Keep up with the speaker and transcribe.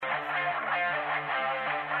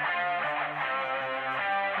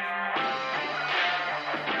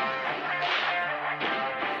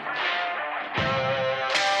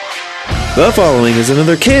The following is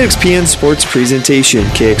another KXPN Sports presentation.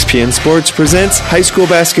 KXPN Sports presents high school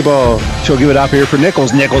basketball. She'll give it up here for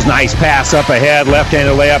Nichols. Nichols, nice pass up ahead.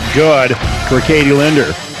 Left-handed layup, good for Katie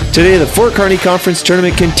Linder. Today, the Fort Kearney Conference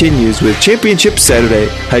Tournament continues with Championship Saturday.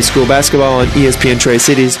 High school basketball on ESPN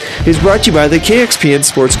Tri-Cities is brought to you by the KXPN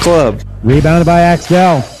Sports Club. Rebounded by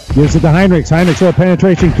Axtell. Gives it to Heinrichs. Heinrichs with a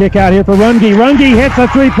penetration kick out here for Runge. Runge hits a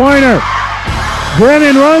three-pointer.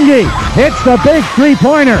 Brennan Runge hits the big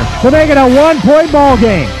three-pointer to make it a one-point ball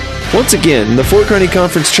game. Once again, the Fort Kearney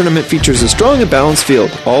Conference Tournament features a strong and balanced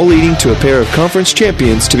field, all leading to a pair of conference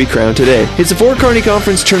champions to be crowned today. It's the Fort Kearney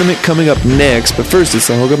Conference Tournament coming up next, but first it's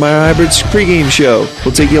the Hogemeyer Hybrids pregame show.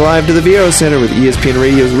 We'll take you live to the Viero Center with ESPN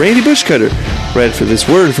Radio's Randy Bushcutter, right after this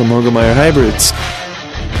word from Hogemeyer Hybrids.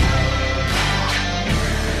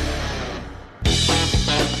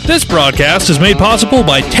 This broadcast is made possible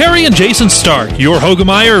by Terry and Jason Stark, your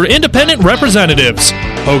Hogemeyer independent representatives.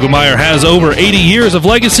 Hogemeyer has over 80 years of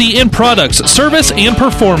legacy in products, service, and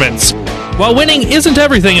performance. While winning isn't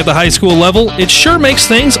everything at the high school level, it sure makes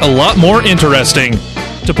things a lot more interesting.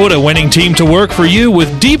 To put a winning team to work for you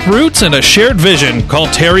with deep roots and a shared vision, call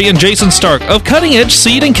Terry and Jason Stark of Cutting Edge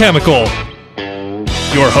Seed and Chemical.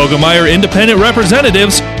 Your Hogemeyer independent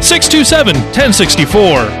representatives,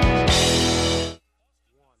 627-1064.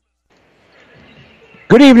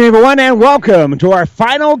 Good evening, everyone, and welcome to our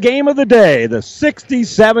final game of the day, the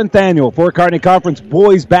 67th annual Fort Kearney Conference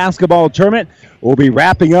Boys Basketball Tournament. We'll be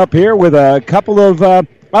wrapping up here with a couple of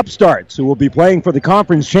upstarts who will be playing for the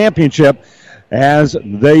conference championship as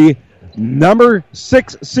the number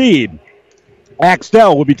 6 seed.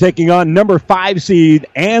 Axtell will be taking on number 5 seed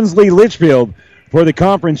Ansley-Litchfield for the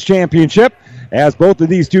conference championship, as both of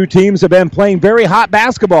these two teams have been playing very hot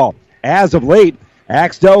basketball as of late.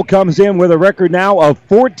 Axtell comes in with a record now of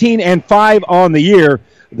 14-5 on the year.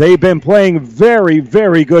 They've been playing very,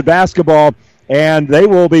 very good basketball, and they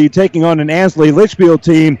will be taking on an Ansley-Litchfield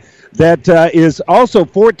team that is also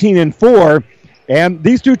 14-4. And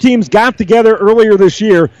these two teams got together earlier this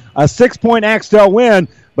year, a 6-point Axtell win,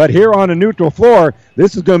 but here on a neutral floor,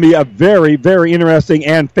 this is going to be a very, very interesting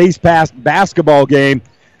and face-pass basketball game.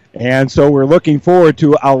 And so we're looking forward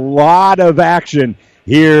to a lot of action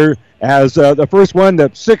here. As the first one, the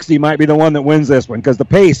 60 might be the one that wins this one, because the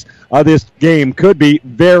pace of this game could be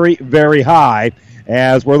very, very high,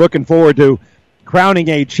 as we're looking forward to crowning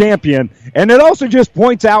a champion. And it also just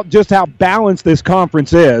points out just how balanced this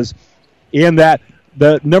conference is, in that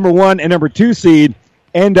the number 1 and number 2 seed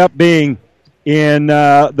end up being in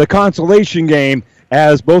the consolation game,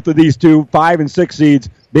 as both of these two 5 and 6 seeds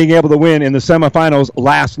being able to win in the semifinals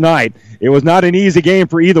last night. It was not an easy game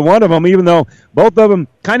for either one of them, even though both of them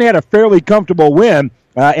kind of had a fairly comfortable win.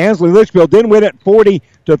 Ansley-Litchfield did win at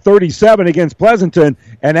 40-37 against Pleasanton,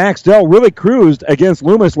 and Axtell really cruised against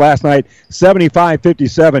Loomis last night,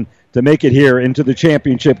 75-57, to make it here into the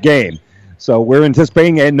championship game. So we're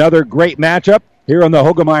anticipating another great matchup here on the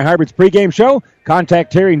Hogemeyer Hybrids pregame show.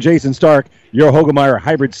 Contact Terry and Jason Stark, your Hogemeyer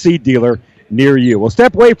Hybrid seed dealer near you. We'll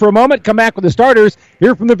step away for a moment, come back with the starters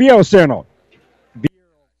here from the Viero Center.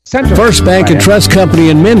 First Bank and Trust Company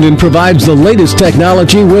in Minden provides the latest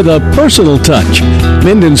technology with a personal touch.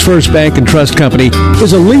 Minden's First Bank and Trust Company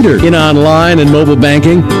is a leader in online and mobile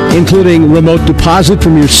banking, including remote deposit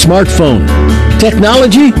from your smartphone.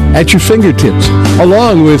 Technology at your fingertips,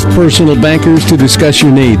 along with personal bankers to discuss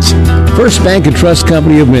your needs. First Bank and Trust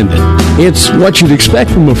Company of Minden. It's what you'd expect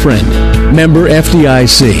from a friend. Member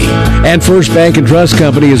FDIC. And First Bank and Trust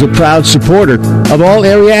Company is a proud supporter of all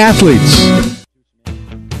area athletes.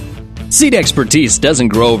 Seed expertise doesn't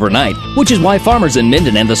grow overnight, which is why farmers in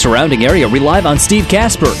Minden and the surrounding area rely on Steve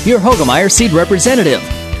Casper, your Hogemeyer seed representative.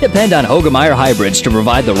 Depend on Hogemeyer Hybrids to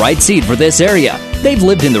provide the right seed for this area. They've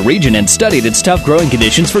lived in the region and studied its tough growing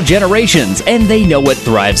conditions for generations, and they know what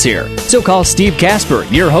thrives here. So call Steve Casper,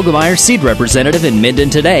 your Hogemeyer seed representative in Minden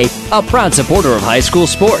today, a proud supporter of high school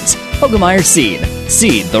sports. Hogemeyer Seed.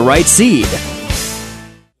 Seed the right seed.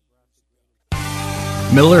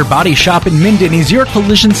 Miller Body Shop in Minden is your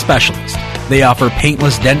collision specialist. They offer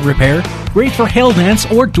paintless dent repair, great for hail dents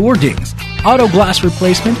or door dings, auto glass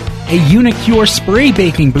replacement, a Unicure spray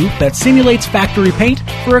baking booth that simulates factory paint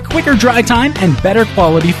for a quicker dry time and better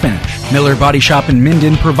quality finish. Miller Body Shop in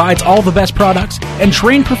Minden provides all the best products and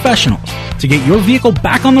trained professionals to get your vehicle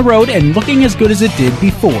back on the road and looking as good as it did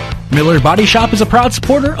before. Miller Body Shop is a proud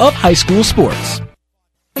supporter of high school sports.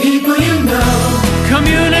 People you know,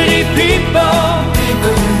 community people.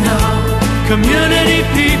 People you know, community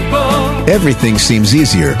people. Everything seems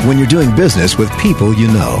easier when you're doing business with people you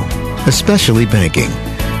know, especially banking.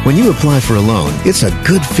 When you apply for a loan, it's a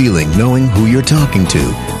good feeling knowing who you're talking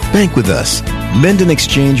to. Bank with us. Minden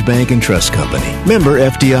Exchange Bank and Trust Company. Member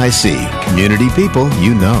FDIC. Community people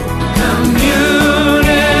you know.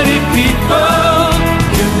 Community people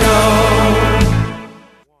you know.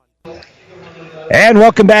 And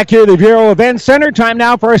welcome back here to the Bureau Event Center. Time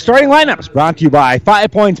now for our starting lineups. Brought to you by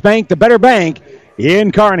 5 Points Bank, the better bank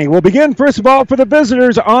in Kearney. We'll begin, first of all, for the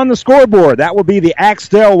visitors on the scoreboard. That will be the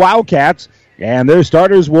Axtell Wildcats. And their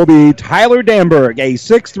starters will be Tyler Danberg, a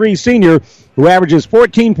 6'3 senior who averages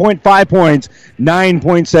 14.5 points,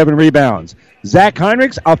 9.7 rebounds. Zach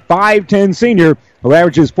Heinrichs, a 5'10 senior who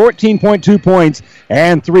averages 14.2 points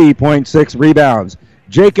and 3.6 rebounds.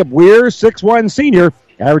 Jacob Weir, 6'1 senior,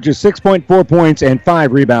 averages 6.4 points and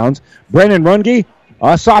 5 rebounds. Brennan Runge,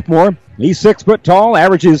 a sophomore, he's 6 foot tall,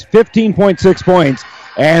 averages 15.6 points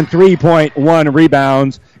and 3.1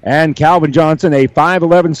 rebounds. And Calvin Johnson, a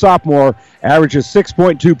 5'11 sophomore, averages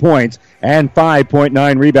 6.2 points and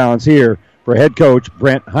 5.9 rebounds here for head coach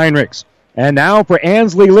Brent Heinrichs. And now for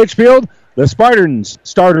Ansley-Litchfield, the Spartans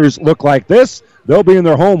starters look like this. They'll be in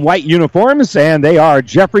their home white uniforms, and they are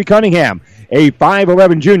Jeffrey Cunningham, a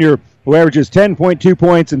 5'11 junior who averages 10.2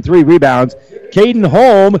 points and 3 rebounds. Caden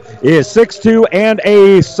Holm is 6'2 and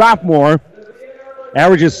a sophomore,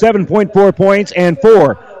 averages 7.4 points and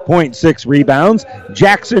 4.6 rebounds.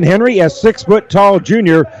 Jackson Henry, a 6 foot tall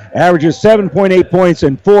junior, averages 7.8 points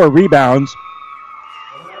and 4 rebounds.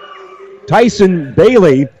 Tyson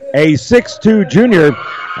Bailey, a 6'2 junior,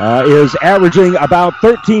 is averaging about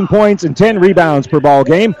 13 points and 10 rebounds per ball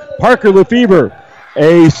game. Parker Lefevre,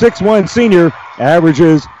 a 6'1 senior,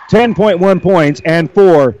 averages 10.1 points and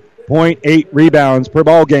 4.8 rebounds per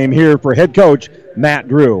ball game here for head coach Matt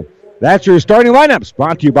Drew. That's your starting lineups,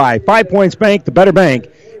 brought to you by 5 Points Bank, the better bank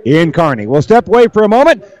in Kearney. We'll step away for a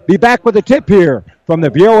moment, be back with a tip here from the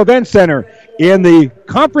Bureau Event Center in the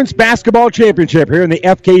Conference Basketball Championship here in the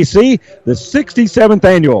FKC, the 67th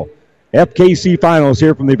annual FKC Finals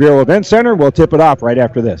here from the Bureau Event Center. We'll tip it off right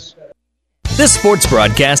after this. This sports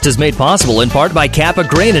broadcast is made possible in part by Kappa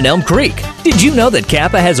Grain in Elm Creek. Did you know that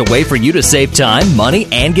Kappa has a way for you to save time, money,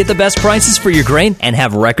 and get the best prices for your grain and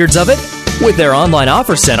have records of it? With their online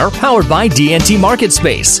offer center powered by DNT Market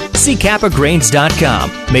Space. See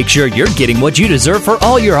kappagrains.com. Make sure you're getting what you deserve for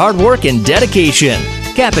all your hard work and dedication.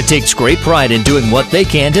 Kappa takes great pride in doing what they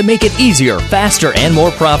can to make it easier, faster, and more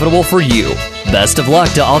profitable for you. Best of luck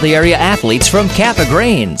to all the area athletes from Kappa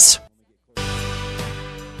Grains.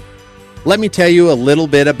 Let me tell you a little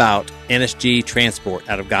bit about NSG Transport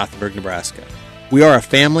out of Gothenburg, Nebraska. We are a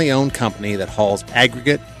family-owned company that hauls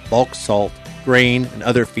aggregate, bulk salt, grain, and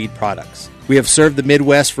other feed products. We have served the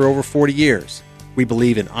Midwest for over 40 years. We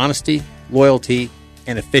believe in honesty, loyalty,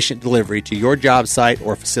 and efficient delivery to your job site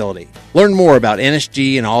or facility. Learn more about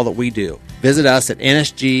NSG and all that we do. Visit us at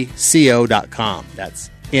nsgco.com.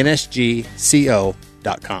 That's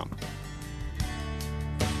nsgco.com.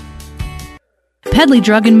 Pedley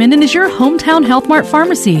Drug in Minden is your hometown Health Mart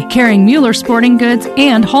pharmacy, carrying Mueller sporting goods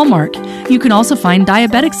and Hallmark. You can also find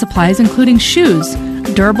diabetic supplies including shoes,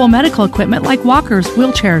 durable medical equipment like walkers,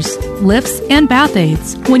 wheelchairs, lifts, and bath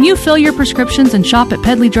aids. When you fill your prescriptions and shop at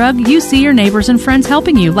Pedley Drug, you see your neighbors and friends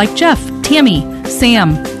helping you like Jeff, Tammy,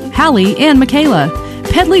 Sam, Hallie, and Michaela.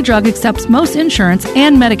 Pedley Drug accepts most insurance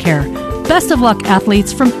and Medicare. Best of luck,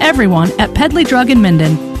 athletes, from everyone at Pedley Drug in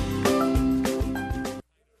Minden.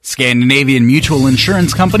 Scandinavian Mutual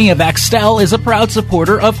Insurance Company of Axtell is a proud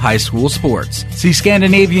supporter of high school sports. See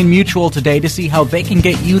Scandinavian Mutual today to see how they can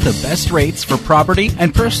get you the best rates for property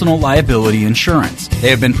and personal liability insurance. They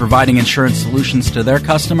have been providing insurance solutions to their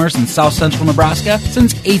customers in South Central Nebraska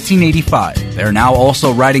since 1885. They are now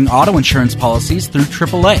also writing auto insurance policies through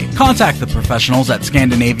AAA. Contact the professionals at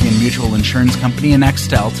Scandinavian Mutual Insurance Company in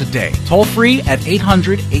Axtell today. Toll free at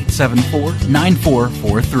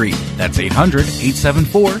 800-874-9443. That's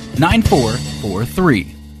 800-874-9443.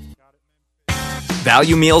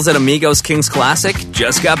 Value meals at Amigos King's Classic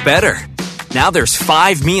just got better. Now there's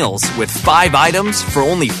 5 meals with 5 items for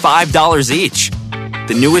only $5 each.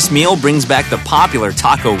 The newest meal brings back the popular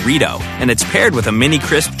Taco Rito, and it's paired with a mini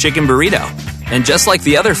crisp chicken burrito. And just like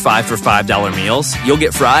the other 5 for $5 meals, you'll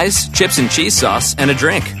get fries, chips and cheese sauce, and a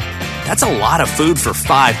drink. That's a lot of food for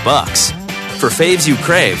 $5. For faves you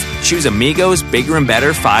crave, choose Amigos Bigger and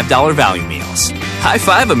Better $5 value meals. High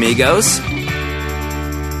five, Amigos.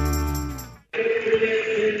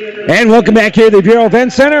 And welcome back here to the Bureau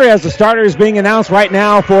Event Center as the starter is being announced right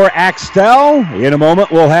now for Axtell. In a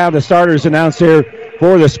moment, we'll have the starters announced here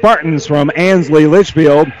for the Spartans from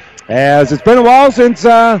Ansley-Litchfield. As it's been a while since,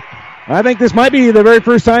 I think this might be the very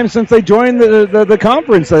first time since they joined the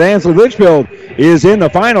conference that Ansley-Litchfield is in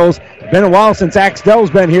the finals. It's been a while since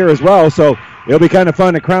Axtell's been here as well, so it'll be kind of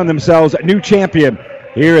fun to crown themselves a new champion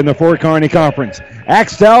here in the Fort Kearney Conference.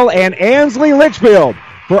 Axtell and Ansley-Litchfield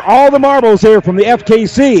for all the marbles here from the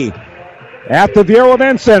FKC at the Viero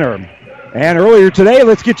Event Center. And earlier today,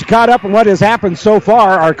 let's get you caught up on what has happened so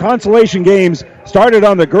far. Our consolation games started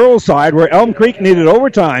on the girls' side where Elm Creek needed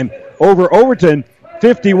overtime over Overton,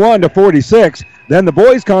 51-46. Then the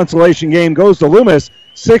boys' consolation game goes to Loomis,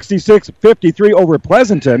 66-53 over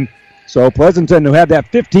Pleasanton. So Pleasanton, who had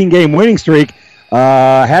that 15-game winning streak,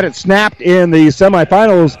 had it snapped in the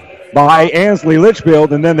semifinals by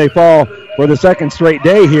Ansley-Litchfield, and then they fall for the second straight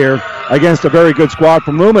day here against a very good squad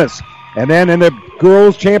from Loomis. And then in the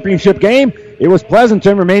girls' championship game, it was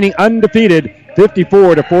Pleasanton remaining undefeated,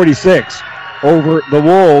 54-46 over the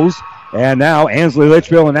Wolves. And now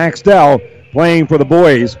Ansley-Litchfield and Axtell playing for the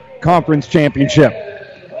boys' conference championship.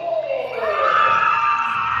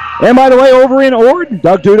 And by the way, over in Ord,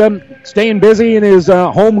 Doug Duda staying busy in his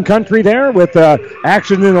home country there with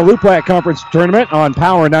action in the Luplat Conference Tournament on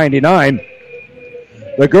Power 99.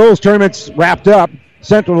 The girls' tournament's wrapped up.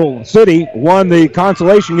 Central City won the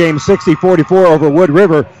consolation game 60-44 over Wood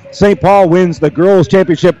River. St. Paul wins the girls'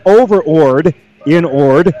 championship over Ord in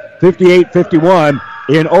Ord, 58-51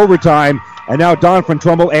 in overtime. And now Donphan,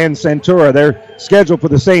 Trumbull, and Centura, they're scheduled for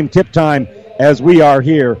the same tip time as we are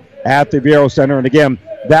here at the Viero Center. And again,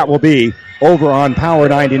 that will be over on Power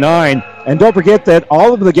 99. And don't forget that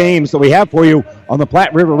all of the games that we have for you on the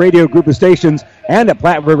Platte River Radio Group of Stations and at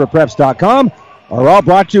PlatteRiverPreps.com are all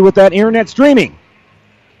brought to you with that internet streaming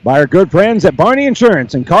by our good friends at Barney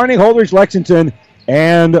Insurance in Kearney, Holdrege, Lexington,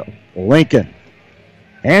 and Lincoln.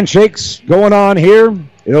 Handshakes going on here.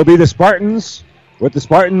 It'll be the Spartans, with the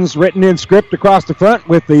Spartans written in script across the front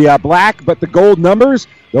with the black but the gold numbers.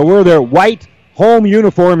 They'll wear their white home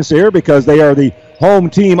uniforms here because they are the home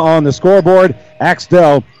team on the scoreboard.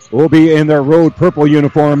 Axtell will be in their road purple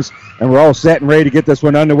uniforms, and we're all set and ready to get this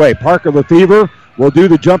one underway. Parker Lefevre will do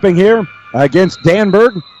the jumping here against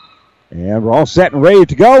Danberg. And we're all set and ready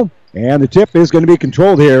to go. And the tip is going to be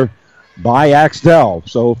controlled here by Axtell.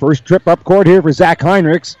 So first trip up court here for Zach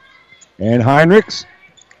Heinrichs. And Heinrichs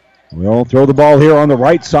will throw the ball here on the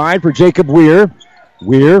right side for Jacob Weir.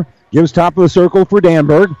 Weir gives top of the circle for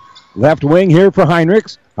Danberg. Left wing here for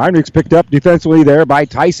Heinrichs. Heinrichs picked up defensively there by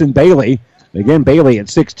Tyson Bailey. Again, Bailey at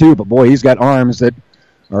 6'2", but boy, he's got arms that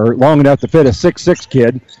are long enough to fit a 6'6"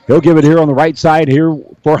 kid. He'll give it here on the right side here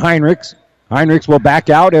for Heinrichs. Heinrichs will back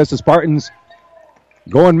out as the Spartans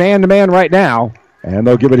going man-to-man right now. And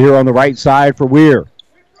they'll give it here on the right side for Weir.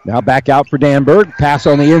 Now back out for Danberg. Pass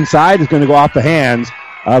on the inside is going to go off the hands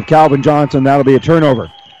of Calvin Johnson. That'll be a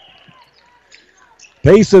turnover.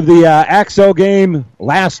 Pace of the Axtell game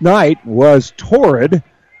last night was torrid.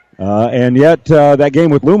 And yet that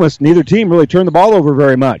game with Loomis, neither team really turned the ball over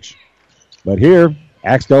very much. But here,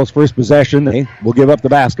 Axtell's first possession, they will give up the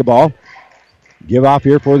basketball. Give off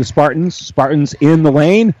here for the Spartans. Spartans in the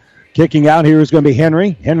lane. Kicking out here is going to be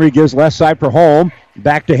Henry. Henry gives left side for Holm.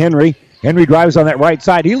 Back to Henry. Henry drives on that right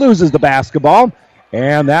side. He loses the basketball,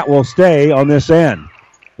 and that will stay on this end.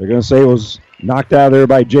 They're going to say it was knocked out of there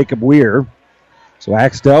by Jacob Weir. So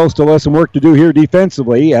Axtell still has some work to do here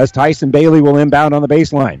defensively as Tyson Bailey will inbound on the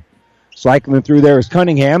baseline. Cycling through there is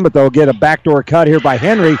Cunningham, but they'll get a backdoor cut here by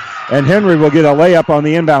Henry, and Henry will get a layup on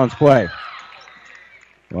the inbounds play.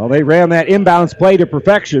 Well, they ran that inbounds play to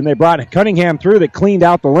perfection. They brought Cunningham through that cleaned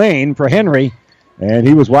out the lane for Henry, and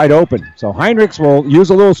he was wide open. So Heinrichs will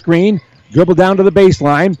use a little screen, dribble down to the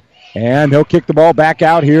baseline, and he'll kick the ball back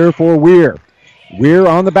out here for Weir. Weir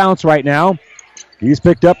on the bounce right now. He's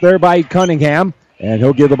picked up there by Cunningham, and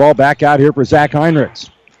he'll give the ball back out here for Zach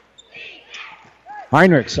Heinrichs.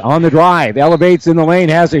 Heinrichs on the drive, elevates in the lane,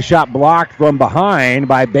 has his shot blocked from behind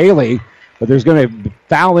by Bailey, but there's going to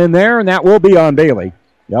foul in there, and that will be on Bailey.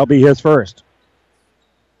 That'll be his first.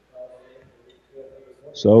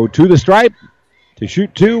 So to the stripe, to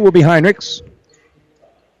shoot two will be Heinrichs.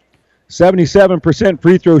 77%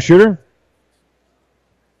 free throw shooter.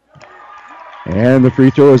 And the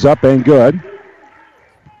free throw is up and good.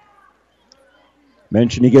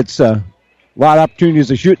 Mentioned he gets a lot of opportunities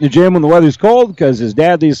to shoot in the gym when the weather's cold because his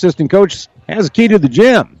dad, the assistant coach, has a key to the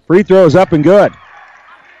gym. Free throw is up and good.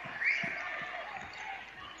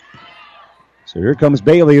 So here comes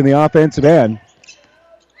Bailey in the offensive end.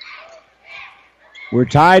 We're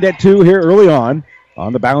tied at 2 here early on.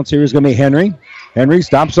 On the bounce here is going to be Henry. Henry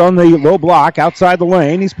stops on the low block outside the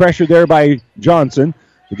lane. He's pressured there by Johnson.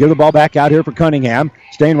 To give the ball back out here for Cunningham.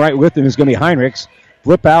 Staying right with him is going to be Heinrichs.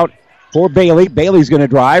 Flip out for Bailey. Bailey's going to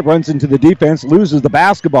drive, runs into the defense, loses the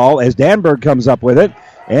basketball as Danberg comes up with it.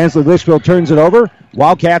 Ansley-Litchfield turns it over.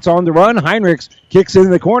 Wildcats on the run. Heinrichs kicks in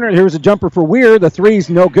the corner. Here's a jumper for Weir. The three's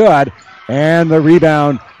no good. And the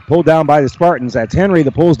rebound pulled down by the Spartans. That's Henry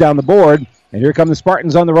that pulls down the board. And here come the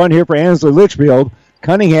Spartans on the run here for Ansley-Litchfield.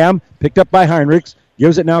 Cunningham picked up by Heinrichs.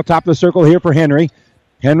 Gives it now top of the circle here for Henry.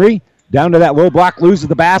 Henry down to that low block, loses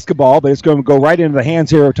the basketball, but it's going to go right into the hands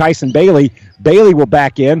here of Tyson Bailey. Bailey will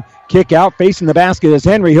back in, kick out, facing the basket is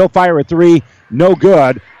Henry. He'll fire a three, no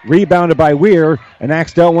good. Rebounded by Weir, and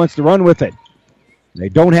Axtell wants to run with it. They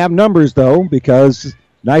don't have numbers, though, because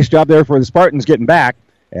nice job there for the Spartans getting back.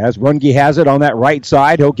 As Runge has it on that right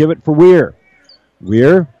side, he'll give it for Weir.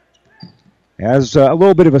 Weir has a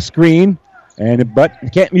little bit of a screen, but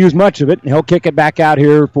can't use much of it. He'll kick it back out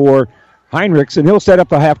here for Heinrichs, and he'll set up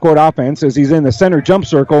the half-court offense as he's in the center jump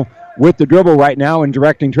circle with the dribble right now and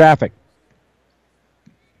directing traffic.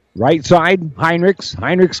 Right side, Heinrichs.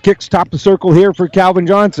 Heinrichs kicks top the circle here for Calvin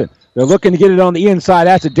Johnson. They're looking to get it on the inside.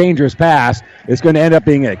 That's a dangerous pass. It's going to end up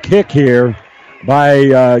being a kick here by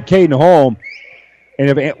Caden Holm. And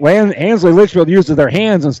if Ansley-Litchfield uses their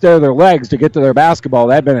hands instead of their legs to get to their basketball,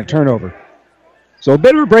 that had been a turnover. So a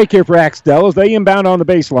bit of a break here for Axtell as they inbound on the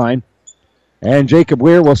baseline. And Jacob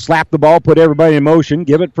Weir will slap the ball, put everybody in motion,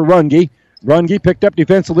 give it for Runge. Runge picked up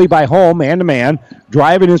defensively by Holm, man-to-man.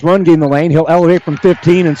 Driving his Runge in the lane. He'll elevate from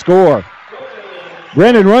 15 and score.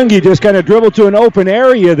 Brendan Runge just kind of dribbled to an open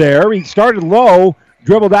area there. He started low,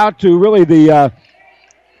 dribbled out to really the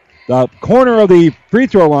corner of the free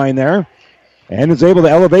throw line there, and is able to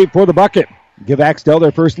elevate for the bucket. Give Axtell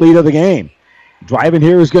their first lead of the game. Driving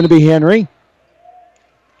here is going to be Henry.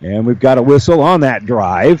 And we've got a whistle on that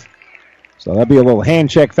drive. So that'll be a little hand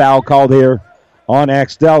check foul called here on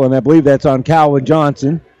Axtell, and I believe that's on Calvin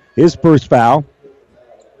Johnson, his first foul.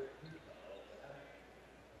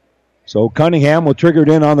 So Cunningham will trigger it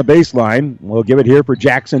in on the baseline. We'll give it here for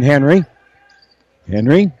Jackson Henry.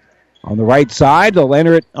 Henry on the right side. They'll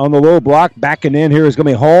enter it on the low block. Backing in here is going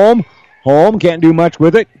to be Holm. Holm can't do much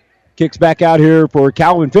with it. Kicks back out here for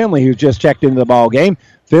Calvin Finley, who's just checked into the ball game.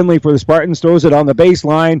 Finley for the Spartans throws it on the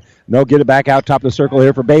baseline. And they'll get it back out top of the circle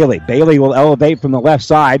here for Bailey. Bailey will elevate from the left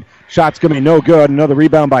side. Shot's going to be no good. Another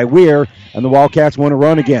rebound by Weir, and the Wildcats want to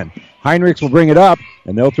run again. Heinrichs will bring it up,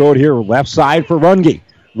 and they'll throw it here left side for Runge.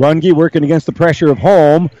 Runge working against the pressure of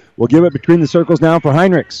Holm. Will give it between the circles now for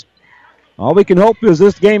Heinrichs. All we can hope is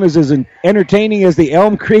this game is as entertaining as the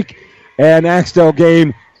Elm Creek and Axtell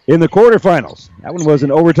game in the quarterfinals. That one was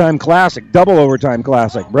an overtime classic, double overtime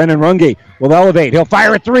classic. Brendan Runge will elevate. He'll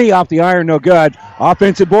fire a three off the iron, no good.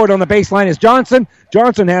 Offensive board on the baseline is Johnson.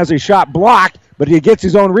 Johnson has his shot blocked, but he gets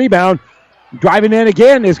his own rebound. Driving in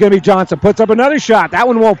again is going to be Johnson. Puts up another shot. That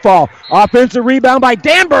one won't fall. Offensive rebound by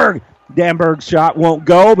Danberg. Danberg's shot won't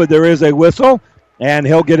go, but there is a whistle, and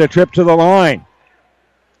he'll get a trip to the line.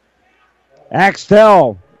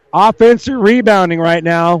 Axtell, offensive rebounding right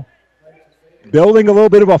now. Building a little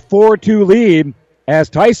bit of a 4-2 lead as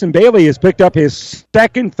Tyson Bailey has picked up his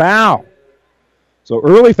second foul. So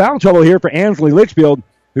early foul trouble here for Ansley-Litchfield,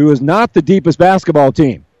 who is not the deepest basketball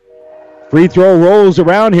team. Free throw rolls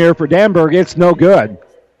around here for Danberg. It's no good.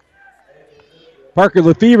 Parker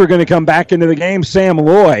Lefevre going to come back into the game. Sam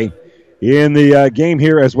Loy in the game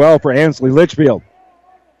here as well for Ansley-Litchfield,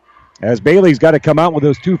 as Bailey's got to come out with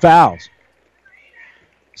those two fouls.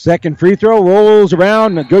 Second free throw rolls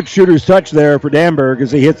around. A good shooter's touch there for Danberg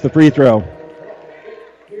as he hits the free throw.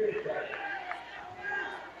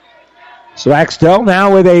 So Axtell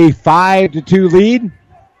now with a 5-2 lead.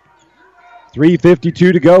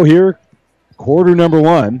 3:52 to go here. Quarter number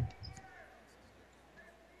one.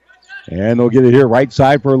 And they'll get it here right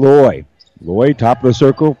side for Loy. Loy, top of the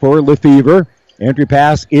circle for Lefevre. Entry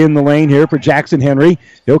pass in the lane here for Jackson Henry.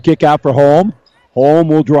 He'll kick out for Holm. Holm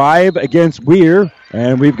will drive against Weir,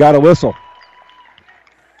 and we've got a whistle.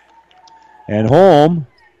 And Holm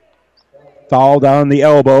fouled on the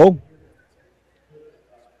elbow.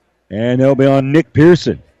 And he'll be on Nick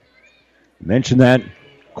Pearson. Mentioned that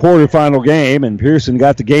quarterfinal game, and Pearson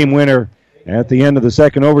got the game winner at the end of the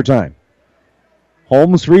second overtime.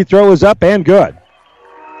 Holm's free throw is up and good.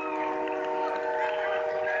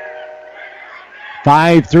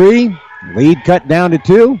 5-3. Lead cut down to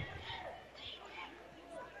 2.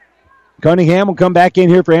 Cunningham will come back in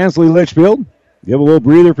here for Ansley-Litchfield. Give a little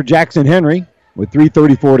breather for Jackson Henry with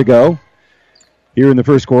 3:34 to go here in the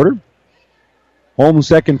first quarter. Holmes'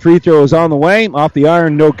 second free throw is on the way. Off the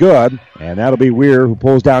iron, no good. And that'll be Weir, who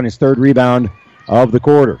pulls down his third rebound of the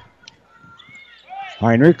quarter.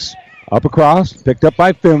 Heinrichs up across, picked up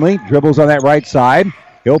by Finley. Dribbles on that right side.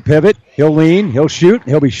 He'll pivot, he'll lean, he'll shoot,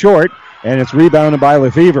 he'll be short. And it's rebounded by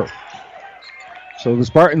Lefevre. So the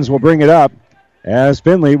Spartans will bring it up as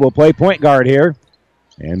Finley will play point guard here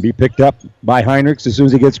and be picked up by Heinrichs as soon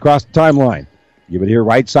as he gets across the timeline. Give it here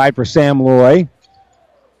right side for Sam Loy.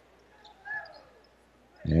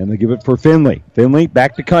 And they give it for Finley. Finley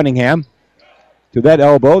back to Cunningham. To that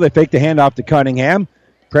elbow. They fake the handoff to Cunningham.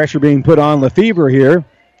 Pressure being put on Lefevre here.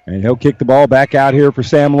 And he'll kick the ball back out here for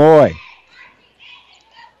Sam Loy.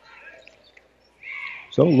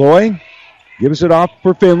 So Loy gives it off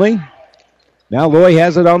for Finley. Now Loy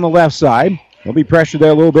has it on the left side. He'll be pressured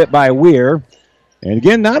there a little bit by Weir. And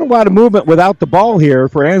again, not a lot of movement without the ball here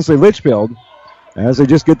for Ansley-Litchfield. As they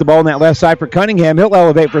just get the ball on that left side for Cunningham, he'll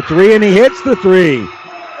elevate for three, and he hits the three.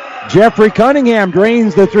 Jeffrey Cunningham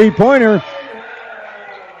drains the three-pointer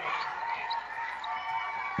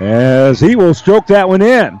as he will stroke that one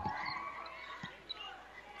in.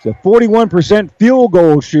 He's a 41% field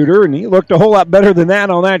goal shooter, and he looked a whole lot better than that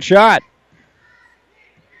on that shot.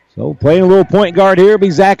 So playing a little point guard here will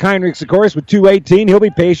be Zach Heinrichs, of course, with 2:18. He'll be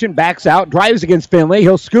patient, backs out, drives against Finley.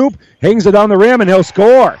 He'll scoop, hangs it on the rim, and he'll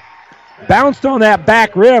score. Bounced on that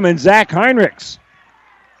back rim, and Zach Heinrichs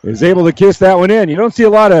is able to kiss that one in. You don't see a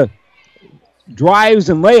lot of drives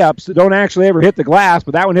and layups that don't actually ever hit the glass,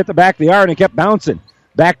 but that one hit the back of the iron and kept bouncing.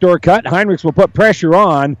 Backdoor cut. Heinrichs will put pressure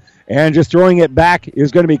on, and just throwing it back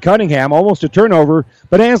is going to be Cunningham. Almost a turnover,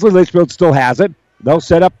 but Ansley-Litchfield still has it. They'll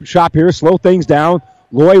set up shop here, slow things down.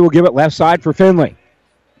 Loy will give it left side for Finley.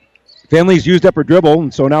 Finley's used up her dribble,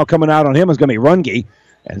 and so now coming out on him is going to be Runge.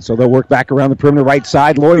 And so they'll work back around the perimeter right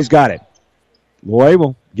side. Loy's got it. Loy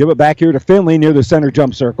will give it back here to Finley near the center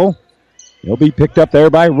jump circle. He'll be picked up there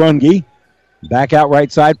by Runge. Back out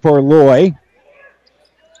right side for Loy.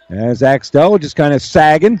 As Axtell just kind of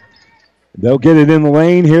sagging. They'll get it in the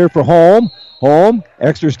lane here for Holm. Holm,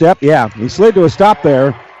 extra step. Yeah, he slid to a stop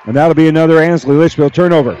there, and that'll be another Ansley-Litchfield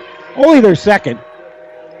turnover. Only their second.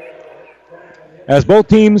 As both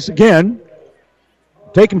teams, again,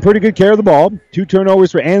 taking pretty good care of the ball. 2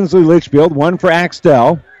 turnovers for Ansley-Litchfield, 1 for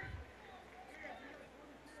Axtell.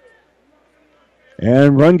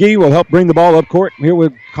 And Runge will help bring the ball up court here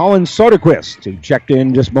with Colin Soderquist, who checked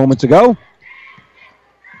in just moments ago.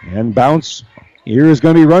 And bounce here is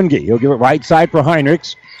going to be Runge. He'll give it right side for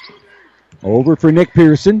Heinrichs. Over for Nick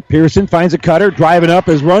Pearson. Pearson finds a cutter, driving up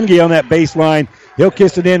as Runge on that baseline. He'll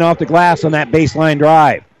kiss it in off the glass on that baseline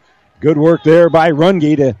drive. Good work there by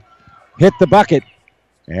Runge to hit the bucket.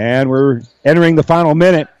 And we're entering the final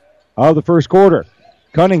minute of the first quarter.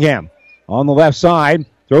 Cunningham on the left side.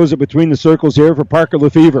 Throws it between the circles here for Parker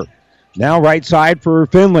Lefevre. Now right side for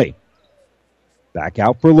Finley. Back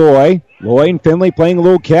out for Loy. Loy and Finley playing a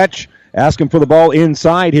little catch. Asking for the ball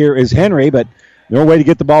inside here is Henry, but no way to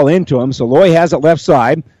get the ball into him. So Loy has it left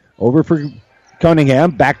side. Over for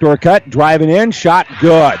Cunningham. Backdoor cut. Driving in. Shot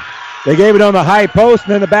good. They gave it on the high post,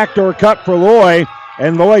 and then the backdoor cut for Loy,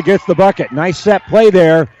 and Loy gets the bucket. Nice set play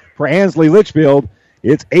there for Ansley-Litchfield.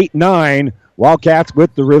 It's 8-9. Wildcats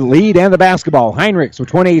with the lead and the basketball. Heinrichs with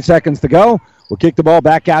 28 seconds to go. We'll kick the ball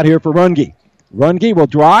back out here for Runge. Runge will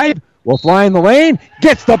drive, will fly in the lane,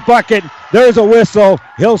 gets the bucket. There's a whistle.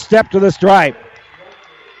 He'll step to the stripe.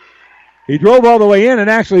 He drove all the way in and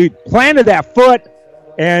actually planted that foot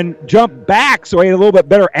and jumped back, so he had a little bit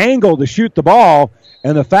better angle to shoot the ball.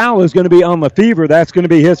 And the foul is going to be on Lefevre. That's going to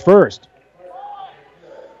be his first.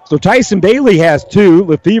 So Tyson Bailey has 2.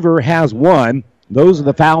 Lefevre has 1. Those are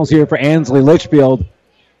the fouls here for Ansley-Litchfield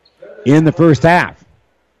in the first half.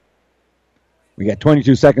 We got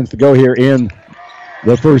 22 seconds to go here in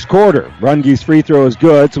the first quarter. Runge's free throw is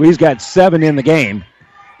good, so he's got 7 in the game.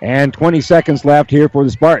 And 20 seconds left here for the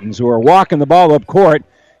Spartans, who are walking the ball up court.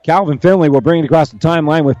 Calvin Finley will bring it across the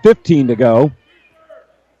timeline with 15 to go.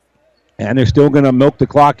 And they're still going to milk the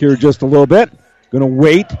clock here just a little bit. Going to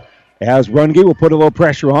wait as Runge will put a little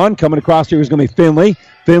pressure on. Coming across here is going to be Finley.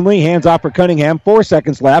 Finley hands off for Cunningham. 4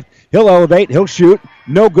 seconds left. He'll elevate. He'll shoot.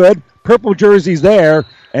 No good. Purple jersey's there.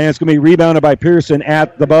 And it's going to be rebounded by Pearson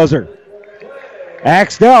at the buzzer.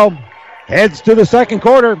 Axtell heads to the second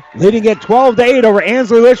quarter, leading at 12-8 over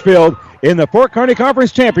Ansley-Litchfield in the Fort Kearney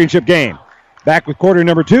Conference Championship game. Back with quarter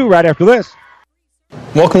number 2 right after this.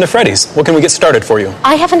 Welcome to Freddy's. What can we get started for you?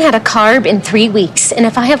 I haven't had a carb in 3 weeks, and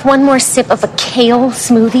if I have one more sip of a kale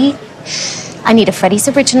smoothie, I need a Freddy's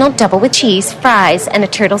Original double with cheese, fries, and a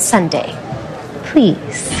turtle sundae.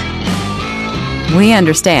 Please. We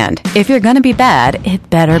understand. If you're going to be bad, it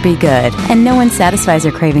better be good. And no one satisfies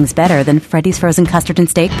your cravings better than Freddy's Frozen Custard and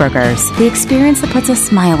Steak Burgers. The experience that puts a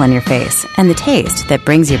smile on your face and the taste that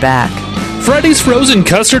brings you back. Freddy's Frozen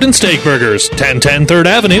Custard and Steak Burgers, 1010 3rd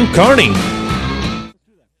Avenue, Kearney.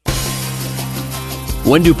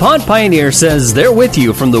 When DuPont Pioneer says they're with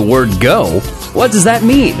you from the word go, what does that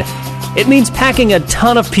mean? It means packing a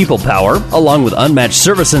ton of people power, along with unmatched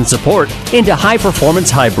service and support, into high-performance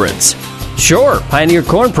hybrids. Sure, Pioneer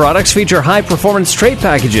Corn products feature high-performance trait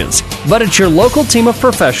packages, but it's your local team of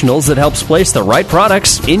professionals that helps place the right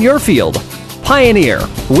products in your field. Pioneer,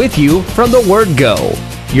 with you from the word go.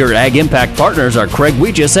 Your Ag Impact partners are Craig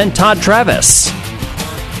Weegis and Todd Travis.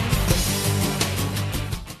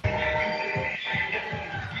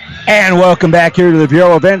 And welcome back here to the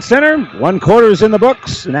Bureau Event Center. 1 quarter's in the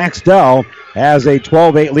books, and Axtell has a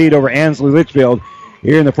 12-8 lead over Ansley-Litchfield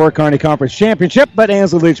here in the Fort Kearney Conference Championship, but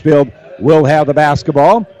Ansley-Litchfield will have the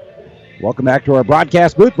basketball. Welcome back to our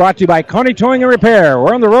broadcast booth, brought to you by Kearney Towing and Repair.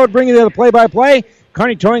 We're on the road bringing you the play-by-play.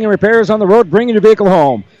 Kearney Towing and Repair is on the road bringing your vehicle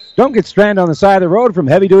home. Don't get stranded on the side of the road. From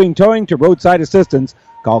heavy-duty towing to roadside assistance,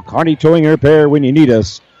 call Kearney Towing and Repair when you need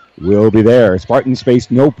us. We'll be there. Spartans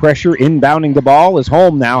face no pressure inbounding the ball as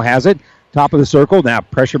Holm now has it. Top of the circle. Now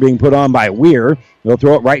pressure being put on by Weir. They'll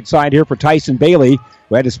throw it right side here for Tyson Bailey,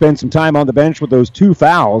 who had to spend some time on the bench with those 2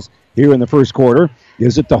 fouls here in the first quarter.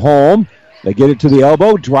 Gives it to Holm. They get it to the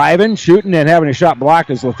elbow, driving, shooting, and having a shot blocked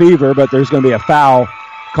is Lefevre, but there's going to be a foul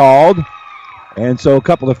called. And so a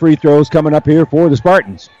couple of free throws coming up here for the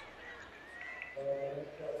Spartans.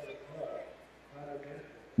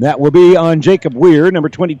 That will be on Jacob Weir, number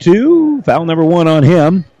 22, foul number 1 on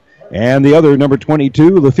him. And the other, number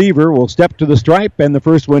 22, Lefevre, will step to the stripe, and the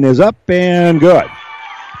first one is up and good.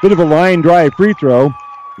 Bit of a line drive free throw.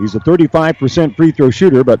 He's a 35% free throw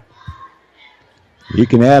shooter, but he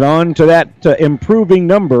can add on to that improving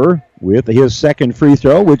number with his second free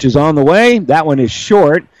throw, which is on the way. That one is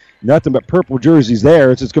short. Nothing but purple jerseys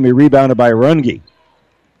there. It's going to be rebounded by Runge. A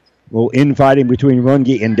little infighting between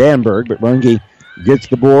Runge and Danberg, but Runge gets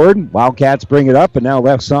the board. Wildcats bring it up, and now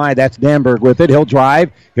left side, that's Danberg with it. He'll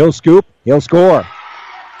drive, he'll scoop, he'll score.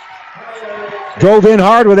 Drove in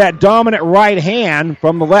hard with that dominant right hand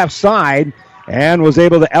from the left side and was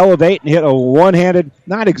able to elevate and hit a one-handed,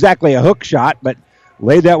 not exactly a hook shot, but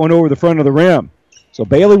laid that one over the front of the rim. So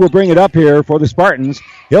Bailey will bring it up here for the Spartans.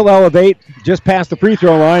 He'll elevate just past the free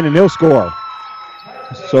throw line, and he'll score.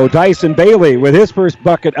 So Dyson Bailey with his first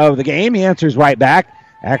bucket of the game. He answers right back.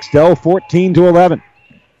 Axtell 14-11.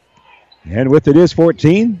 And with it is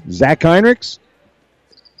 14, Zach Heinrichs.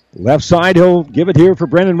 Left side, he'll give it here for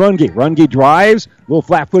Brendan Runge. Runge drives. A little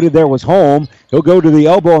flat-footed there was Holm. He'll go to the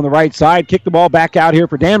elbow on the right side. Kick the ball back out here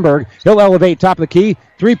for Danberg. He'll elevate top of the key.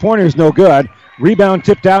 Three-pointer's no good. Rebound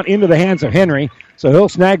tipped out into the hands of Henry. So he'll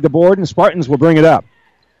snag the board, and Spartans will bring it up.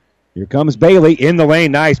 Here comes Bailey in the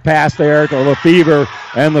lane. Nice pass there to Lefevre,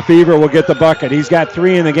 and Lefevre will get the bucket. He's got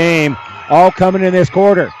 3 in the game, all coming in this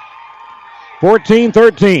quarter.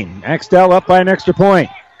 14-13. Axtell up by an extra point.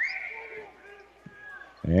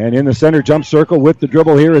 And in the center jump circle with the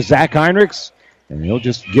dribble here is Zach Heinrichs. And he'll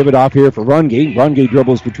just give it off here for Runge. Runge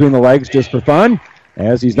dribbles between the legs just for fun,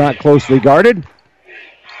 as he's not closely guarded.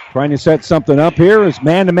 Trying to set something up here. As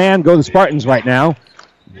man-to-man go the Spartans right now.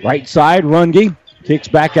 Right side, Runge kicks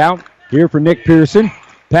back out here for Nick Pearson.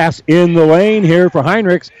 Pass in the lane here for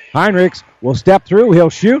Heinrichs. Heinrichs will step through.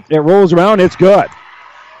 He'll shoot. It rolls around. It's good.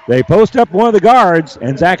 They post up one of the guards,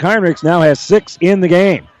 and Zach Heinrichs now has 6 in the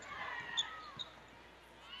game.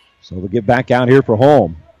 So they'll get back out here for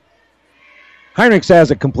Holm. Heinrichs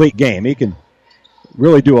has a complete game. He can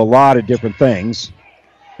really do a lot of different things.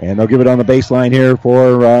 And they'll give it on the baseline here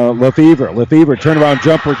for Lefevre. Lefevre, turnaround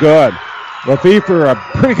jumper, good. Lefevre, a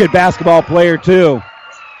pretty good basketball player, too,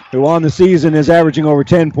 who on the season is averaging over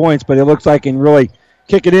 10 points, but it looks like he can really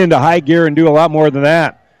kick it into high gear and do a lot more than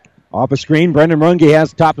that. Off a screen, Brendan Runge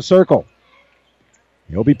has the top of circle.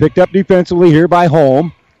 He'll be picked up defensively here by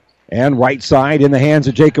Holm. And right side in the hands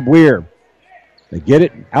of Jacob Weir. They get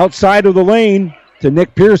it outside of the lane to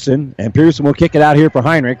Nick Pearson, and Pearson will kick it out here for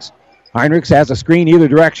Heinrichs. Heinrichs has a screen either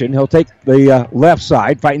direction. He'll take the left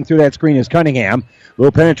side. Fighting through that screen is Cunningham.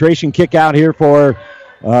 Little penetration kick out here for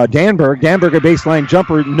Danberg. Danberg, a baseline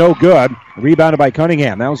jumper, no good. Rebounded by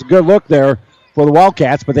Cunningham. That was a good look there for the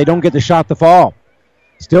Wildcats, but they don't get the shot to fall.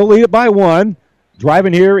 Still lead it by 1.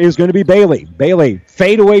 Driving here is going to be Bailey. Bailey,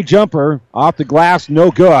 fadeaway jumper off the glass,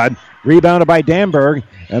 no good. Rebounded by Danberg,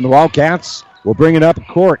 and the Wildcats will bring it up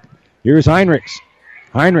court. Here's Heinrichs.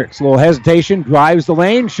 Heinrichs, a little hesitation, drives the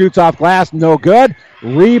lane, shoots off glass, no good.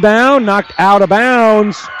 Rebound, knocked out of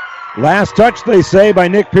bounds. Last touch, they say, by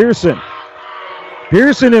Nick Pearson.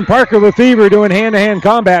 Pearson and Parker Lefevre doing hand-to-hand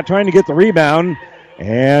combat, trying to get the rebound.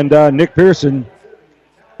 And Nick Pearson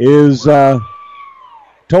is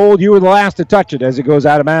told you were the last to touch it as it goes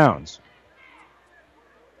out of bounds.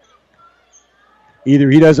 Either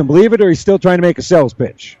he doesn't believe it or he's still trying to make a sales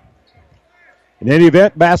pitch. In any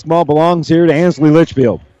event, basketball belongs here to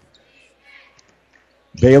Ansley-Litchfield.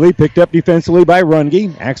 Bailey picked up defensively by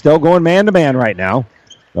Runge. Axtell going man-to-man right now.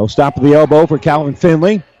 They'll stop at the elbow for Calvin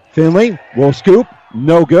Finley. Finley will scoop.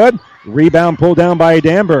 No good. Rebound pulled down by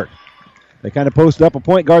Danberg. They kind of posted up a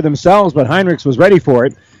point guard themselves, but Heinrichs was ready for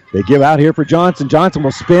it. They give out here for Johnson. Johnson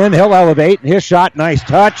will spin. He'll elevate. His shot, nice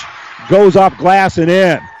touch. Goes off glass and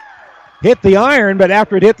in. Hit the iron, but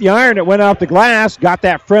after it hit the iron, it went off the glass. Got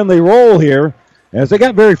that friendly roll here, as they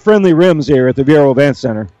got very friendly rims here at the Vero Event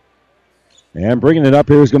Center. And bringing it up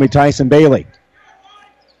here is going to be Tyson Bailey.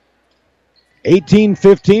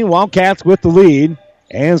 18-15, Wildcats with the lead.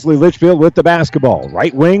 Ansley-Litchfield with the basketball.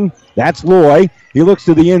 Right wing, that's Loy. He looks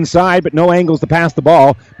to the inside, but no angles to pass the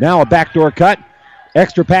ball. Now a backdoor cut.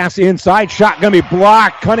 Extra pass inside. Shot going to be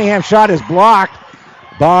blocked. Cunningham's shot is blocked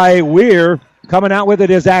by Weir. Coming out with it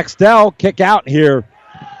is Axtell. Kick out here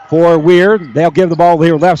for Weir. They'll give the ball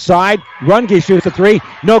here left side. Runge shoots a three.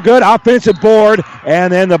 No good. Offensive board.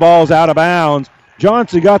 And then the ball's out of bounds.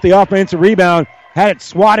 Johnson got the offensive rebound. Had it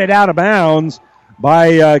swatted out of bounds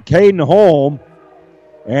by Caden Holm.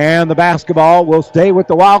 And the basketball will stay with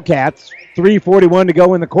the Wildcats. 3:41 to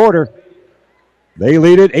go in the quarter. They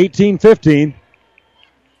lead it 18-15.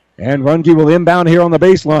 And Runge will inbound here on the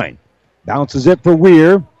baseline. Bounces it for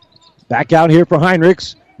Weir. Back out here for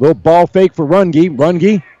Heinrichs. Little ball fake for Runge.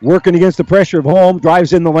 Runge working against the pressure of Holm.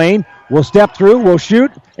 Drives in the lane. Will step through. Will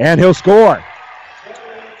shoot. And he'll score.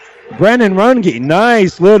 Brennan Runge.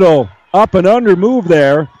 Nice little up and under move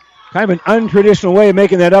there. Kind of an untraditional way of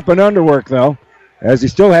making that up and under work, though, as he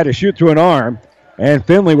still had to shoot through an arm. And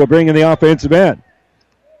Finley will bring in the offensive end.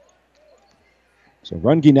 So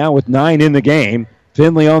Runge now with 9 in the game.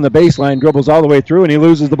 Finley on the baseline, dribbles all the way through, and he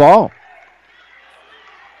loses the ball.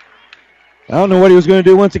 I don't know what he was going to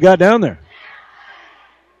do once he got down there.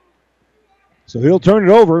 So he'll turn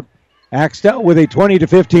it over. Axtell with a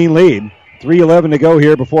 20-15 lead. 3:11 to go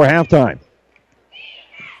here before halftime.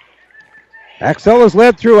 Axtell has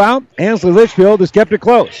led throughout. Ansley-Litchfield has kept it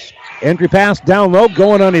close. Entry pass down low,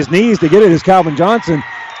 going on his knees to get it is Calvin Johnson.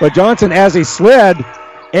 But Johnson, as he slid,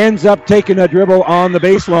 ends up taking a dribble on the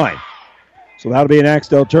baseline. So that'll be an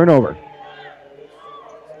Axtell turnover.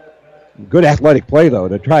 Good athletic play, though,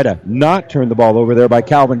 to try to not turn the ball over there by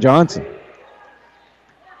Calvin Johnson.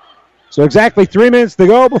 So exactly 3 minutes to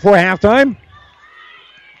go before halftime.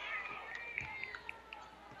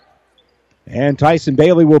 And Tyson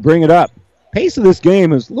Bailey will bring it up. Pace of this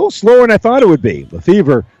game is a little slower than I thought it would be.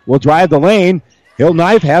 Lefevre will drive the lane. He'll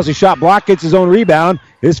knife, has a shot block, gets his own rebound.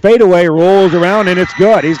 His fadeaway rolls around, and it's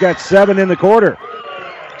good. He's got 7 in the quarter.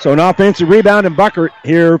 So an offensive rebound and bucket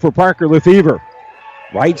here for Parker Lefevre.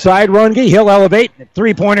 Right side, Runge. He'll elevate.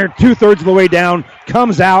 Three-pointer, 2/3 of the way down.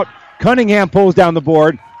 Comes out. Cunningham pulls down the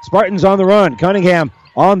board. Spartans on the run. Cunningham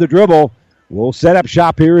on the dribble. Will set up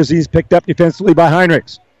shop here as he's picked up defensively by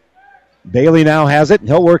Heinrichs. Bailey now has it.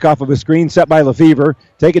 He'll work off of a screen set by Lefevre.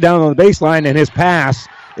 Take it down on the baseline, and his pass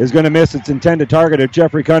is going to miss its intended target of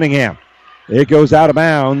Jeffrey Cunningham. It goes out of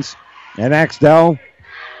bounds, and Axtell,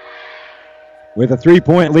 with a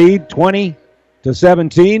 3-point lead,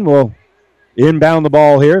 20-17, will inbound the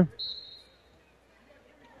ball here.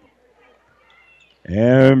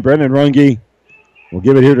 And Brendan Runge will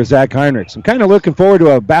give it here to Zach Heinrichs. I'm kind of looking forward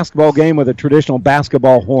to a basketball game with a traditional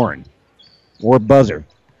basketball horn or buzzer.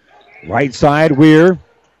 Right side, Weir.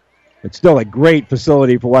 It's still a great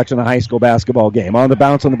facility for watching a high school basketball game. On the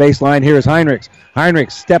bounce on the baseline, here's Heinrichs.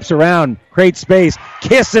 Heinrichs steps around, creates space,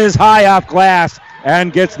 kisses high off glass,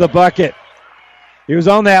 and gets the bucket. He was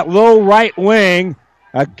on that low right wing.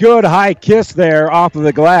 A good high kiss there off of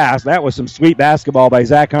the glass. That was some sweet basketball by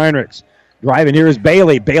Zach Heinrichs. Driving here is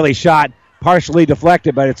Bailey. Bailey shot partially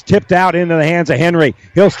deflected, but it's tipped out into the hands of Henry.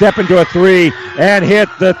 He'll step into a three and hit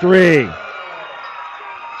the three.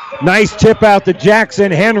 Nice tip out to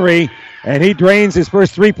Jackson Henry, and he drains his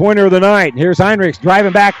first three-pointer of the night. Here's Heinrichs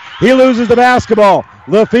driving back. He loses the basketball.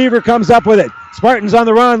 Lefevre comes up with it. Spartans on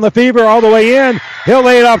the run. Lefevre all the way in. He'll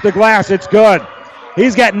lay it off the glass. It's good.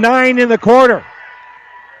 He's got 9 in the quarter.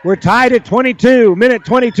 We're tied at 22. Minute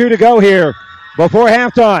 22 to go here before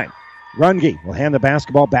halftime. Runge will hand the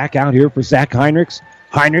basketball back out here for Zach Heinrichs.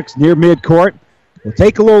 Heinrichs near midcourt. Will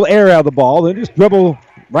take a little air out of the ball. Then just dribble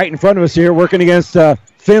right in front of us here, working against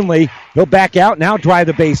Finley. He'll back out, now drive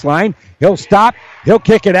the baseline. He'll stop. He'll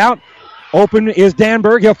kick it out. Open is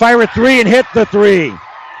Danberg. He'll fire a three and hit the three.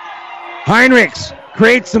 Heinrichs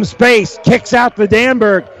creates some space, kicks out to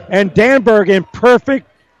Danberg, and Danberg in perfect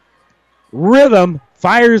rhythm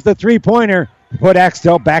fires the three-pointer to put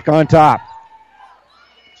Axtell back on top.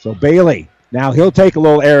 So Bailey, now he'll take a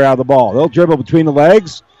little air out of the ball. They'll dribble between the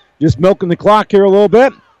legs, just milking the clock here a little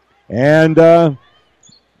bit. And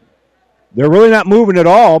they're really not moving at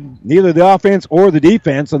all, neither the offense or the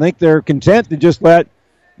defense. I think they're content to just let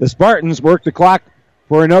the Spartans work the clock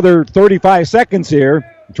for another 35 seconds here.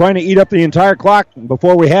 trying to eat up the entire clock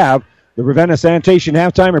before we have the Ravenna Sanitation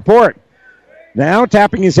halftime report. Now,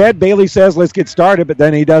 tapping his head, Bailey says, let's get started, but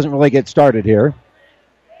then he doesn't really get started here.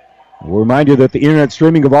 We'll remind you that the internet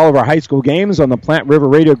streaming of all of our high school games on the Platte River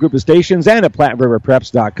Radio Group of Stations and at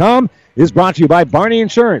PlatteRiverPreps.com is brought to you by Barney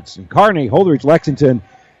Insurance in Kearney, Holdridge, Lexington,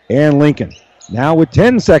 and Lincoln. Now with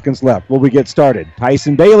 10 seconds left, will we get started?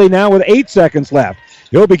 Tyson Bailey now with 8 seconds left.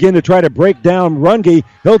 He'll begin to try to break down Runge.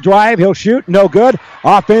 He'll drive, he'll shoot, no good.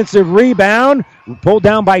 Offensive rebound, pulled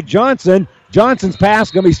down by Johnson. Johnson's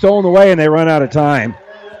pass going to be stolen away, and they run out of time.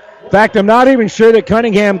 In fact, I'm not even sure that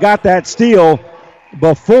Cunningham got that steal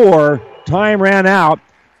before time ran out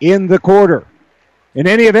in the quarter. In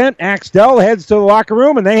any event, Axtell heads to the locker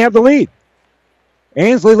room, and they have the lead.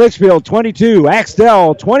 Ansley-Litchfield 22,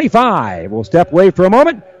 Axtell 25. We'll step away for a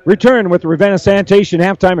moment, return with the Ravenna Sanitation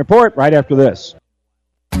halftime report right after this.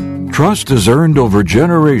 Trust is earned over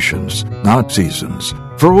generations, not seasons.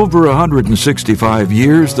 For over 165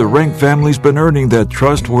 years, the Rank family's been earning that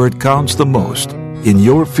trust where it counts the most, in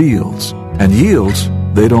your fields. And yields,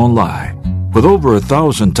 they don't lie. With over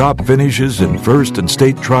 1,000 top finishes in first and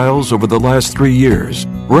state trials over the last 3 years,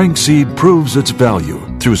 Rank Seed proves its value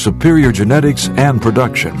through superior genetics and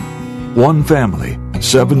production. One family,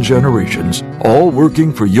 7 generations, all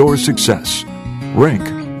working for your success.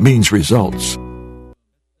 Rank means results.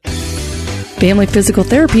 Family Physical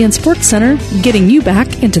Therapy and Sports Center, getting you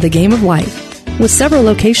back into the game of life. With several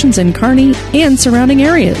locations in Kearney and surrounding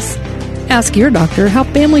areas. Ask your doctor how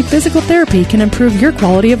Family Physical Therapy can improve your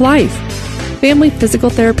quality of life. Family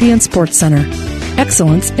Physical Therapy and Sports Center.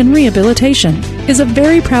 Excellence in Rehabilitation is a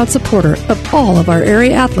very proud supporter of all of our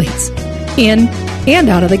area athletes, in and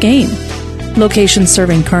out of the game. Locations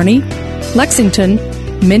serving Kearney, Lexington,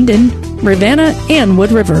 Minden, Ravenna, and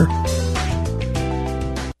Wood River.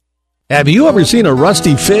 Have you ever seen a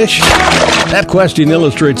rusty fish? That question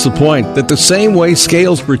illustrates the point that the same way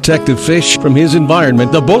Scales protected fish from his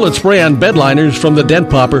environment, the bullet spray-on bed liners from the Dent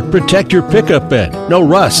Popper protect your pickup bed. No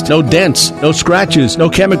rust, no dents, no scratches, no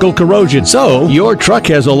chemical corrosion. So, your truck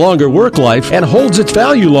has a longer work life and holds its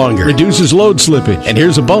value longer. Reduces load slippage. And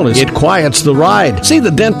here's a bonus, it quiets the ride. See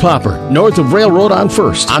the Dent Popper, north of Railroad on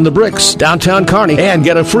 1st, on the Bricks, downtown Kearney, and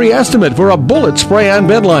get a free estimate for a bullet spray-on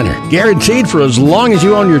bed liner. Guaranteed for as long as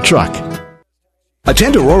you own your truck.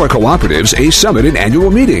 Attend Aurora Cooperative's ACE Summit and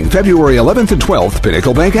Annual Meeting, February 11th and 12th,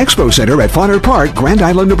 Pinnacle Bank Expo Center at Fodder Park, Grand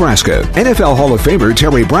Island, Nebraska. NFL Hall of Famer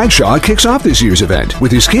Terry Bradshaw kicks off this year's event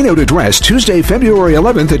with his keynote address Tuesday, February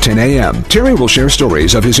 11th at 10 a.m. Terry will share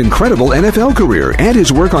stories of his incredible NFL career and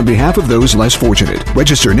his work on behalf of those less fortunate.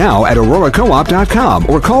 Register now at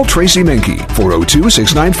auroracoop.com or call Tracy Menke,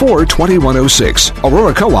 402-694-2106.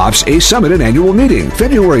 Aurora Co-op's ACE Summit and Annual Meeting,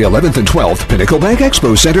 February 11th and 12th, Pinnacle Bank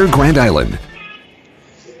Expo Center, Grand Island.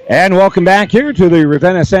 And welcome back here to the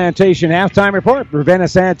Ravenna Sanitation Halftime Report. Ravenna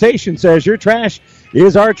Sanitation says your trash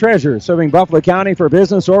is our treasure. Serving Buffalo County for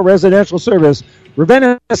business or residential service.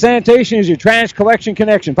 Ravenna Sanitation is your trash collection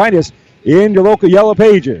connection. Find us in your local Yellow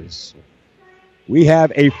Pages. We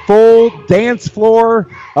have a full dance floor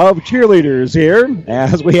of cheerleaders here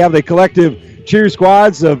as we have the collective cheer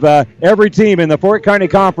squads of every team in the Fort Kearney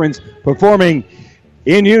Conference performing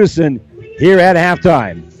in unison here at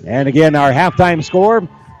halftime. And again, our halftime score,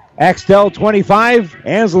 Axtell 25,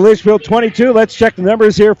 Ansley-Litchfield 22. Let's check the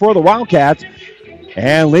numbers here for the Wildcats.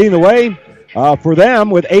 And leading the way for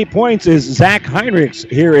them with 8 points is Zach Heinrichs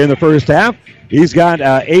here in the first half. He's got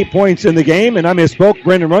 8 points in the game, and I misspoke.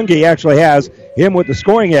 Brendan Runge actually has him with the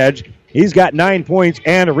scoring edge. He's got 9 points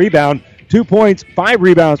and a rebound. 2 points, 5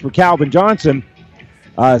 rebounds for Calvin Johnson.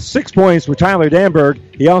 6 points for Tyler Danberg.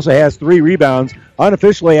 He also has 3 rebounds.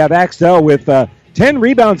 Unofficially, I have Axtell with 10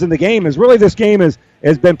 rebounds in the game. As really this game has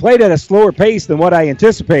been played at a slower pace than what I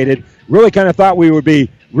anticipated. Really kind of thought we would be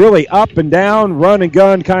really up and down, run and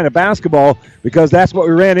gun kind of basketball, because that's what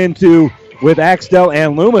we ran into with Axtell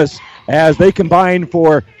and Loomis as they combined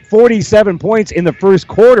for 47 points in the first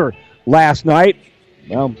quarter last night.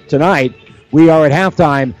 Well, tonight we are at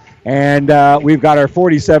halftime, and we've got our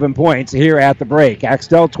 47 points here at the break.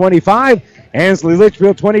 Axtell 25,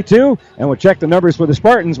 Ansley-Litchfield 22, and we'll check the numbers for the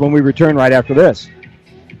Spartans when we return right after this.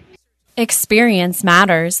 Experience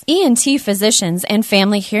matters. ENT Physicians and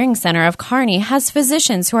Family Hearing Center of Kearney has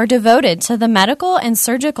physicians who are devoted to the medical and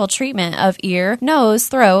surgical treatment of ear, nose,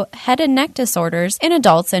 throat, head and neck disorders in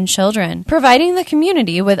adults and children, providing the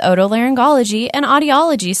community with otolaryngology and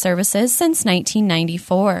audiology services since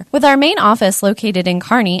 1994. With our main office located in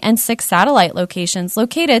Kearney and 6 satellite locations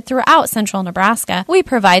located throughout central Nebraska, we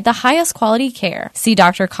provide the highest quality care. See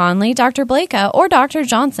Dr. Conley, Dr. Blaka, or Dr.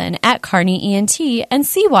 Johnson at Kearney ENT and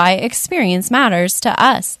see why experience matters to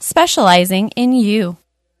us, specializing in you.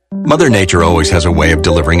 Mother Nature always has a way of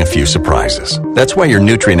delivering a few surprises. That's why your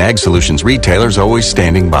Nutrien Ag Solutions retailer is always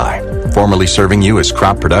standing by. Formerly serving you as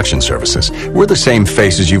Crop Production Services, we're the same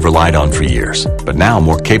faces you've relied on for years, but now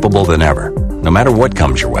more capable than ever, no matter what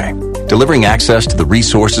comes your way. Delivering access to the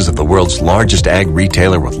resources of the world's largest ag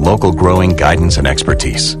retailer with local growing guidance and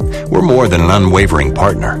expertise. We're more than an unwavering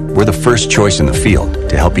partner. We're the first choice in the field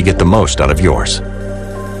to help you get the most out of yours.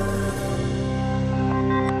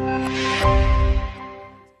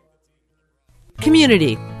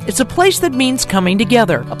 Community. It's a place that means coming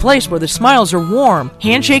together, a place where the smiles are warm,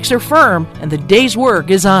 handshakes are firm, and the day's work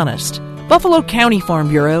is honest. Buffalo County Farm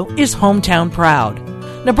Bureau is hometown proud.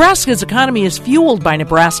 Nebraska's economy is fueled by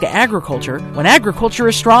Nebraska agriculture. When agriculture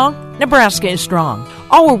is strong, Nebraska is strong.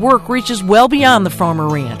 Our work reaches well beyond the farm or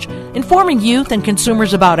ranch, informing youth and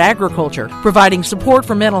consumers about agriculture, providing support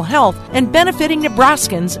for mental health, and benefiting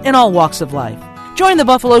Nebraskans in all walks of life. Join the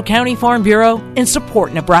Buffalo County Farm Bureau and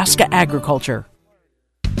support Nebraska agriculture.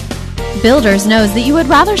 Builders knows that you would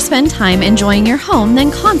rather spend time enjoying your home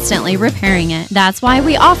than constantly repairing it. That's why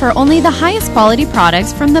we offer only the highest quality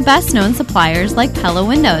products from the best known suppliers like Pella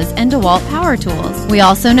Windows and DeWalt Power Tools. We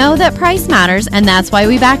also know that price matters, and that's why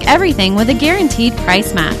we back everything with a guaranteed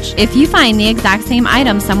price match. If you find the exact same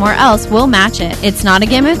item somewhere else, we'll match it. It's not a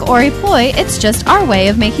gimmick or a ploy, it's just our way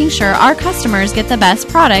of making sure our customers get the best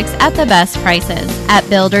products at the best prices. At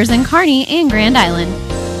Builders in Kearney and Grand Island.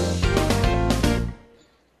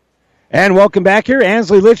 And welcome back here.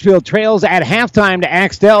 Ansley-Litchfield trails at halftime to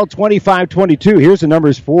Axtell, 25-22. Here's the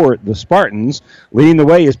numbers for the Spartans. Leading the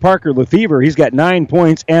way is Parker Lefevre. He's got 9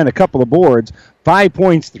 points and a couple of boards. 5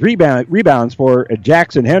 points, 3 rebounds for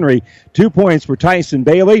Jackson Henry. 2 points for Tyson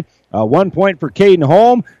Bailey. 1 point for Caden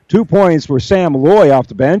Holm. 2 points for Sam Loy off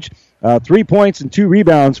the bench. 3 points and 2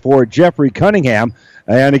 rebounds for Jeffrey Cunningham.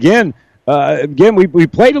 And again, we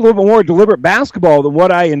played a little bit more deliberate basketball than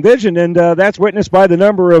what I envisioned, and that's witnessed by the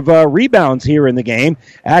number of rebounds here in the game.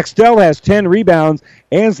 Axtell has 10 rebounds.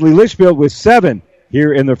 Ansley-Litchfield with 7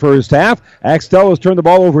 here in the first half. Axtell has turned the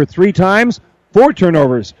ball over 3 times, 4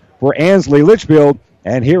 turnovers for Ansley-Litchfield,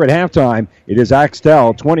 and here at halftime, it is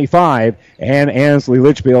Axtell 25 and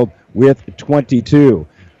Ansley-Litchfield with 22.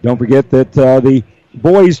 Don't forget that the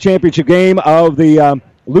boys' championship game of the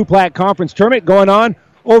Lou Platte Conference Tournament going on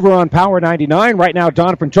over on Power 99. Right now,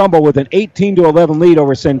 Donovan Trumbull with an 18-11 lead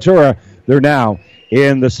over Centura. They're now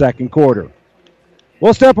in the second quarter.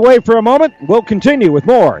 We'll step away for a moment. We'll continue with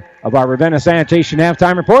more of our Ravenna Sanitation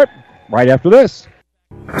Halftime Report right after this.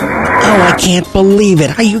 Oh, I can't believe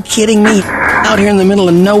it. Are you kidding me? Out here in the middle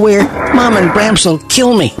of nowhere, Mom and Bramps will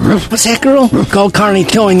kill me. What's that, girl? Call Kearney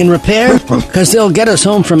Towing and Repair? Because they'll get us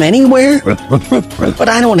home from anywhere? But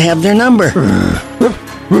I don't have their number.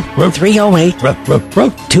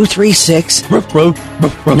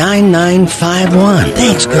 308-236-9951.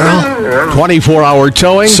 Thanks, girl. 24-hour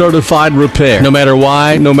towing, certified repair. No matter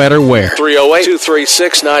why, no matter where.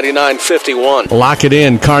 308-236-9951. Lock it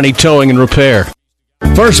in, Kearney Towing and Repair.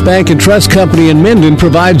 First Bank and Trust Company in Minden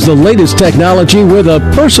provides the latest technology with a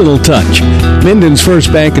personal touch. Minden's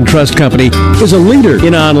First Bank and Trust Company is a leader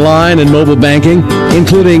in online and mobile banking,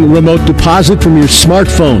 including remote deposit from your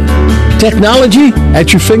smartphone. Technology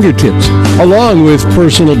at your fingertips, along with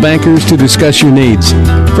personal bankers to discuss your needs.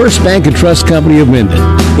 First Bank and Trust Company of Minden.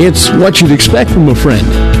 It's what you'd expect from a friend.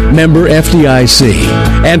 Member FDIC.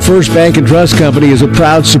 And First Bank and Trust Company is a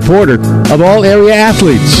proud supporter of all area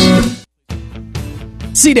athletes.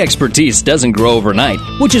 Seed expertise doesn't grow overnight,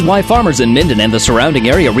 which is why farmers in Minden and the surrounding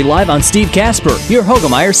area rely on Steve Casper, your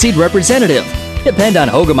Hogemeyer seed representative. Depend on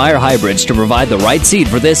Hogemeyer hybrids to provide the right seed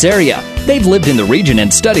for this area. They've lived in the region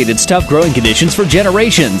and studied its tough growing conditions for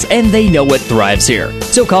generations, and they know what thrives here.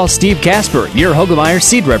 So call Steve Casper, your Hogemeyer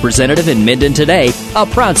seed representative in Minden today, a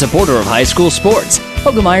proud supporter of high school sports.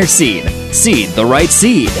 Hogemeyer Seed. Seed the right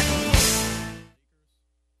seed.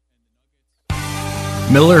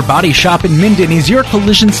 Miller Body Shop in Minden is your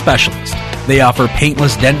collision specialist. They offer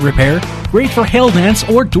paintless dent repair, great for hail dents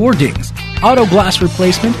or door dings, auto glass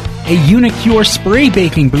replacement, a Unicure spray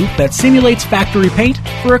baking booth that simulates factory paint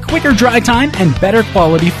for a quicker dry time and better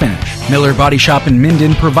quality finish. Miller Body Shop in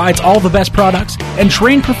Minden provides all the best products and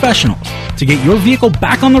trained professionals to get your vehicle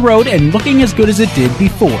back on the road and looking as good as it did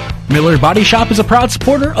before. Miller Body Shop is a proud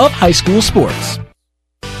supporter of high school sports.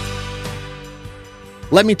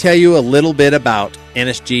 Let me tell you a little bit about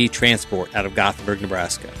NSG Transport out of Gothenburg,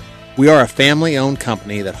 Nebraska. We are a family-owned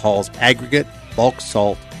company that hauls aggregate, bulk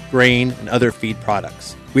salt, grain, and other feed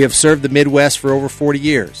products. We have served the Midwest for over 40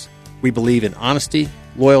 years. We believe in honesty,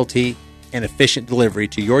 loyalty, and efficient delivery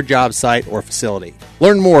to your job site or facility.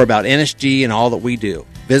 Learn more about NSG and all that we do.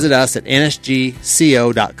 Visit us at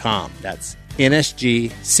nsgco.com. That's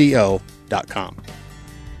nsgco.com.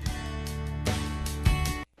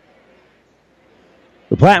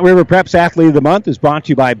 The Platte River Preps Athlete of the Month is brought to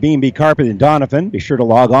you by B&B Carpet in Donovan. Be sure to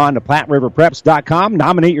log on to PlatteRiverPreps.com.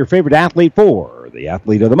 Nominate your favorite athlete for the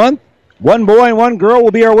Athlete of the Month. One boy and one girl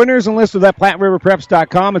will be our winners and listed at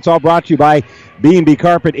PlatteRiverPreps.com. It's all brought to you by B&B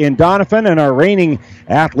Carpet in Donovan. And our reigning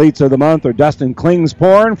Athletes of the Month are Dustin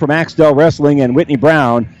Klingsporn from Axtell Wrestling and Whitney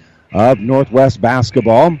Brown of Northwest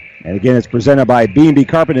Basketball. And again, it's presented by B&B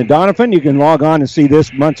Carpet in Donovan. You can log on and see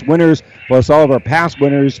this month's winners plus all of our past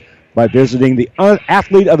winners by visiting the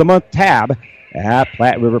Athlete of the Month tab at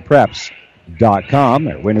PlatteRiverPreps.com.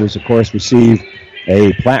 Our winners, of course, receive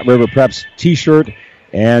a Platte River Preps t-shirt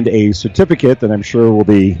and a certificate that I'm sure will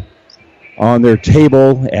be on their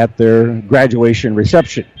table at their graduation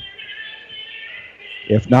reception.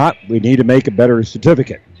 If not, we need to make a better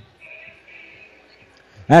certificate.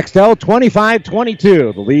 Axtell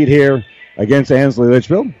 25-22, the lead here against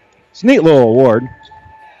Ansley-Litchfield. It's a neat little award.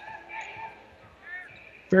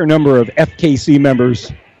 Fair number of FKC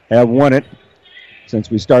members have won it since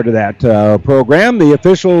we started that program. The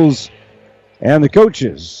officials and the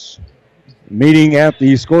coaches meeting at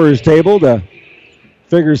the scorer's table to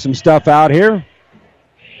figure some stuff out here.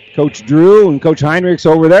 Coach Drew and Coach Heinrichs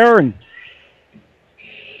over there, and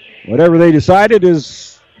whatever they decided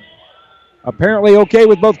is apparently okay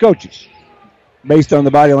with both coaches. Based on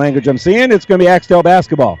the body language I'm seeing, it's going to be Axtell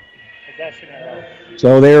basketball.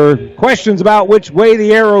 So there are questions about which way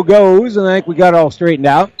the arrow goes, and I think we got it all straightened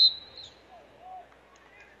out.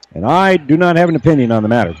 And I do not have an opinion on the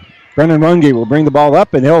matter. Brennan Runge will bring the ball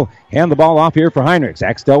up, and he'll hand the ball off here for Heinrichs.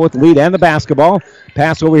 Axtell with the lead and the basketball.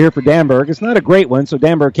 Pass over here for Danberg. It's not a great one, so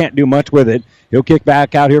Danberg can't do much with it. He'll kick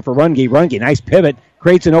back out here for Runge. Runge, nice pivot,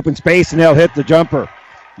 creates an open space, and they'll hit the jumper.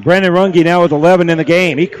 Brennan Runge now with 11 in the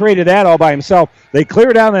game. He created that all by himself. They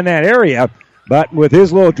cleared out in that area, but with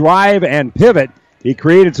his little drive and pivot, he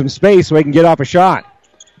created some space so he can get off a shot.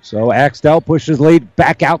 So Axtell pushes lead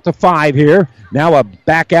back out to 5 here. Now a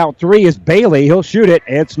back out 3 is Bailey. He'll shoot it.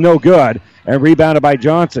 It's no good. And rebounded by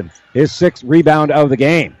Johnson. His 6th rebound of the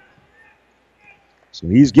game. So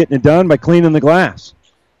he's getting it done by cleaning the glass.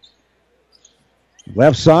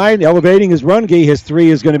 Left side, elevating his Runge. His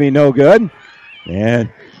 3 is going to be no good.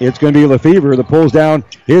 And it's going to be Lefevre that pulls down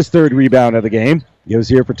his 3rd rebound of the game. Gives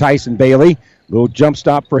here for Tyson Bailey. Little jump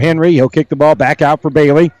stop for Henry. He'll kick the ball back out for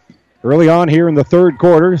Bailey. Early on here in the 3rd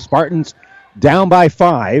quarter, Spartans down by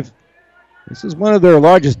 5. This is one of their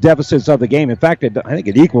largest deficits of the game. In fact, I think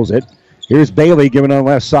it equals it. Here's Bailey giving on the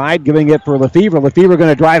left side, giving it for Lefevre. Lefevre going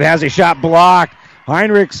to drive, has a shot blocked.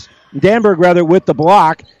 Danberg with the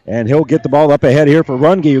block, and he'll get the ball up ahead here for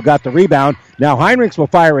Runge, who got the rebound. Now Heinrichs will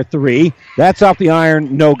fire a 3. That's off the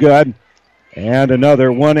iron, no good. And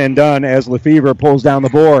another one and done as Lefevre pulls down the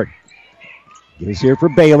board. Gives here for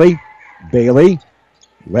Bailey. Bailey,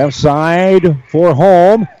 left side for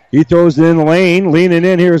Holm. He throws it in the lane. Leaning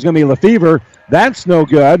in here is going to be Lefevre. That's no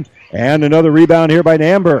good. And another rebound here by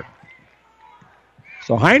Danberg.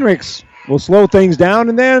 So Heinrichs will slow things down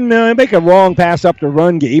and then make a wrong pass up to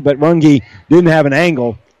Runge, but Runge didn't have an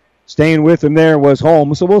angle. Staying with him there was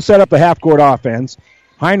Holm. So we'll set up the half-court offense.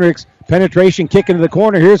 Heinrichs, penetration, kick into the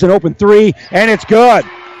corner. Here's an open 3, and it's good.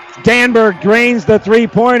 Danberg drains the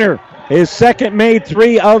three-pointer. His 2nd made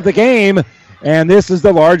 3 of the game, and this is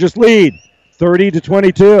the largest lead,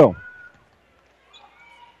 30-22.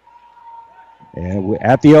 And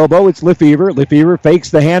at the elbow, it's Lefevre. Lefevre fakes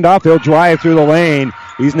the handoff. He'll drive through the lane.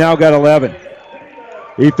 He's now got 11.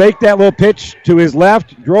 He faked that little pitch to his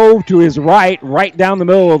left, drove to his right down the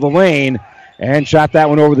middle of the lane, and shot that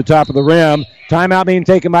one over the top of the rim. Timeout being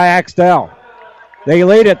taken by Axtell. They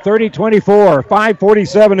lead at 30-24,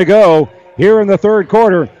 5:47 to go here in the 3rd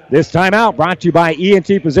quarter. This timeout brought to you by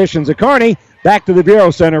E&T Physicians at Kearney. Back to the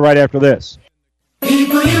Bureau Center right after this.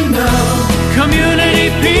 People you know, community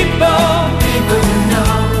people, people you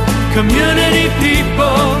know, community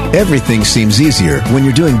people. Everything seems easier when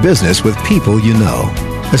you're doing business with people you know,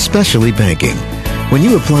 especially banking. When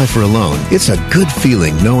you apply for a loan, it's a good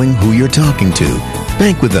feeling knowing who you're talking to.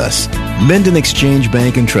 Bank with us. Menden Exchange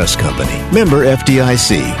Bank and Trust Company. Member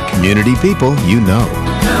FDIC. Community people you know.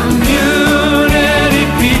 Community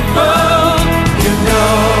people you know.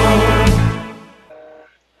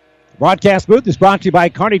 Broadcast booth is brought to you by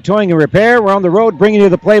Kearney Towing and Repair. We're on the road bringing you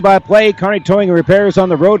the play-by-play. Kearney Towing and Repair is on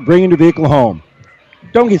the road bringing your vehicle home.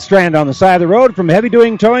 Don't get stranded on the side of the road. From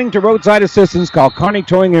heavy-duty towing to roadside assistance, call Kearney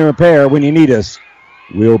Towing and Repair when you need us.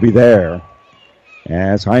 We'll be there.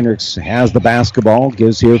 As Heinrichs has the basketball,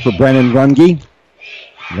 gives here for Brennan Runge.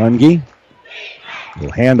 Runge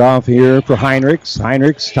We'll hand off here for Heinrichs.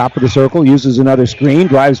 Heinrichs, top of the circle, uses another screen,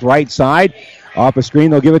 drives right side. Off a screen,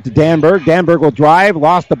 they'll give it to Danberg. Danberg will drive,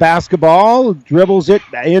 lost the basketball, dribbles it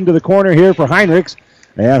into the corner here for Heinrichs.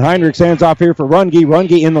 And Heinrichs hands off here for Runge.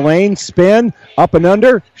 Runge in the lane, spin, up and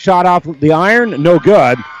under, shot off the iron, no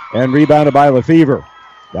good, and rebounded by Lefevre.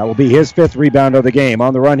 That will be his 5th rebound of the game.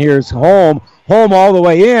 On the run here is Holm. Holm all the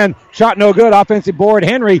way in, shot no good, offensive board.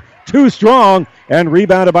 Henry, too strong, and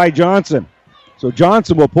rebounded by Johnson. So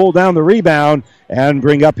Johnson will pull down the rebound and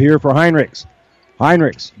bring up here for Heinrichs.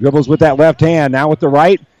 Heinrichs dribbles with that left hand. Now with the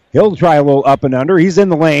right, he'll try a little up and under. He's in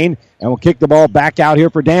the lane and will kick the ball back out here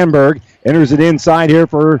for Danberg. Enters it inside here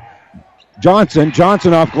for Johnson.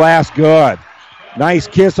 Johnson off glass, good. Nice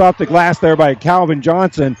kiss off the glass there by Calvin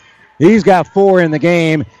Johnson. He's got 4 in the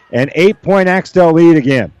game, an 8-point Axtell lead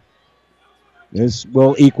again. This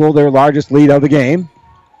will equal their largest lead of the game.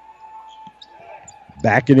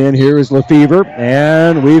 Backing in here is Lefevre,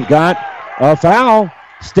 and we've got a foul.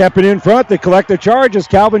 Stepping in front to collect the charges,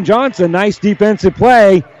 Calvin Johnson. Nice defensive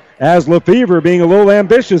play as Lefevre, being a little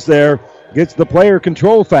ambitious there, gets the player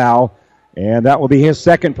control foul, and that will be his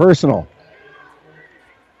 2nd personal.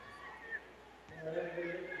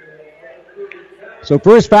 So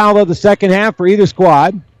first foul of the second half for either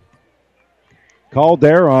squad. Called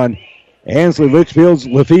there on Ansley-Litchfield's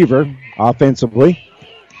Lefevre offensively.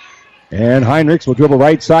 And Heinrichs will dribble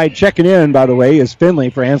right side. Checking in, by the way, is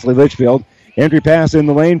Finley for Ansley-Litchfield. Entry pass in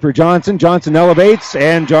the lane for Johnson. Johnson elevates,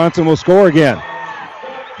 and Johnson will score again.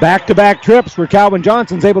 Back-to-back trips where Calvin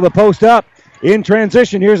Johnson's able to post up. In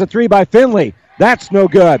transition, here's a 3 by Finley. That's no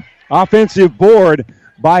good. Offensive board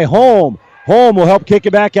by Holm. Holm will help kick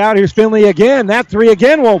it back out. Here's Finley again. That 3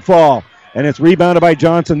 again won't fall. And it's rebounded by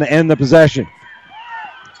Johnson to end the possession.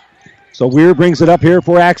 So Weir brings it up here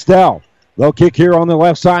for Axtell. They'll kick here on the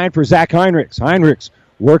left side for Zach Heinrichs. Heinrichs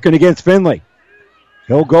working against Finley.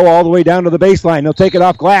 He'll go all the way down to the baseline. He'll take it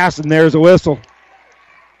off glass, and there's a whistle.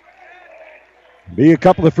 Be a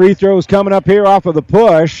couple of free throws coming up here off of the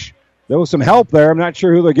push. There was some help there. I'm not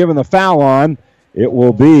sure who they're giving the foul on. It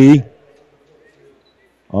will be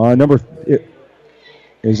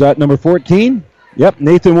is that number 14? Yep,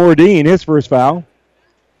 Nathan Wardine, his first foul.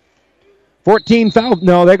 14 foul.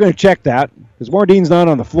 No, they're going to check that because Wardine's not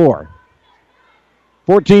on the floor.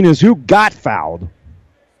 14 is who got fouled.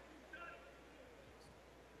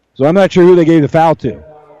 So I'm not sure who they gave the foul to.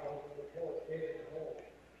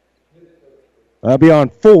 That'll be on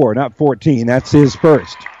 4, not 14. That's his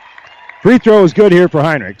first. Free throw is good here for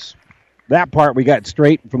Heinrichs. That part we got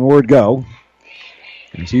straight from the word go.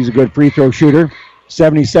 And he's a good free throw shooter.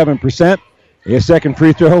 77%. His second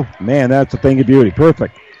free throw, man, that's a thing of beauty.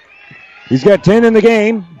 Perfect. He's got 10 in the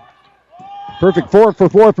game. Perfect 4 for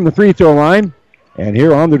 4 from the free throw line. And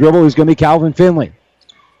here on the dribble is going to be Calvin Finley.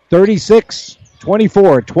 36-24,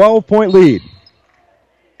 12-point lead.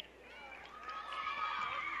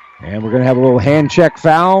 And we're going to have a little hand check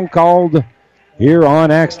foul called here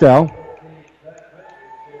on Axtell.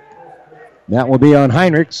 That will be on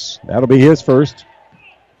Heinrichs. That'll be his first.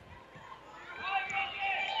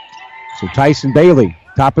 So Tyson Bailey,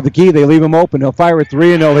 top of the key. They leave him open. He'll fire a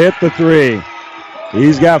 3, and he'll hit the 3.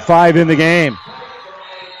 He's got 5 in the game.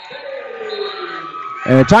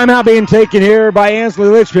 And a timeout being taken here by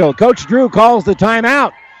Ansley-Litchfield. Coach Drew calls the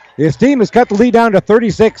timeout. His team has cut the lead down to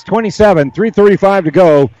 36-27. 3:35 to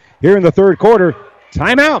go here in the third quarter.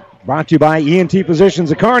 Timeout brought to you by ENT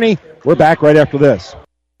Physicians of Kearney. We're back right after this.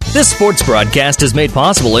 This sports broadcast is made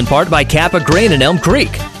possible in part by Kappa Grain in Elm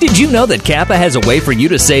Creek. Did you know that Kappa has a way for you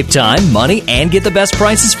to save time, money, and get the best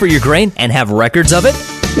prices for your grain and have records of it?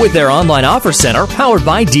 With their online offer center powered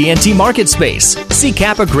by DNT MarketSpace. See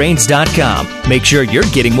KappaGrains.com. Make sure you're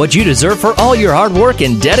getting what you deserve for all your hard work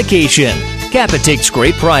and dedication. Kappa takes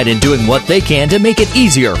great pride in doing what they can to make it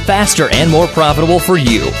easier, faster, and more profitable for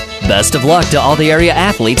you. Best of luck to all the area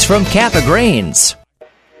athletes from Kappa Grains.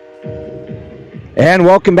 And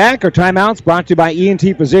welcome back. Our timeouts brought to you by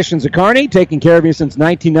ENT Physicians of Kearney, taking care of you since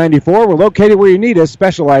 1994. We're located where you need us,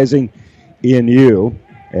 specializing in you.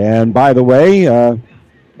 And by the way,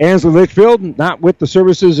 Ansley-Litchfield, not with the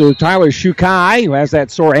services of Tyler Shukai, who has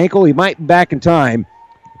that sore ankle. He might be back in time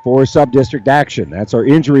for sub-district action. That's our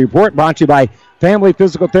injury report, brought to you by Family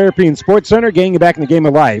Physical Therapy and Sports Center, getting you back in the game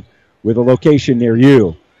of life with a location near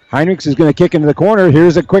you. Heinrichs is going to kick into the corner.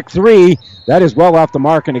 Here's a quick 3. That is well off the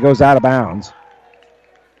mark, and it goes out of bounds.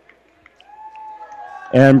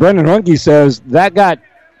 And Brendan Hunke says that got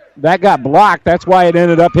blocked. That's why it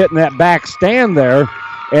ended up hitting that back stand there.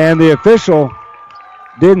 And the official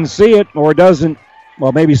didn't see it or doesn't,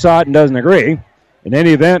 well, maybe saw it and doesn't agree. In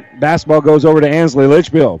any event, basketball goes over to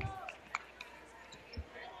Ansley-Litchfield.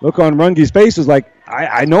 Look on Runge's face is like,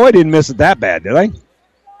 I know I didn't miss it that bad, did I?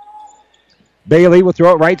 Bailey will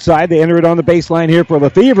throw it right side. They enter it on the baseline here for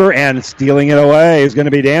Lefevre, and stealing it away is going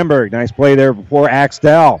to be Danberg. Nice play there before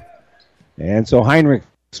Axtell. And so Heinrich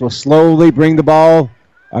will slowly bring the ball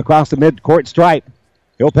across the midcourt stripe.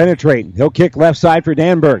 He'll penetrate. He'll kick left side for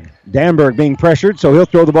Danberg. Danberg being pressured, so he'll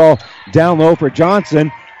throw the ball down low for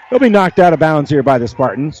Johnson. He'll be knocked out of bounds here by the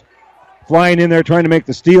Spartans. Flying in there trying to make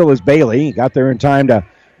the steal is Bailey. He got there in time to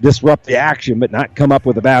disrupt the action, but not come up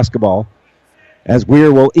with the basketball. As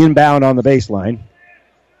Weir will inbound on the baseline.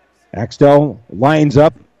 Axtell lines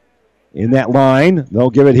up in that line. They'll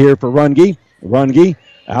give it here for Runge. Runge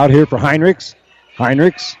out here for Heinrichs.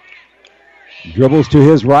 Heinrichs dribbles to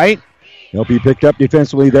his right. He'll be picked up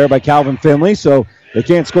defensively there by Calvin Finley, so they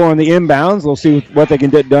can't score on the inbounds. They'll see what they can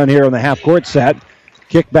get done here on the half-court set.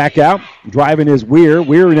 Kick back out. Driving is Weir.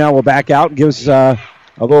 Weir now will back out. Gives a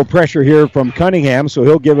little pressure here from Cunningham, so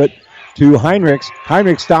he'll give it to Heinrichs.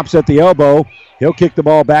 Heinrichs stops at the elbow. He'll kick the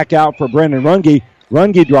ball back out for Brendan Runge.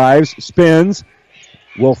 Runge drives, spins,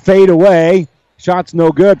 will fade away. Shot's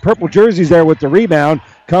no good. Purple jersey's there with the rebound.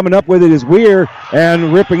 Coming up with it is Weir,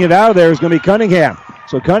 and ripping it out of there is going to be Cunningham.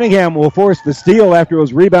 So Cunningham will force the steal after it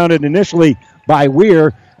was rebounded initially by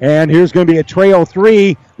Weir. And here's going to be a trail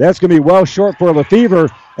three. That's going to be well short for Lefevre,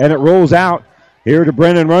 and it rolls out here to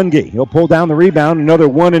Brendan Runge. He'll pull down the rebound, another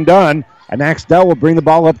one and done, and Axtell will bring the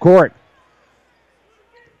ball up court.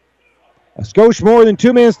 A skosh more than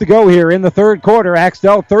 2 minutes to go here in the third quarter.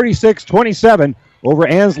 Axtell 36-27 over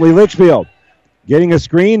Ansley-Litchfield. Getting a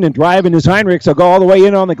screen and driving is Heinrichs. He'll go all the way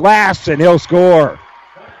in on the glass, and he'll score.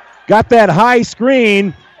 Got that high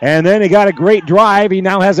screen, and then he got a great drive. He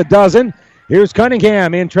now has a dozen. Here's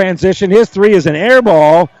Cunningham in transition. His three is an air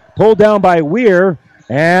ball, pulled down by Weir,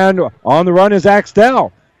 and on the run is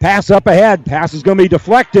Axtell. Pass up ahead. Pass is going to be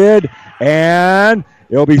deflected, and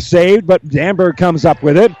it'll be saved, but Danberg comes up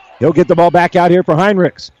with it. He'll get the ball back out here for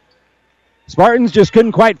Heinrichs. Spartans just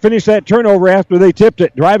couldn't quite finish that turnover after they tipped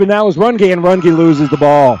it. Driving now is Runge, and Runge loses the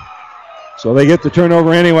ball. So they get the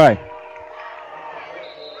turnover anyway.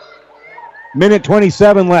 Minute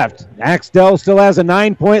 27 left. Axtell still has a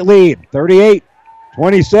 9-point lead,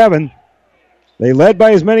 38-27. They led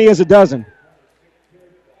by as many as a dozen.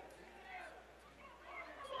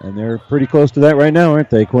 And they're pretty close to that right now, aren't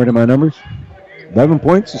they, according to my numbers? 11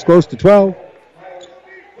 points is close to 12.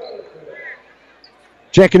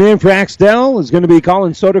 Checking in for Axtell is going to be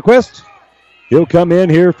Colin Soderquist. He'll come in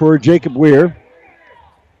here for Jacob Weir.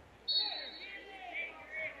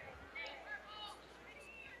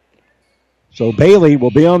 So Bailey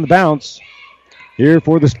will be on the bounce here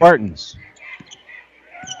for the Spartans.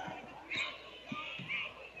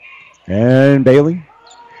 And Bailey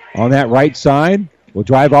on that right side will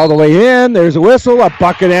drive all the way in. There's a whistle, a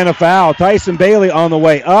bucket, and a foul. Tyson Bailey on the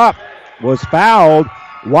way up was fouled.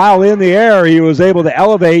 While in the air, he was able to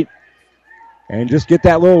elevate and just get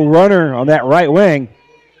that little runner on that right wing.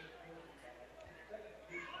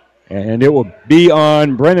 And it will be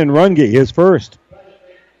on Brennan Runge, his first.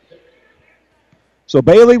 So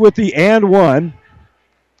Bailey with the and one,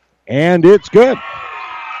 and it's good.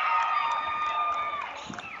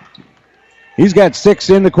 He's got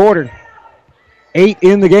 6 in the quarter, 8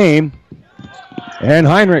 in the game. And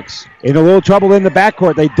Heinrichs in a little trouble in the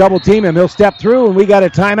backcourt. They double team him. He'll step through, and we got a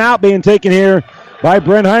timeout being taken here by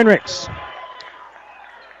Brent Heinrichs.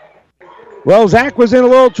 Well, Zach was in a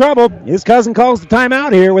little trouble. His cousin calls the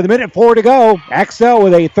timeout here with 1:04 to go. Axtell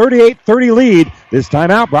with a 38-30 lead. This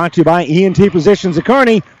timeout brought to you by E&T Physicians of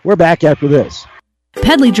Kearney. We're back after this.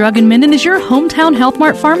 Pedley Drug in Minden is your hometown Health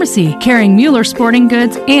Mart pharmacy, carrying Mueller sporting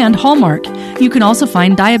goods and Hallmark. You can also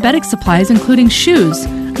find diabetic supplies including shoes,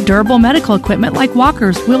 durable medical equipment like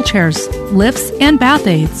walkers, wheelchairs, lifts, and bath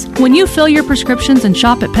aids. When you fill your prescriptions and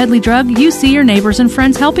shop at Pedley Drug, you see your neighbors and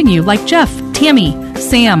friends helping you like Jeff, Tammy,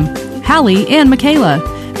 Sam, Hallie, and Michaela.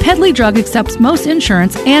 Pedley Drug accepts most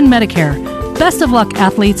insurance and Medicare. Best of luck,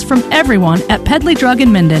 athletes, from everyone at Pedley Drug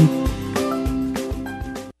in Minden.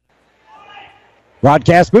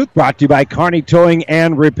 Broadcast booth brought to you by Kearney Towing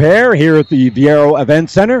and Repair here at the Viero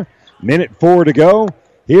Event Center. 1:04 to go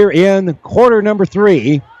here in quarter number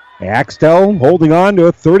 3. Axtell holding on to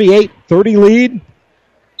a 38-30 lead.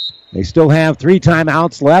 They still have 3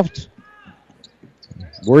 timeouts left.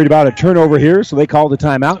 Worried about a turnover here, so they call the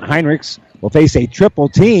timeout. Heinrichs will face a triple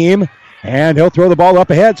team, and he'll throw the ball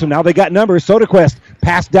up ahead. So now they got numbers. Soderquist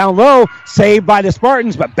pass down low, saved by the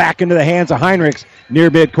Spartans, but back into the hands of Heinrichs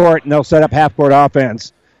near midcourt, and they'll set up half-court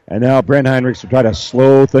offense. And now Brent Heinrichs will try to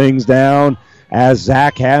slow things down as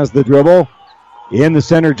Zach has the dribble in the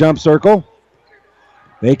center jump circle.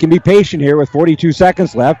 They can be patient here with 42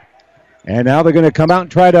 seconds left. And now they're going to come out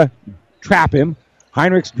and try to trap him.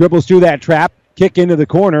 Heinrichs dribbles through that trap, kick into the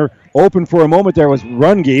corner. Open for a moment there was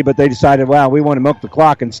Runge, but they decided, wow, we want to milk the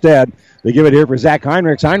clock instead. They give it here for Zach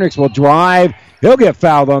Heinrichs. Heinrichs will drive. He'll get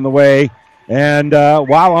fouled on the way. And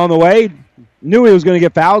while on the way, knew he was going to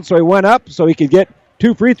get fouled, so he went up so he could get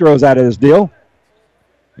 2 free throws out of this deal.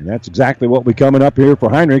 And that's exactly what will be coming up here for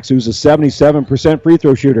Heinrichs, who's a 77% free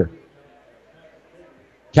throw shooter.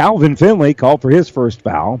 Calvin Finley called for his first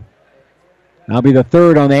foul. That'll be the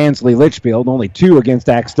third on Ansley-Litchfield. Only 2 against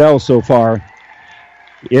Axtell so far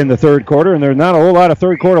in the third quarter, and there's not a whole lot of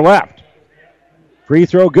third quarter left. Free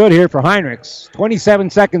throw good here for Heinrichs. 27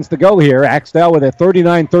 seconds to go here. Axtell with a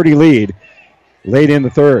 39-30 lead late in the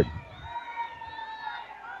third.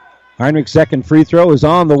 Heinrichs' second free throw is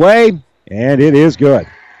on the way, and it is good.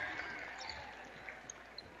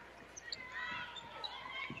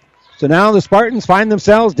 So now the Spartans find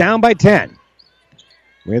themselves down by 10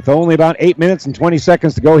 with only about 8 minutes and 20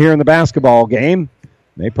 seconds to go here in the basketball game.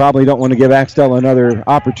 They probably don't want to give Axtell another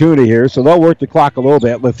opportunity here, so they'll work the clock a little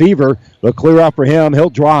bit. Lefevre, they'll clear up for him. He'll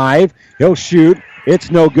drive. He'll shoot.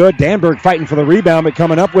 It's no good. Danberg fighting for the rebound, but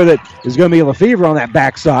coming up with it is going to be Lefevre on that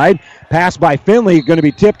backside. Pass by Finley, going to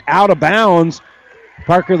be tipped out of bounds.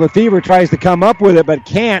 Parker Lefevre tries to come up with it, but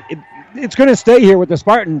can't. It's going to stay here with the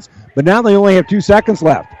Spartans, but now they only have 2 seconds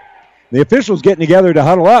left. The officials getting together to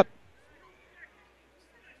huddle up.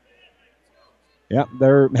 Yep,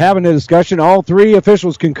 they're having a discussion. All 3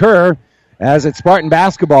 officials concur as it's Spartan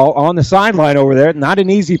basketball on the sideline over there. Not an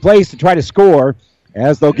easy place to try to score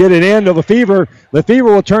as they'll get it in to Lefevre.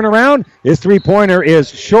 Lefevre will turn around. His three-pointer is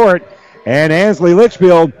short, and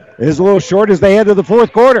Ansley-Litchfield is a little short as they head to the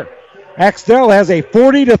fourth quarter. Axtell has a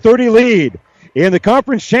 40-30 lead in the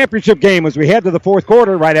conference championship game as we head to the fourth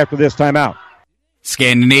quarter right after this timeout.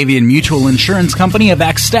 Scandinavian Mutual Insurance Company of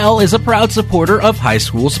Axtell is a proud supporter of high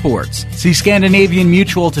school sports. See Scandinavian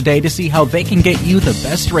Mutual today to see how they can get you the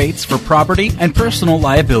best rates for property and personal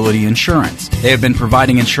liability insurance. They have been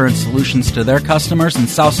providing insurance solutions to their customers in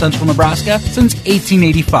South Central Nebraska since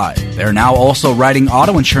 1885. They are now also writing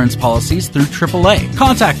auto insurance policies through AAA.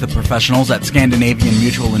 Contact the professionals at Scandinavian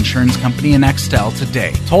Mutual Insurance Company in Axtell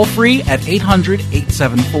today. Toll free at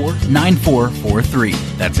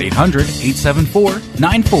 800-874-9443. That's 800-874-9443.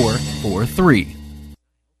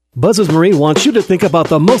 Buzz's Marine wants you to think about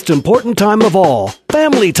the most important time of all,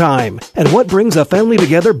 family time. And what brings a family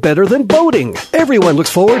together better than boating? Everyone looks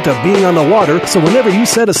forward to being on the water, so whenever you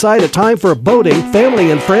set aside a time for boating,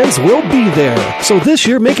 family and friends will be there. So this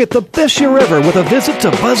year, make it the best year ever with a visit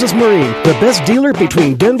to Buzz's Marine, the best dealer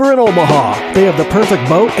between Denver and Omaha. They have the perfect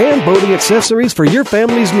boat and boating accessories for your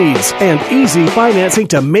family's needs and easy financing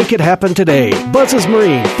to make it happen today. Buzz's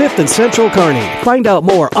Marine, 5th and Central Kearney. Find out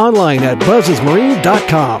more online at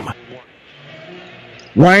buzzesmarine.com.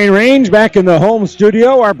 Ryan Range back in the home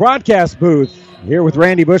studio, our broadcast booth. Here with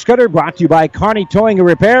Randy Bushcutter, brought to you by Kearney Towing and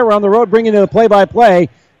Repair. We're on the road bringing you the play-by-play.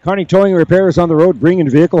 Kearney Towing and Repair is on the road bringing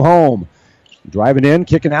the vehicle home. Driving in,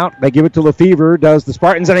 kicking out. They give it to Lefevre, does the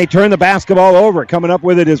Spartans, and they turn the basketball over. Coming up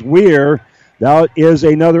with it is Weir. That is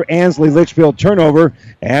another Ansley-Litchfield turnover.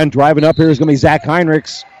 And driving up here is going to be Zach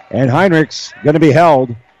Heinrichs. And Heinrichs going to be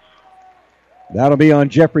held. That'll be on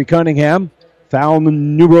Jeffrey Cunningham. Foul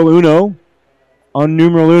numero uno. On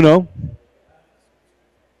numero uno.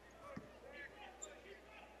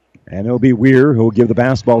 And it'll be Weir who will give the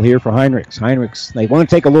basketball here for Heinrichs. Heinrichs, they want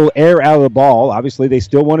to take a little air out of the ball. Obviously, they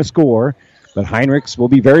still want to score. But Heinrichs will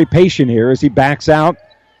be very patient here as he backs out.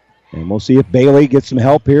 And we'll see if Bailey gets some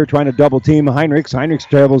help here trying to double-team Heinrichs. Heinrichs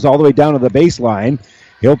travels all the way down to the baseline.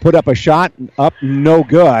 He'll put up a shot, up no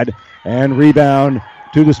good, and rebound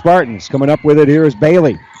to the Spartans. Coming up with it here is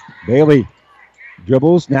Bailey. Bailey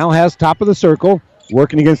dribbles, now has top of the circle,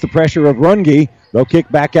 working against the pressure of Runge. They'll kick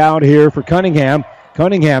back out here for Cunningham.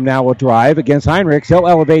 Cunningham now will drive against Heinrichs. He'll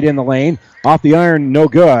elevate in the lane. Off the iron, no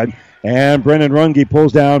good. And Brennan Runge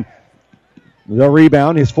pulls down the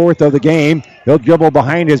rebound, his 4th of the game. He'll dribble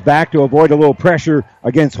behind his back to avoid a little pressure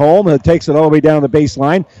against Holm. He takes it all the way down the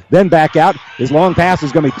baseline, then back out. His long pass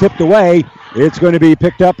is going to be tipped away. It's going to be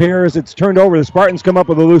picked up here as it's turned over. The Spartans come up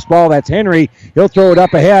with a loose ball. That's Henry. He'll throw it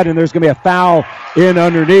up ahead, and there's going to be a foul in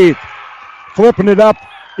underneath. Flipping it up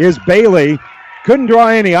is Bailey. Couldn't draw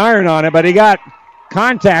any iron on it, but he got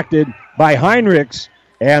contacted by Heinrichs,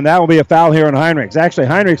 and that will be a foul here on Heinrichs. Actually,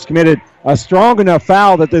 Heinrichs committed a strong enough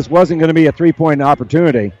foul that this wasn't going to be a three-point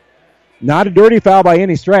opportunity. Not a dirty foul by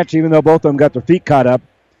any stretch, even though both of them got their feet caught up.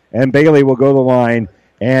 And Bailey will go to the line,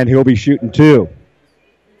 and he'll be shooting 2.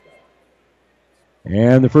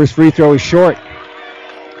 And the first free throw is short.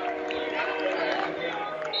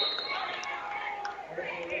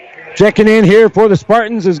 Checking in here for the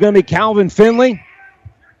Spartans is going to be Calvin Finley.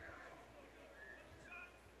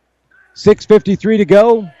 6:53 to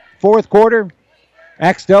go, fourth quarter.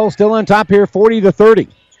 Axtell still on top here, 40-30.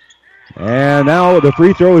 And now the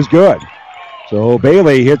free throw is good. So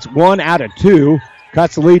Bailey hits 1 out of 2,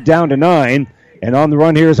 cuts the lead down to 9. And on the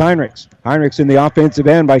run here is Heinrichs. Heinrichs in the offensive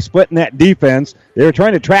end by splitting that defense. They were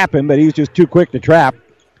trying to trap him, but he's just too quick to trap.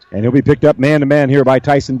 And he'll be picked up man-to-man here by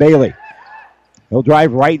Tyson Bailey. He'll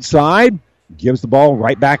drive right side, gives the ball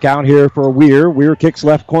right back out here for Weir. Weir kicks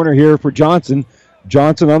left corner here for Johnson.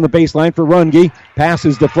 Johnson on the baseline for Runge. Pass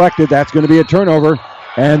is deflected. That's going to be a turnover.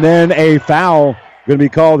 And then a foul going to be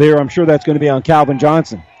called here. I'm sure that's going to be on Calvin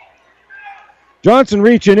Johnson. Johnson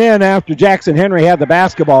reaching in after Jackson Henry had the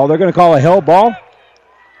basketball. They're going to call a held ball.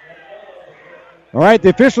 All right, the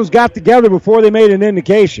officials got together before they made an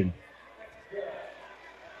indication.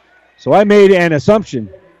 So I made an assumption.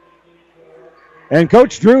 And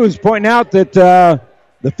Coach Drew is pointing out that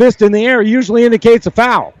the fist in the air usually indicates a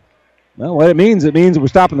foul. Well, what it means we're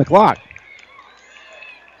stopping the clock.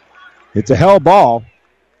 It's a held ball.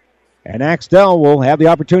 And Axtell will have the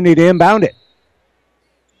opportunity to inbound it.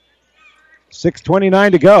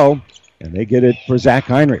 6:29 to go, and they get it for Zach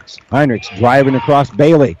Heinrichs. Heinrichs driving across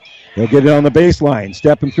Bailey. He'll get it on the baseline.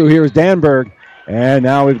 Stepping through here is Danberg, and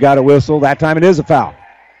now we've got a whistle. That time it is a foul.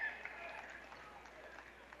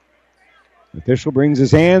 The official brings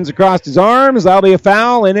his hands across his arms. That'll be a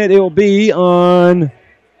foul, and it will be on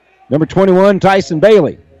number 21, Tyson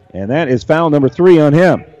Bailey, and that is foul number 3 on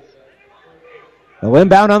him. They'll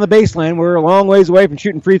inbound on the baseline. We're a long ways away from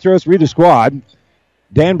shooting free throws for either squad.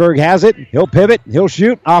 Danberg has it. He'll pivot. He'll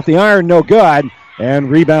shoot off the iron. No good.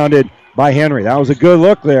 And rebounded by Henry. That was a good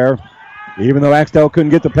look there. Even though Axtell couldn't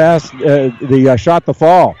get the pass, the shot to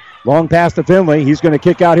fall. Long pass to Finley. He's going to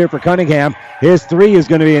kick out here for Cunningham. His three is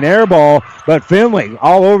going to be an air ball. But Finley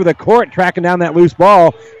all over the court tracking down that loose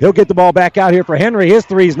ball. He'll get the ball back out here for Henry. His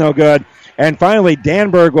three's no good. And finally,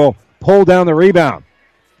 Danberg will pull down the rebound.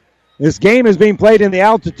 This game is being played in the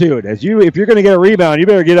altitude. If you're going to get a rebound, you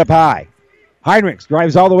better get up high. Heinrichs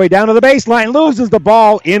drives all the way down to the baseline, loses the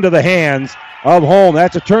ball into the hands of Holm.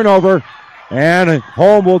 That's a turnover, and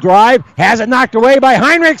Holm will drive, has it knocked away by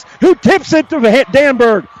Heinrichs, who tips it to hit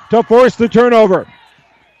Danberg to force the turnover.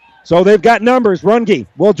 So they've got numbers. Runge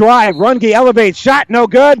will drive. Runge elevates, shot no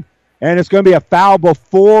good, and it's going to be a foul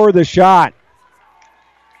before the shot.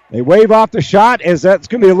 They wave off the shot as that's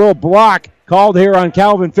going to be a little block called here on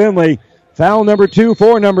Calvin Finley. Foul number 2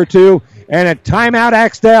 for number 2, and a timeout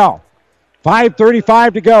Axtell.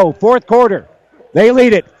 5:35 to go, fourth quarter. They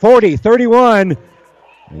lead it 40-31.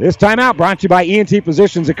 This timeout brought to you by E&T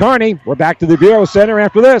Physicians at Kearney. We're back to the Bureau Center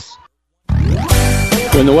after this.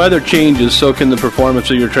 When the weather changes, so can the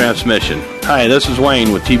performance of your transmission. Hi, this is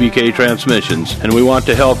Wayne with TBK Transmissions, and we want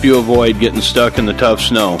to help you avoid getting stuck in the tough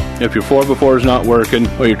snow. If your 4x4 is not working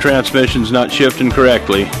or your transmission's not shifting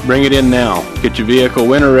correctly, bring it in now. Get your vehicle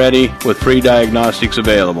winter ready with free diagnostics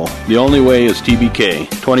available. The only way is TBK,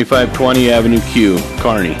 2520 Avenue Q,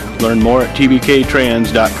 Kearney. Learn more at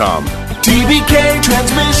tbktrans.com. TBK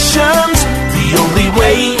Transmissions, the only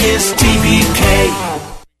way is TBK.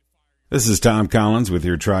 This is Tom Collins with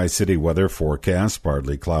your Tri-City weather forecast.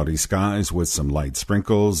 Partly cloudy skies with some light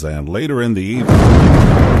sprinkles, and later in the evening,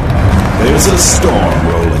 there's a storm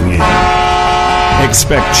rolling in.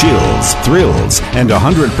 Expect chills, thrills, and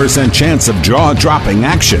 100% chance of jaw-dropping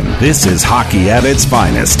action. This is hockey at its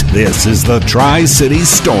finest. This is the Tri-City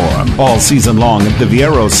Storm. All season long at the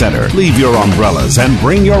Viero Center. Leave your umbrellas and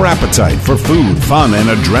bring your appetite for food, fun, and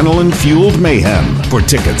adrenaline-fueled mayhem. For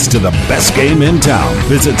tickets to the best game in town,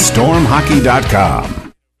 visit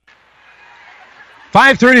stormhockey.com.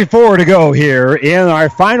 5:34 to go here in our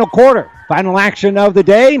final quarter. Final action of the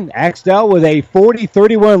day. Axtell with a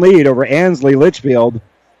 40-31 lead over Ansley-Litchfield.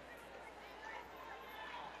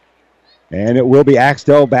 And it will be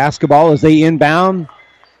Axtell basketball as they inbound.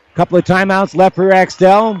 A couple of timeouts left for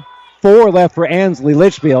Axtell. 4 left for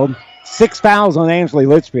Ansley-Litchfield. 6 fouls on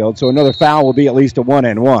Ansley-Litchfield, so another foul will be at least a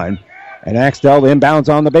 1-and-1. And Axtell inbounds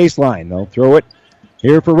on the baseline. They'll throw it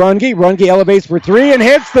here for Runge. Runge elevates for 3 and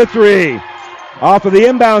hits the 3. Off of the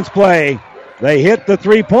inbounds play. They hit the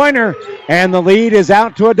three-pointer, and the lead is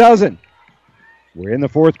out to 12. We're in the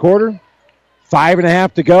fourth quarter.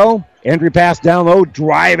 5.5 to go. Entry pass down low.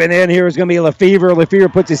 Driving in here is going to be Lefevre. Lefevre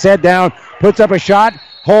puts his head down, puts up a shot.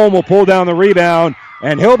 Holm will pull down the rebound,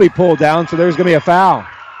 and he'll be pulled down, so there's going to be a foul.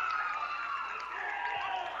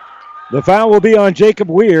 The foul will be on Jacob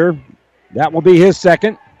Weir. That will be his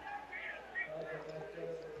second.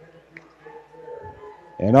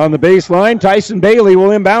 And on the baseline, Tyson Bailey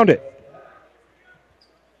will inbound it.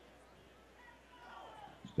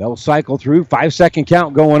 They'll cycle through. 5-second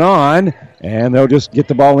count going on. And they'll just get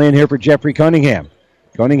the ball in here for Jeffrey Cunningham.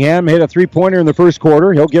 Cunningham hit a three-pointer in the first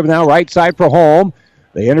quarter. He'll give now right side for Holm.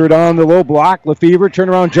 They enter it on the low block. Lefevre,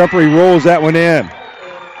 turnaround jumper. He rolls that one in.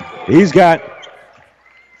 He's got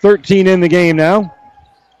 13 in the game now.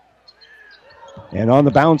 And on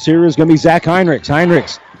the bounce here is going to be Zach Heinrichs.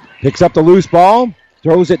 Heinrichs picks up the loose ball,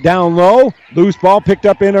 throws it down low. Loose ball picked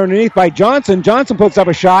up in underneath by Johnson. Johnson puts up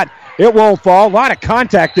a shot. It won't fall. A lot of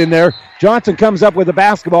contact in there. Johnson comes up with the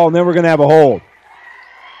basketball, and then we're going to have a hold.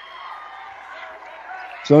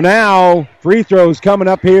 So now, free throws coming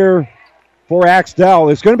up here for Axtell.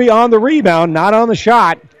 It's going to be on the rebound, not on the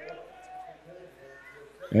shot.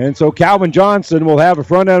 And so Calvin Johnson will have a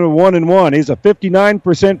front end of 1-1. He's a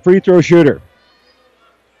 59% free throw shooter.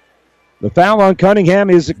 The foul on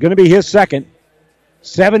Cunningham is going to be his second.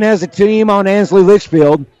 7 as a team on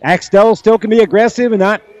Ansley-Litchfield. Axtell still can be aggressive and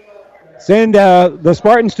not send the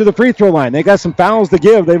Spartans to the free throw line. They got some fouls to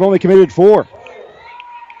give. They've only committed 4.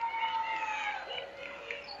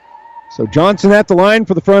 So Johnson at the line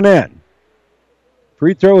for the front end.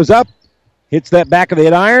 Free throw is up. Hits that back of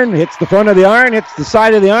the iron. Hits the front of the iron. Hits the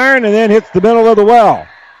side of the iron. And then hits the middle of the well.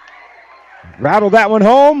 Rattle that one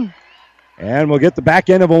home. And we'll get the back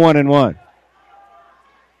end of a 1-1.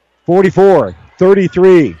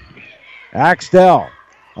 44-33. Axtell.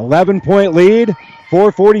 11-point lead.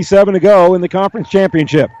 4:47 to go in the conference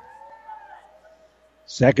championship.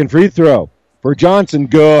 Second free throw for Johnson.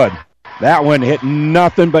 Good. That one hit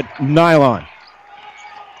nothing but nylon.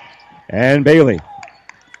 And Bailey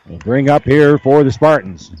will bring up here for the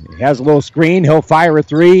Spartans. He has a little screen. He'll fire a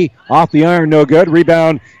three off the iron. No good.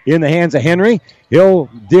 Rebound in the hands of Henry. He'll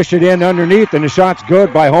dish it in underneath, and the shot's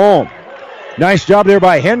good by Holm. Nice job there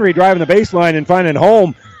by Henry driving the baseline and finding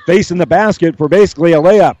Holm facing the basket for basically a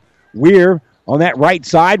layup. Weir on that right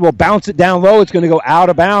side will bounce it down low. It's going to go out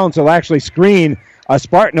of bounds. He'll actually screen a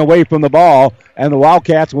Spartan away from the ball, and the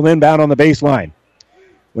Wildcats will inbound on the baseline.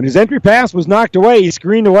 When his entry pass was knocked away, he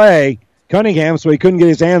screened away Cunningham so he couldn't get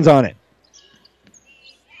his hands on it.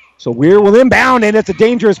 So Weir will inbound, and it's a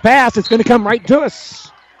dangerous pass. It's going to come right to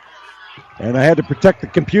us. And I had to protect the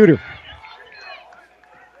computer.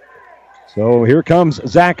 So here comes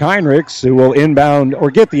Zach Heinrichs, who will inbound or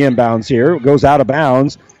get the inbounds here. It goes out of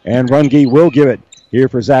bounds, and Runge will give it here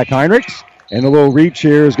for Zach Heinrichs. And a little reach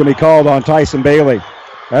here is going to be called on Tyson Bailey.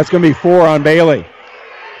 That's going to be 4 on Bailey.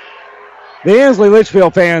 The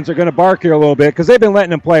Ansley-Litchfield fans are going to bark here a little bit because they've been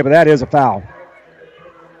letting him play, but that is a foul.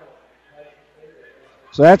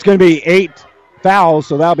 So that's going to be 8 fouls,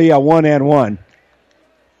 so that'll be a 1-1.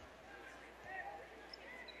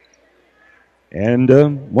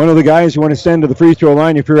 And one of the guys you want to send to the free throw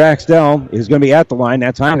line if you're Axtell is going to be at the line.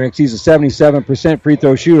 That's Heinrichs. He's a 77% free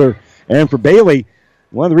throw shooter. And for Bailey,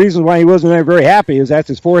 one of the reasons why he wasn't very happy is that's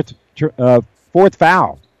his fourth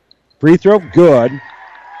foul. Free throw, good.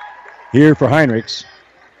 Here for Heinrichs.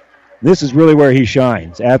 This is really where he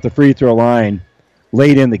shines, at the free throw line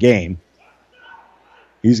late in the game.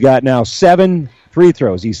 He's got now 7 free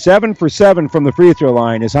throws. He's 7 for 7 from the free throw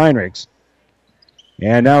line is Heinrichs.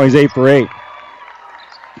 And now he's 8 for 8.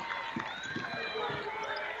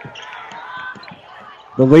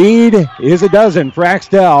 The lead is a dozen for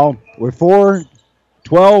Axtell with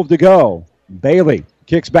 4:12 to go. Bailey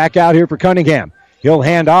kicks back out here for Cunningham. He'll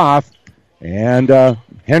hand off, and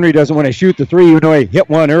Henry doesn't want to shoot the three, even though he hit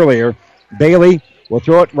one earlier. Bailey will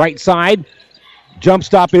throw it right side. Jump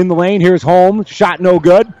stop in the lane. Here's Holm. Shot no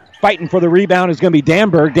good. Fighting for the rebound is going to be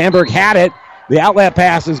Danberg. Danberg had it. The outlet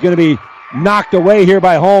pass is going to be knocked away here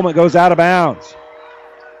by Holm. It goes out of bounds.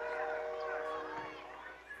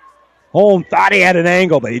 Holm thought he had an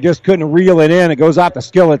angle, but he just couldn't reel it in. It goes off the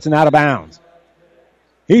skillets and out of bounds.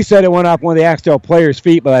 He said it went off one of the Axtell players'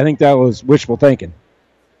 feet, but I think that was wishful thinking.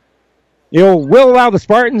 Will allow the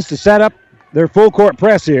Spartans to set up their full court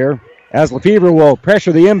press here as Lefevre will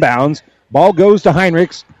pressure the inbounds. Ball goes to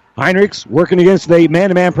Heinrichs. Heinrichs working against the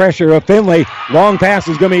man-to-man pressure of Finley. Long pass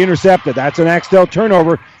is going to be intercepted. That's an Axtell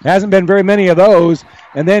turnover. Hasn't been very many of those.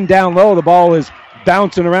 And then down low, the ball is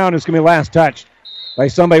bouncing around. It's going to be last touched by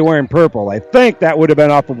somebody wearing purple. I think that would have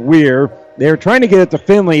been off of Weir. They were trying to get it to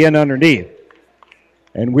Finley in underneath.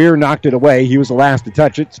 And Weir knocked it away. He was the last to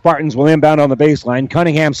touch it. Spartans will inbound on the baseline.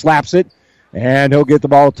 Cunningham slaps it. And he'll get the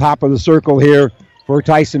ball top of the circle here for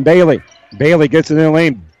Tyson Bailey. Bailey gets it in the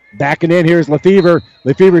lane. Backing in, here's Lefevre.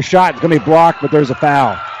 Lefevre's shot is going to be blocked, but there's a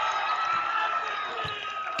foul.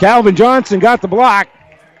 Calvin Johnson got the block,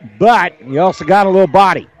 but he also got a little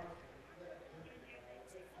body.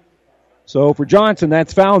 So for Johnson,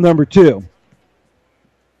 that's foul number 2.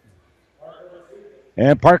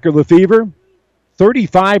 And Parker Lefevre,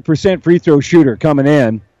 35% free throw shooter coming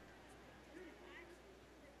in.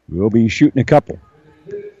 We'll be shooting a couple.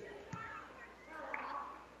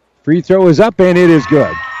 Free throw is up, and it is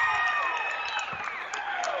good.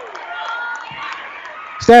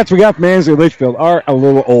 Stats we got from Ansley-Litchfield are a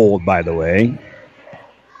little old, by the way.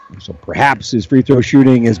 So perhaps his free throw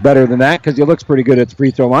shooting is better than that because he looks pretty good at the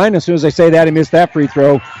free throw line. As soon as I say that, he missed that free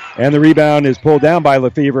throw, and the rebound is pulled down by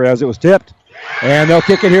Lefevre as it was tipped. And they'll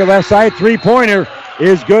kick it here left side. Three-pointer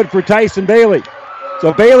is good for Tyson Bailey.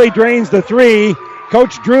 So Bailey drains the three.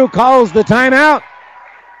 Coach Drew calls the timeout.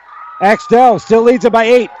 Axtell still leads it by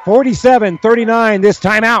 8, 47-39. This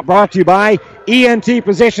timeout brought to you by ENT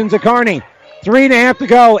Physicians of Kearney. 3.5 to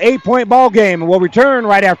go, 8-point ball game. We'll return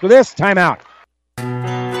right after this timeout.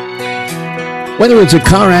 Whether it's a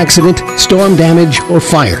car accident, storm damage, or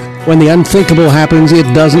fire, when the unthinkable happens,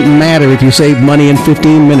 it doesn't matter if you save money in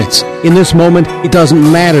 15 minutes. In this moment, it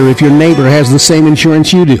doesn't matter if your neighbor has the same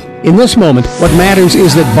insurance you do. In this moment, what matters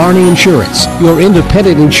is that Barney Insurance, your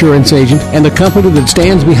independent insurance agent, and the company that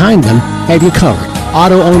stands behind them have you covered.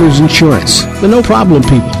 Auto Owners Insurance, the no-problem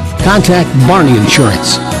people. Contact Barney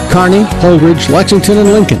Insurance, Kearney, Holdridge, Lexington,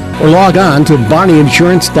 and Lincoln, or log on to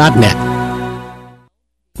barneyinsurance.net.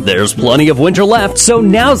 There's plenty of winter left, so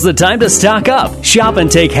now's the time to stock up. Shop and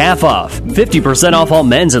take half off. 50% off all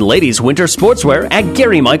men's and ladies' winter sportswear at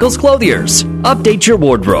Gary Michaels Clothiers. Update your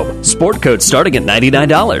wardrobe. Sport coats starting at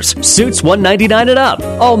 $99. Suits $199 and up.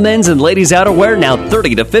 All men's and ladies' outerwear now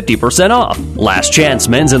 30 to 50% off. Last chance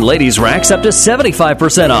men's and ladies' racks up to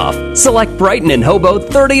 75% off. Select Brighton and Hobo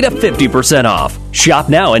 30 to 50% off. Shop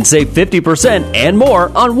now and save 50% and more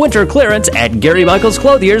on winter clearance at Gary Michaels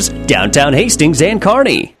Clothiers, downtown Hastings and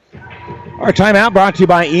Kearney. Our timeout brought to you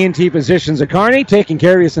by ENT Physicians of Kearney, taking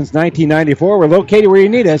care of you since 1994. We're located where you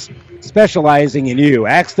need us, specializing in you.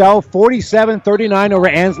 Axtell 47-39 over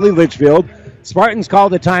Ansley-Litchfield. Spartans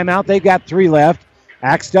called the timeout. They've got 3 left.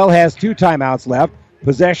 Axtell has 2 timeouts left.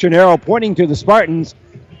 Possession arrow pointing to the Spartans.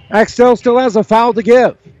 Axtell still has a foul to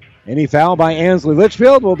give. Any foul by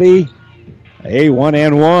Ansley-Litchfield will be a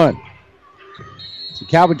 1-and-1. So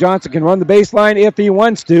Calvin Johnson can run the baseline if he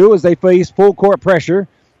wants to as they face full court pressure.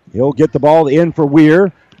 He'll get the ball in for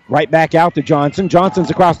Weir. Right back out to Johnson.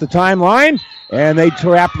 Johnson's across the timeline, and they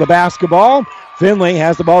trap the basketball. Finley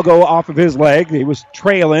has the ball go off of his leg. He was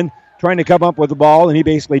trailing, trying to come up with the ball, and he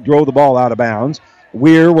basically drove the ball out of bounds.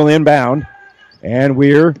 Weir will inbound, and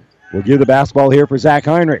Weir will give the basketball here for Zach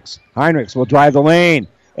Heinrichs. Heinrichs will drive the lane,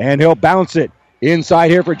 and he'll bounce it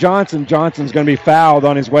inside here for Johnson. Johnson's going to be fouled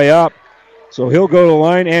on his way up, so he'll go to the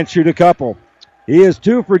line and shoot a couple. He is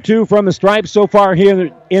 2 for 2 from the stripe so far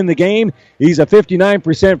here in the game. He's a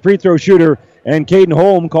 59% free throw shooter, and Caden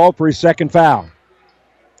Holm called for his second foul.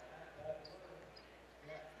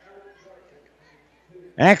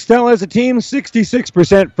 Axtell as a team,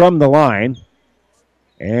 66% from the line,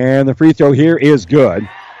 and the free throw here is good.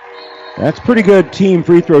 That's pretty good team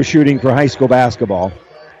free throw shooting for high school basketball.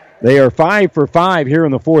 They are 5 for 5 here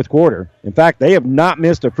in the fourth quarter. In fact, they have not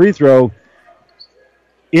missed a free throw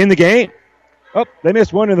in the game. Oh, they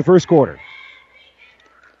missed one in the first quarter.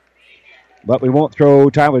 But we won't throw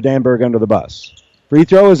Tyler Danberg under the bus. Free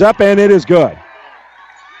throw is up, and it is good.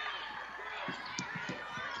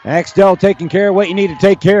 Axtell taking care of what you need to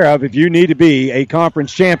take care of if you need to be a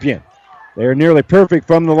conference champion. They're nearly perfect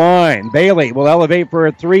from the line. Bailey will elevate for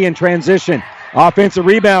a 3 in transition. Offensive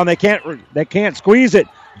rebound. They can't squeeze it.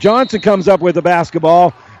 Johnson comes up with the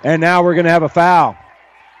basketball, and now we're going to have a foul.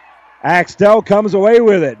 Axtell comes away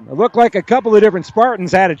with it. It looked like a couple of different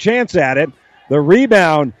Spartans had a chance at it. The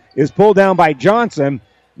rebound is pulled down by Johnson.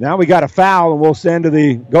 Now we got a foul, and we'll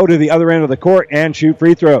go to the other end of the court and shoot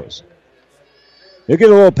free throws. He'll get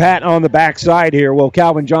a little pat on the backside here. Well,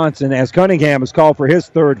 Calvin Johnson, as Cunningham is called for his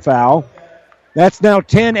third foul. That's now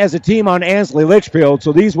 10 as a team on Ansley-Litchfield,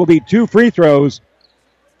 so these will be 2 free throws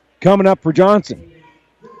coming up for Johnson.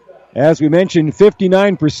 As we mentioned,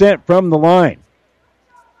 59% from the line.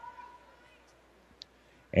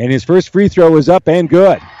 And his first free throw is up and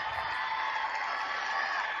good.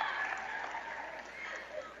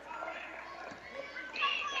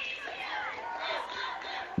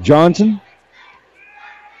 Johnson.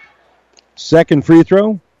 Second free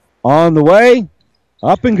throw on the way.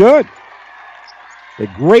 Up and good. A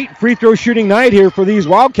great free throw shooting night here for these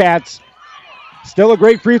Wildcats. Still a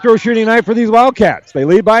great free throw shooting night for these Wildcats. They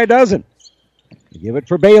lead by a dozen. Give it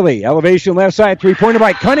for Bailey. Elevation left side. 3-pointer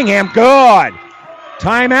by Cunningham. Good.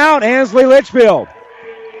 Timeout, Ansley-Litchfield.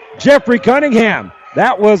 Jeffrey Cunningham.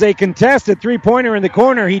 That was a contested 3-pointer in the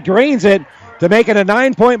corner. He drains it to make it a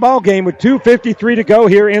 9-point ball game with 2:53 to go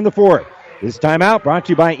here in the fourth. This timeout brought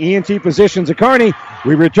to you by ENT Physicians of Kearney.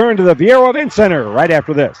 We return to the Viero Event Center right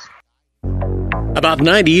after this. About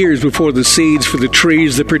 90 years before the seeds for the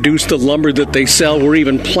trees that produce the lumber that they sell were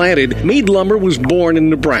even planted, Meade Lumber was born in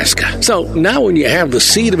Nebraska. So now when you have the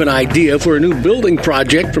seed of an idea for a new building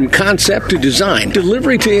project from concept to design,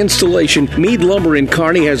 delivery to installation, Meade Lumber in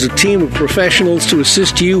Kearney has a team of professionals to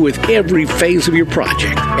assist you with every phase of your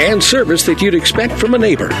project and service that you'd expect from a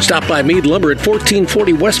neighbor. Stop by Meade Lumber at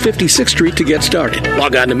 1440 West 56th Street to get started.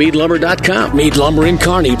 Log on to MeadeLumber.com. Meade Lumber in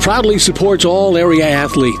Kearney proudly supports all area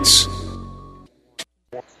athletes.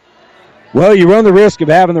 Well, you run the risk of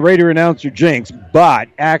having the radio announcer jinx, but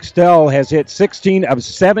Axtell has hit 16 of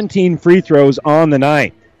 17 free throws on the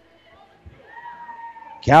night.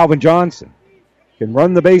 Calvin Johnson can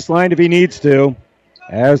run the baseline if he needs to,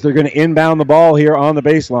 as they're going to inbound the ball here on the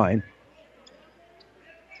baseline.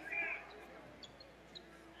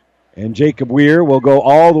 And Jacob Weir will go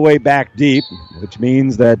all the way back deep, which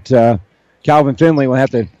means that Calvin Finley will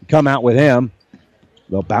have to come out with him.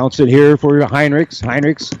 They'll bounce it here for Heinrichs.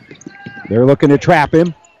 Heinrichs, they're looking to trap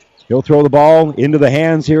him. He'll throw the ball into the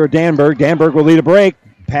hands here of Danberg. Danberg will lead a break.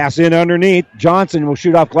 Pass in underneath. Johnson will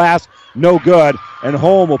shoot off glass. No good. And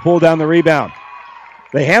Holm will pull down the rebound.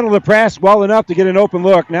 They handle the press well enough to get an open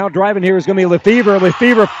look. Now driving here is going to be Lefevre.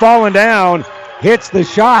 Lefevre falling down. Hits the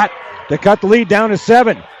shot to cut the lead down to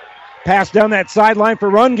 7. Pass down that sideline for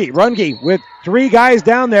Runge. Runge with 3 guys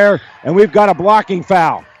down there, and we've got a blocking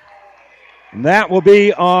foul. And that will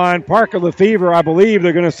be on Parker Lefevre. I believe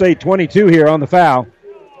they're going to say 22 here on the foul.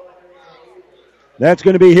 That's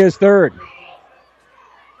going to be his third.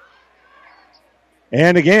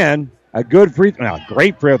 And again, a great free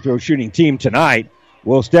throw shooting team tonight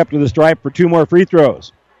will step to the stripe for 2 more free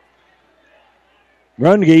throws.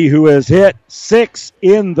 Runge, who has hit 6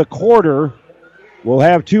 in the quarter, will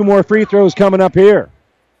have 2 more free throws coming up here.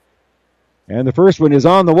 And the first one is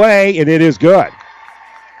on the way, and it is good.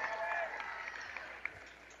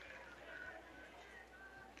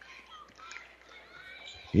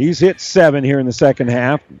 He's hit 7 here in the second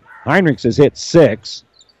half. Heinrichs has hit 6,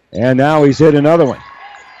 and now he's hit another one.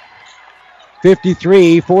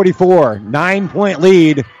 53-44, 9-point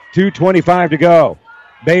lead, 2:25 to go.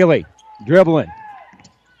 Bailey dribbling.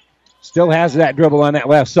 Still has that dribble on that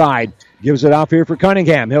left side. Gives it off here for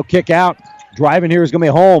Cunningham. He'll kick out. Driving here is going to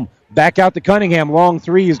be Holm. Back out to Cunningham. Long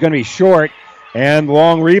 3 is going to be short, and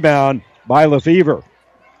long rebound by Lefevre.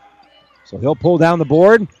 So he'll pull down the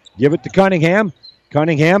board, give it to Cunningham.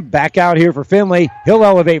 Cunningham back out here for Finley. He'll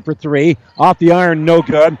elevate for 3. Off the iron, no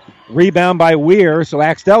good. Rebound by Weir. So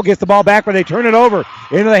Axtell gets the ball back, but they turn it over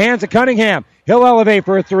into the hands of Cunningham. He'll elevate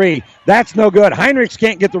for a 3. That's no good. Heinrichs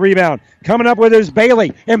can't get the rebound. Coming up with is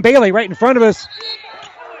Bailey. And Bailey right in front of us.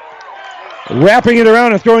 Wrapping it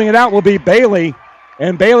around and throwing it out will be Bailey.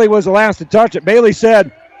 And Bailey was the last to touch it. Bailey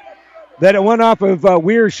said that it went off of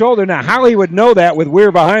Weir's shoulder. Now, how he would know that with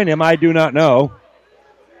Weir behind him, I do not know.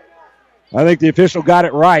 I think the official got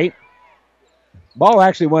it right. Ball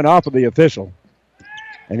actually went off of the official,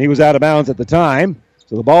 and he was out of bounds at the time.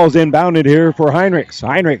 So the ball is inbounded here for Heinrichs.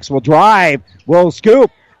 Heinrichs will drive, will scoop,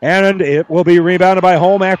 and it will be rebounded by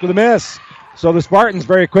Holm after the miss. So the Spartans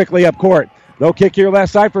very quickly up court. They'll kick here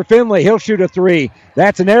left side for Finley. He'll shoot a 3.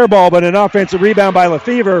 That's an air ball, but an offensive rebound by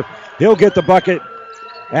Lefevre. He'll get the bucket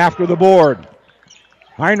after the board.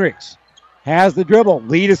 Heinrichs has the dribble.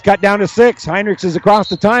 Lead is cut down to 6. Heinrichs is across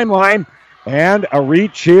the timeline. And a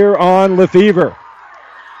reach here on Lefevre.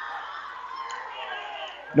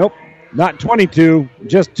 Nope, not 22,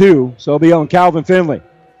 just 2. So it'll be on Calvin Finley.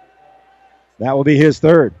 That will be his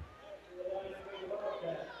third.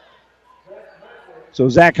 So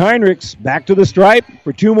Zach Heinrichs back to the stripe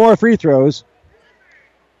for 2 more free throws.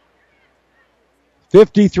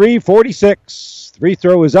 53-46. Free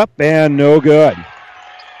throw is up and no good.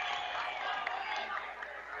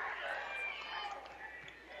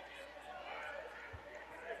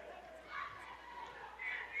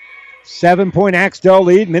 Seven-point Axtell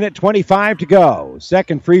lead, minute 25 to go.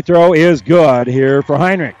 Second free throw is good here for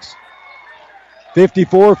Heinrichs.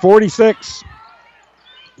 54-46.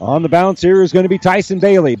 On the bounce here is going to be Tyson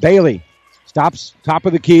Bailey. Bailey stops top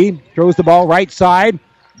of the key, throws the ball right side,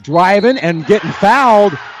 driving and getting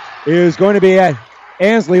fouled is going to be a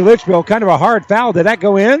Ansley-Litchfield. Kind of a hard foul. Did that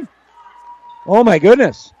go in? Oh, my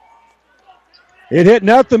goodness. It hit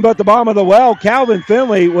nothing but the bottom of the well. Calvin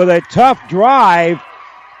Finley with a tough drive.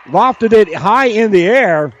 Lofted it high in the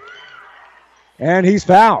air, and he's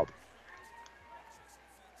fouled.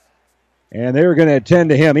 And they were going to attend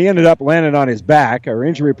to him. He ended up landing on his back. Our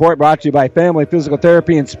injury report brought to you by Family Physical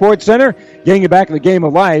Therapy and Sports Center, getting you back in the game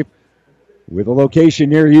of life with a location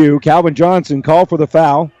near you. Calvin Johnson called for the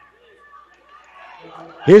foul.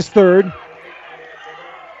 His third.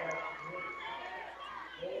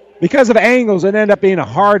 Because of angles, it ended up being a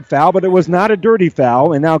hard foul, but it was not a dirty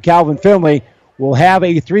foul, and now Calvin Finley will have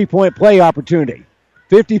a 3-point play opportunity.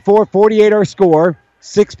 54-48 our score,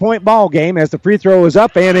 6-point ball game as the free throw is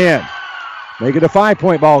up and in. Make it a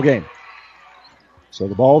 5-point ball game. So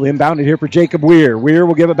the ball inbounded here for Jacob Weir. Weir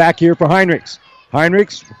will give it back here for Heinrichs.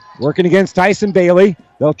 Heinrichs working against Tyson Bailey.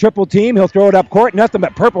 They'll triple team. He'll throw it up court. Nothing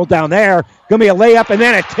but purple down there. Going to be a layup and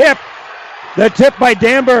then a tip. The tip by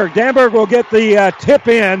Danberg. Danberg will get the tip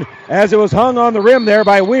in as it was hung on the rim there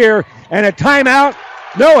by Weir. And a timeout.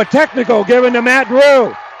 No, a technical given to Matt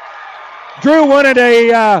Drew. Drew wanted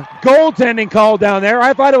a goaltending call down there.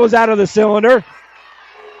 I thought it was out of the cylinder.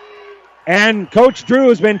 And Coach Drew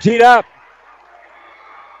has been teed up.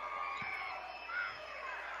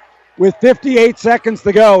 With 58 seconds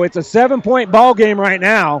to go. It's a 7-point ball game right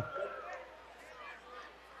now.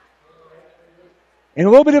 And a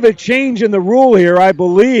little bit of a change in the rule here. I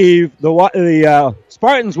believe the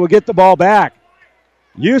Spartans will get the ball back.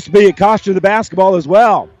 Used to be it cost you the basketball as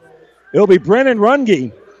well. It'll be Brennan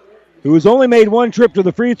Runge, who has only made one trip to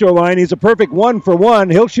the free throw line. He's a perfect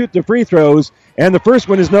 1-for-1. He'll shoot the free throws, and the first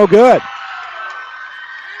one is no good.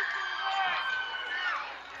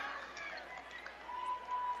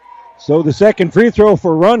 So the second free throw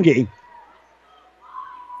for Runge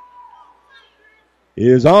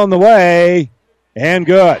is on the way and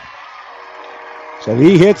good. So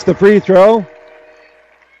he hits the free throw.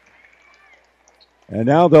 And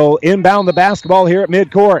now they'll inbound the basketball here at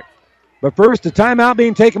midcourt. But first, a timeout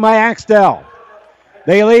being taken by Axtell.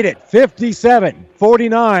 They lead it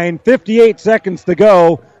 57-49, 58 seconds to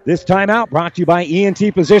go. This timeout brought to you by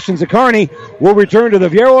ENT Positions at Kearney. We'll return to the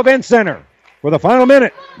Viero Event Center for the final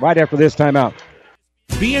minute right after this timeout.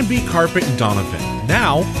 B&B Carpet in Donovan,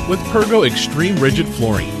 now with Pergo Extreme Rigid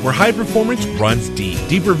Flooring, where high performance runs deep.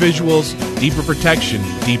 Deeper visuals, deeper protection,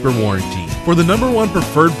 deeper warranty. For the #1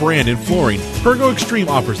 preferred brand in flooring, Pergo Extreme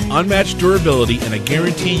offers unmatched durability and a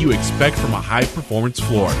guarantee you expect from a high-performance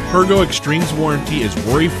floor. Pergo Extreme's warranty is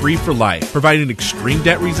worry-free for life, providing extreme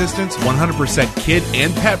debt resistance, 100% kid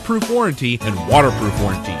and pet-proof warranty, and waterproof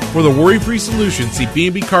warranty. For the worry-free solution, see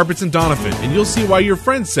B&B Carpets in Donovan, and you'll see why your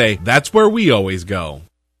friends say, that's where we always go.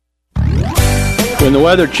 When the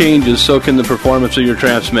weather changes, so can the performance of your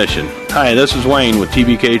transmission. Hi, this is Wayne with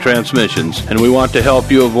TBK Transmissions, and we want to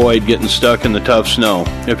help you avoid getting stuck in the tough snow.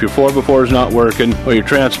 If your 4x4 is not working or your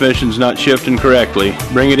transmission's not shifting correctly,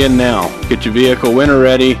 bring it in now. Get your vehicle winter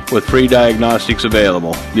ready with free diagnostics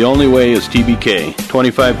available. The only way is TBK,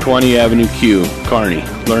 2520 Avenue Q, Kearney.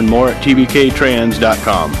 Learn more at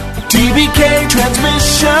tbktrans.com. TBK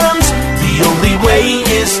Transmissions, the only way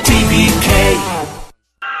is TBK.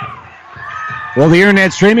 Well, the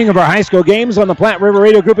internet streaming of our high school games on the Platte River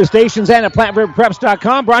Radio Group of Stations and at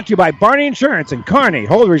PlatteRiverPreps.com, brought to you by Barney Insurance in Kearney,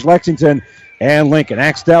 Holdridge, Lexington, and Lincoln.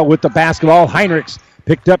 Axtell with the basketball. Heinrichs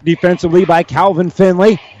picked up defensively by Calvin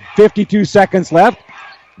Finley. 52 seconds left.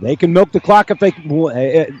 They can milk the clock if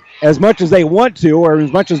they as much as they want to or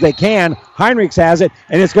as much as they can. Heinrichs has it,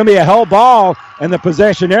 and it's going to be a held ball, and the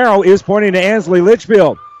possession arrow is pointing to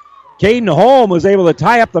Ansley-Litchfield. Caden Holm was able to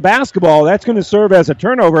tie up the basketball. That's going to serve as a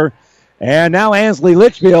turnover. And now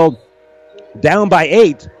Ansley-Litchfield down by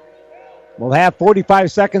 8. Will have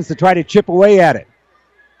 45 seconds to try to chip away at it.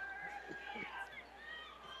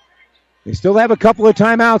 They still have a couple of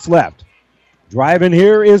timeouts left. Driving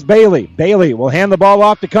here is Bailey. Bailey will hand the ball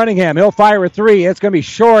off to Cunningham. He'll fire a three. It's going to be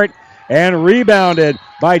short and rebounded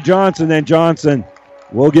by Johnson. Then Johnson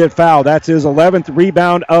will get fouled. That's his 11th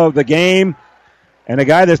rebound of the game. And a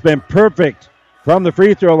guy that's been perfect from the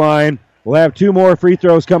free throw line will have 2 more free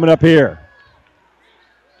throws coming up here.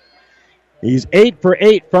 He's 8 for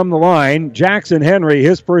 8 from the line. Jackson Henry,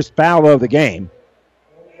 his first foul of the game.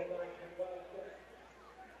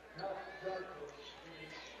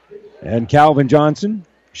 And Calvin Johnson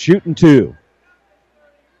shooting 2.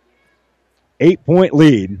 8-point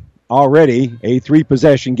lead. Already a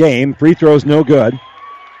 3-possession game. Free throws no good.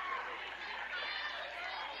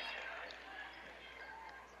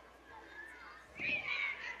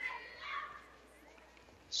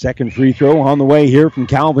 Second free throw on the way here from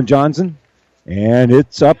Calvin Johnson. And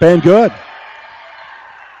it's up and good.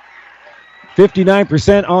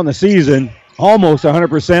 59% on the season. Almost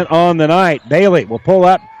 100% on the night. Bailey will pull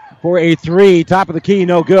up for a 3. Top of the key,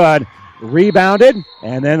 no good. Rebounded,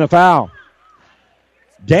 and then the foul.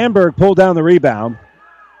 Danberg pulled down the rebound.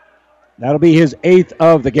 That'll be his 8th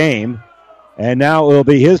of the game. And now it'll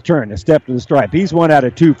be his turn to step to the stripe. He's 1 out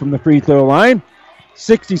of 2 from the free throw line.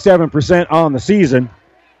 67% on the season.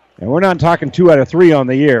 And we're not talking 2 out of 3 on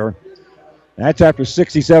the year. That's after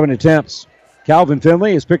 67 attempts. Calvin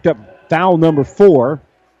Finley has picked up foul number 4.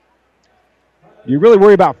 you really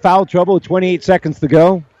worry about foul trouble with 28 seconds to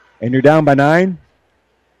go, and you're down by 9?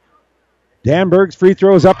 Danberg's free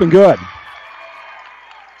throw is up and good.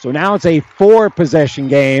 So now it's a 4-possession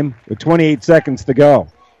game with 28 seconds to go.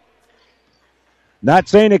 Not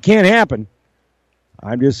saying it can't happen.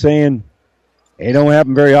 I'm just saying it don't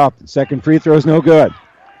happen very often. Second free throw is no good.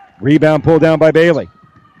 Rebound pulled down by Bailey.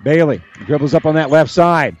 Bailey dribbles up on that left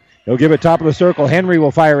side. He'll give it top of the circle. Henry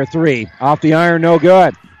will fire a 3. Off the iron, no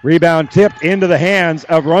good. Rebound tipped into the hands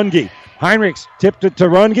of Runge. Heinrichs tipped it to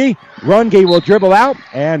Runge. Runge will dribble out,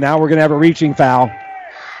 and now we're going to have a reaching foul.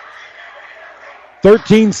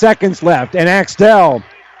 13 seconds left, and Axtell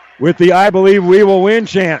with the "I believe we will win"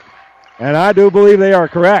 chant. And I do believe they are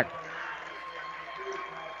correct.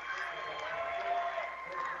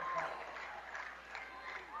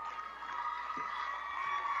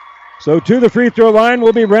 So to the free throw line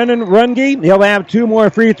will be Brendan Runge. He'll have 2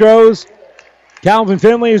 more free throws. Calvin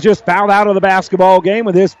Finley is just fouled out of the basketball game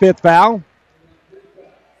with his 5th foul.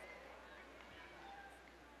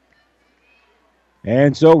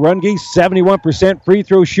 And so Runge, 71% free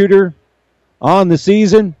throw shooter on the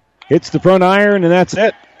season. Hits the front iron, and that's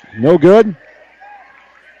it. No good.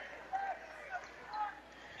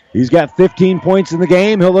 He's got 15 points in the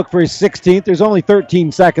game. He'll look for his 16th. There's only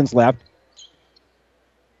 13 seconds left.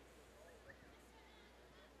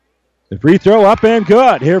 The free throw up and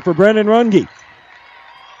good here for Brendan Runge.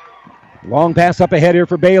 Long pass up ahead here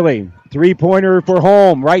for Bailey. 3-pointer for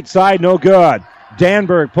Holm. Right side, no good.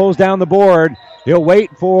 Danberg pulls down the board. He'll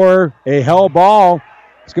wait for a hell ball.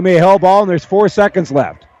 It's going to be a hell ball, and there's 4 seconds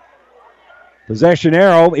left. Possession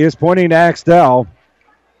arrow is pointing to Axtell,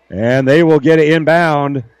 and they will get it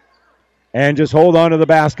inbound and just hold on to the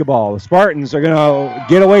basketball. The Spartans are going to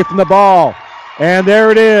get away from the ball, and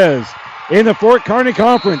there it is. In the Fort Kearney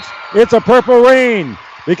Conference, it's a purple rain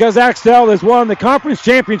because Axtell has won the conference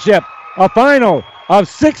championship, a final of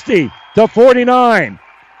 60-49.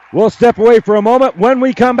 We'll step away for a moment. When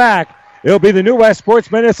we come back, it'll be the New West Sports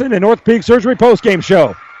Medicine and North Peak Surgery postgame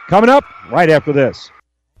show. Coming up right after this.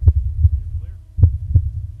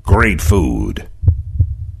 Great food,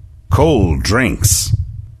 cold drinks,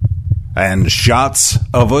 and shots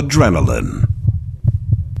of adrenaline.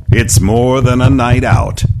 It's more than a night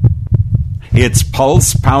out. It's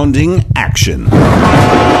pulse-pounding action.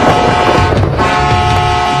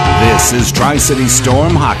 This is Tri-City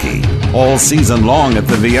Storm Hockey, all season long at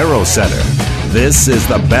the Viero Center. This is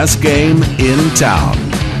the best game in town.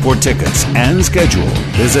 For tickets and schedule,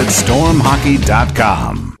 visit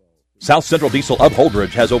stormhockey.com. South Central Diesel of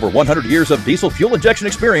Holdridge has over 100 years of diesel fuel injection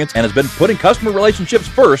experience and has been putting customer relationships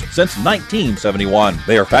first since 1971.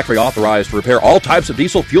 They are factory authorized to repair all types of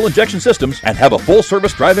diesel fuel injection systems and have a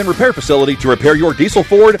full-service drive-in repair facility to repair your diesel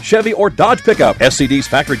Ford, Chevy, or Dodge pickup. SCD's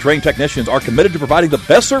factory-trained technicians are committed to providing the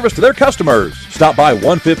best service to their customers. Stop by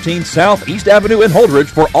 115 South East Avenue in Holdridge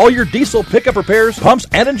for all your diesel pickup repairs, pumps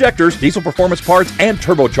and injectors, diesel performance parts, and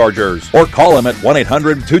turbochargers. Or call them at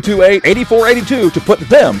 1-800-228-8482 to put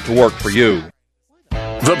them to work for you.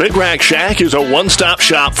 The Big Rack Shack is a one-stop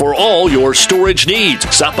shop for all your storage needs.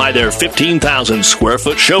 Stop by their 15,000 square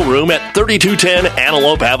foot showroom at 3210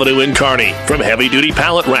 Antelope Avenue in Kearney. From heavy-duty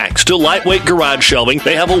pallet racks to lightweight garage shelving,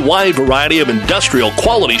 they have a wide variety of industrial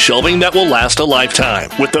quality shelving that will last a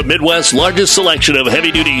lifetime. With the Midwest's largest selection of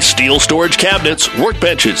heavy-duty steel storage cabinets,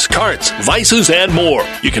 workbenches, carts, vices, and more.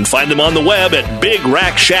 You can find them on the web at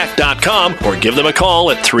BigRackShack.com or give them a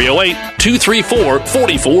call at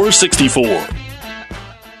 308-234-4464.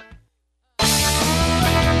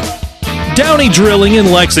 Downey Drilling in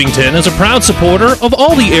Lexington is a proud supporter of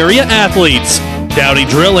all the area athletes. Downey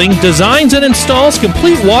Drilling designs and installs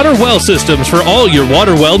complete water well systems for all your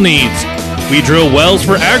water well needs. We drill wells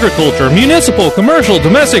for agriculture, municipal, commercial,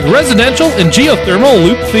 domestic, residential, and geothermal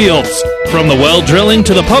loop fields. From the well drilling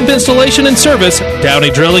to the pump installation and service,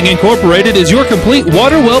 Downey Drilling Incorporated is your complete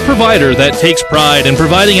water well provider that takes pride in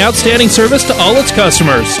providing outstanding service to all its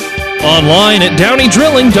customers. Online at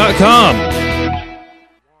downeydrilling.com.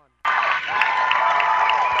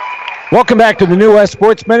 Welcome back to the New West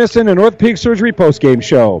Sports Medicine and North Peak Surgery postgame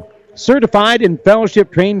show. Certified and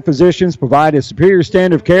fellowship-trained physicians provide a superior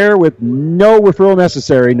standard of care with no referral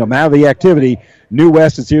necessary, no matter the activity. New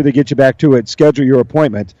West is here to get you back to it. Schedule your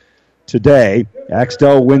appointment today.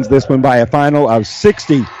 Axtell wins this one by a final of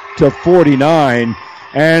 60-49.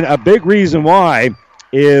 And a big reason why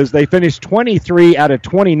is they finished 23 out of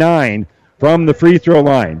 29 from the free throw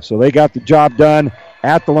line. So they got the job done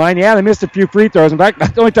at the line. Yeah, they missed a few free throws. In fact,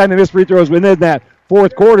 the only time they missed free throws was within that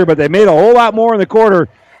fourth quarter, but they made a whole lot more in the quarter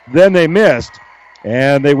than they missed.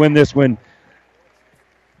 And they win this one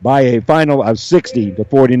by a final of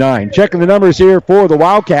 60-49. Checking the numbers here for the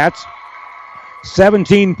Wildcats.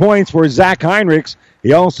 17 points for Zach Heinrichs.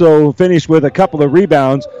 He also finished with a couple of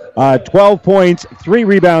rebounds. 12 points, 3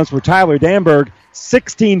 rebounds for Tyler Danberg.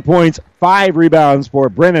 16 points, 5 rebounds for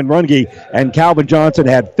Brennan Runge. And Calvin Johnson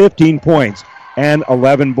had 15 points and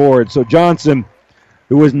 11 boards. So Johnson,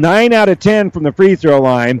 who was 9 out of 10 from the free throw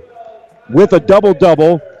line, with a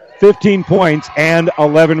double-double, 15 points and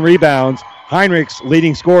 11 rebounds. Heinrichs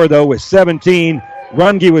leading scorer, though, with 17.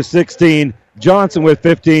 Runge with 16. Johnson with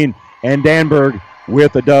 15. And Danberg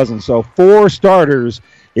with a dozen. So 4 starters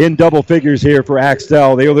in double figures here for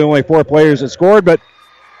Axtell. They were the only 4 players that scored, but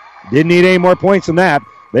didn't need any more points than that.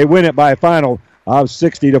 They win it by a final of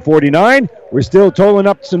 60-49. We're still totaling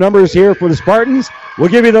up some numbers here for the Spartans. We'll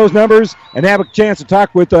give you those numbers and have a chance to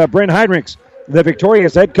talk with Brent Heinrichs, the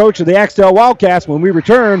victorious head coach of the Axtell Wildcats, when we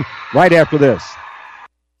return right after this.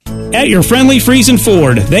 At your friendly Friesen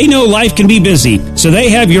Ford, they know life can be busy, so they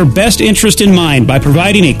have your best interest in mind by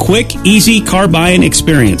providing a quick, easy car buying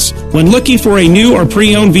experience. When looking for a new or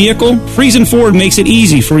pre-owned vehicle, Friesen Ford makes it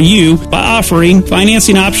easy for you by offering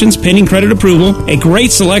financing options pending credit approval, a great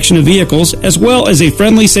selection of vehicles, as well as a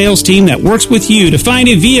friendly sales team that works with you to find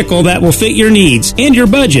a vehicle that will fit your needs and your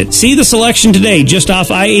budget. See the selection today just off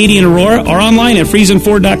I-80 in Aurora or online at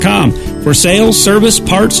FriesenFord.com. For sales, service,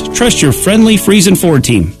 parts, trust your friendly Friesen Ford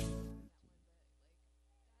team.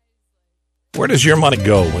 Where does your money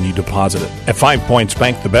go when you deposit it? At 5 Points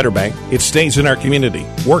Bank, the better bank, it stays in our community,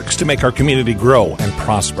 works to make our community grow and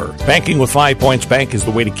prosper. Banking with 5 Points Bank is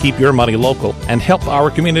the way to keep your money local and help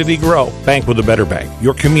our community grow. Bank with the better bank,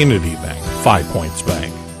 your community bank. 5 Points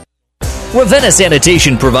Bank. Ravenna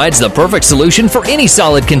Sanitation provides the perfect solution for any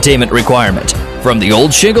solid containment requirement. From the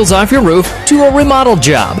old shingles off your roof to a remodel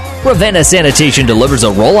job, Ravenna Sanitation delivers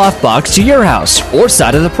a roll-off box to your house or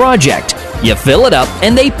side of the project. You fill it up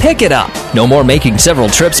and they pick it up. No more making several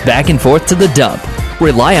trips back and forth to the dump.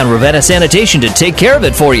 Rely on Ravenna Sanitation to take care of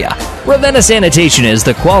it for you. Ravenna Sanitation is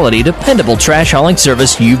the quality, dependable trash hauling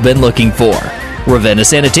service you've been looking for. Ravenna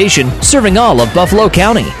Sanitation, serving all of Buffalo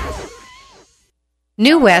County.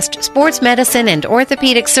 New West Sports Medicine and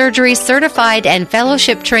Orthopedic Surgery certified and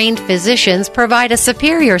fellowship-trained physicians provide a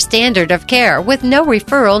superior standard of care with no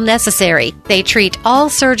referral necessary. They treat all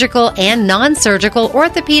surgical and non-surgical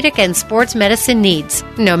orthopedic and sports medicine needs.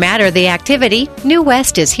 No matter the activity, New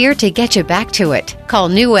West is here to get you back to it. Call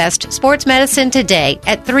New West Sports Medicine today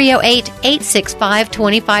at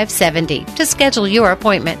 308-865-2570 to schedule your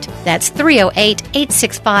appointment. That's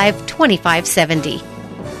 308-865-2570.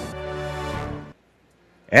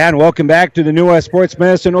 And welcome back to the New West Sports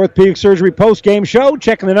Medicine Orthopedic Surgery post-game show.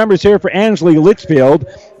 Checking the numbers here for Ansley-Litchfield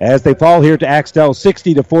as they fall here to Axtell.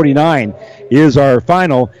 60-49 is our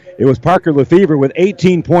final. It was Parker Lefevre with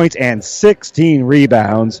 18 points and 16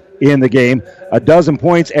 rebounds in the game. A dozen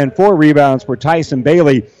points and 4 rebounds for Tyson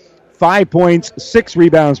Bailey. 5 points, 6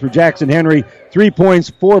 rebounds for Jackson Henry. 3 points,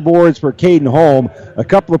 4 boards for Caden Holm. A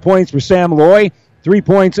couple of points for Sam Loy. 3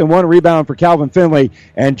 points and 1 rebound for Calvin Finley.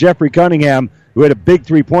 And Jeffrey Cunningham, who had a big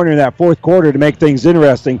three-pointer in that fourth quarter to make things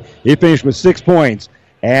interesting. He finished with 6 points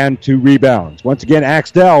and 2 rebounds. Once again,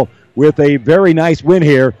 Axtell with a very nice win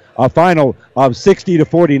here, a final of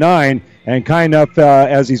 60-49. And kind enough,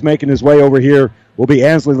 as he's making his way over here, will be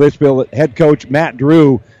Ansley-Litchfield head coach Matt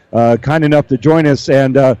Drew, kind enough to join us.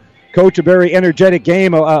 And coach, a very energetic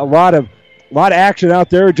game, a lot of action out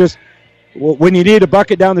there. Just when you need a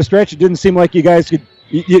bucket down the stretch, it didn't seem like you guys could.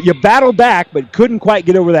 You battled back, but couldn't quite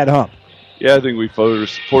get over that hump. Yeah, I think we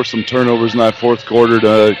forced some turnovers in that fourth quarter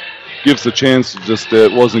to give us a chance. Just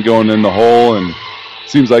it wasn't going in the hole, and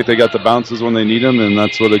seems like they got the bounces when they need them, and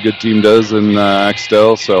that's what a good team does in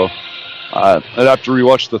Axtell. So I'd have to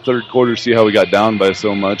rewatch the third quarter, see how we got down by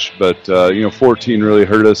so much. But 14 really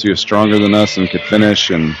hurt us. He was stronger than us and could finish,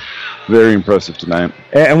 and very impressive tonight.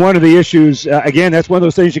 And one of the issues, again, that's one of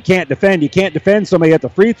those things you can't defend. You can't defend somebody at the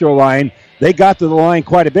free throw line. They got to the line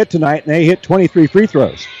quite a bit tonight, and they hit 23 free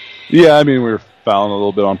throws. Yeah, I mean, we were fouling a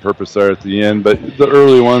little bit on purpose there at the end, but the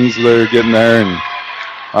early ones, they're getting there,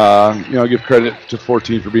 and give credit to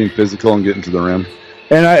 14 for being physical and getting to the rim.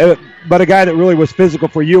 And but a guy that really was physical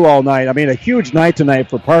for you all night. I mean, a huge night tonight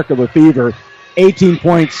for Parker Lefevre, 18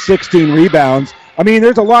 points, 16 rebounds. I mean,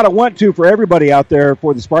 there's a lot of want-to for everybody out there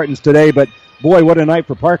for the Spartans today, but boy, what a night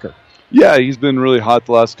for Parker. Yeah, he's been really hot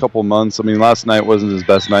the last couple months. I mean, last night wasn't his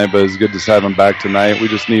best night, but it's good to have him back tonight. We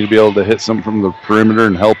just need to be able to hit something from the perimeter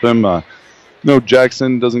and help him.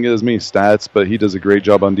 Jackson doesn't get as many stats, but he does a great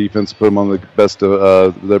job on defense, put him on the best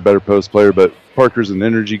of their better post player. But Parker's an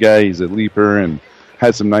energy guy. He's a leaper and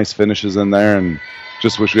had some nice finishes in there, and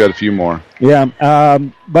just wish we had a few more. Yeah,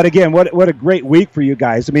 but again, what a great week for you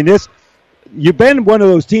guys. I mean, you've been one of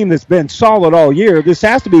those teams that's been solid all year. This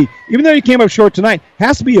has to be, even though you came up short tonight,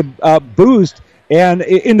 has to be a boost and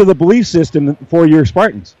into the belief system for your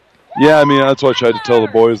Spartans. Yeah, I mean, that's what I tried to tell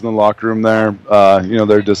the boys in the locker room there.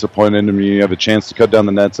 They're disappointed in me. You have a chance to cut down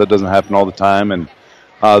the nets. That doesn't happen all the time, and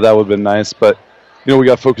that would have been nice. But, we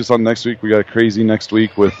got to focus on next week. We got a crazy next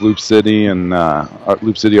week with Loop City and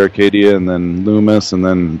Loop City Arcadia, and then Loomis, and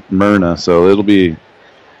then Myrna. So it'll be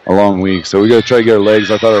a long week. So we got to try to get our legs.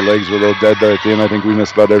 I thought our legs were a little dead there at the end. I think we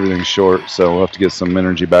missed about everything short. So we'll have to get some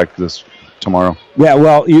energy back tomorrow. Yeah,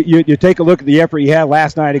 well, you take a look at the effort you had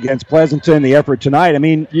last night against Pleasanton, the effort tonight. I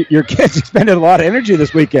mean, your kids expended a lot of energy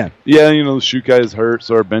this weekend. Yeah, the shoot guy is hurt,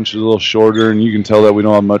 so our bench is a little shorter, and you can tell that we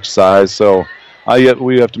don't have much size. So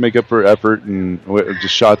we have to make up for effort, and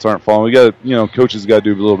just shots aren't falling. We got, coaches got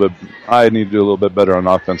to do a little bit. I need to do a little bit better on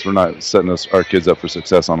offense. We're not setting our kids up for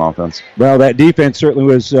success on offense. Well, that defense certainly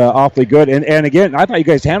was awfully good, and again, I thought you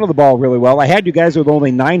guys handled the ball really well. I had you guys with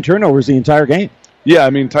only 9 turnovers the entire game. Yeah,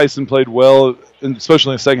 I mean, Tyson played well,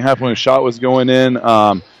 especially in the second half when his shot was going in.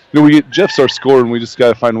 Jeff's our scorer, and we just got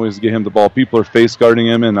to find ways to get him the ball. People are face guarding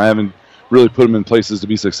him, and I haven't really put him in places to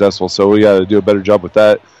be successful, so we got to do a better job with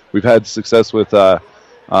that. We've had success with Parker,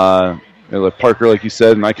 like you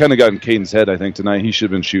said, and I kind of got in Caden's head, I think, tonight. He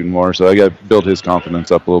should have been shooting more, so I got to build his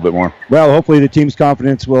confidence up a little bit more. Well, hopefully the team's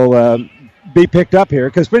confidence will be picked up here,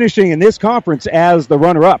 because finishing in this conference as the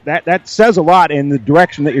runner-up, that says a lot in the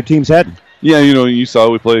direction that your team's heading. Yeah, you saw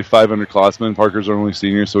we play 5 underclassmen. Parker's our only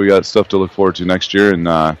senior, so we got stuff to look forward to next year, and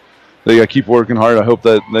they got to keep working hard. I hope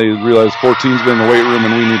that they realize 14's been in the weight room,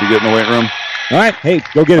 and we need to get in the weight room. All right, hey,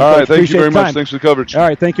 go get it. All right, thank you very much. Thanks for the coverage. All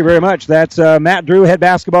right, thank you very much. That's Matt Drew, head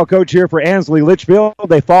basketball coach here for Ansley-Litchfield.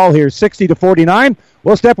 They fall here 60-49.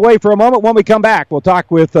 We'll step away for a moment. When we come back, we'll talk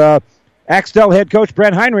with Axtell head coach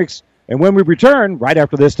Brent Heinrichs, and when we return, right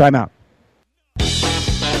after this timeout.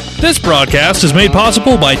 This broadcast is made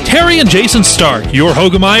possible by Terry and Jason Stark, your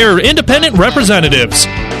Hogemeyer independent representatives.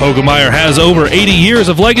 Hogemeyer has over 80 years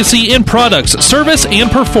of legacy in products, service,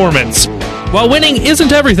 and performance. While winning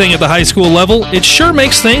isn't everything at the high school level, it sure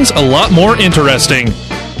makes things a lot more interesting.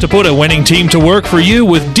 To put a winning team to work for you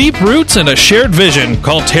with deep roots and a shared vision,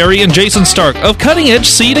 call Terry and Jason Stark of Cutting Edge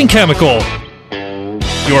Seed and Chemical.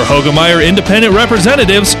 Your Hogemeyer independent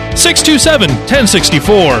representatives,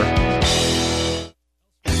 627-1064.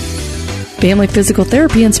 Family Physical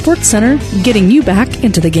Therapy and Sports Center, getting you back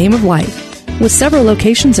into the game of life. With several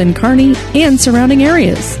locations in Kearney and surrounding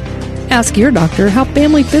areas. Ask your doctor how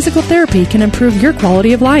Family Physical Therapy can improve your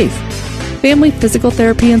quality of life. Family Physical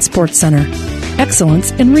Therapy and Sports Center. Excellence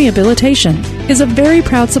in Rehabilitation is a very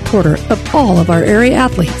proud supporter of all of our area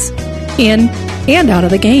athletes, in and out of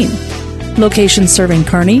the game. Locations serving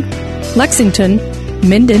Kearney, Lexington,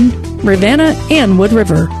 Minden, Ravenna, and Wood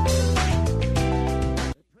River.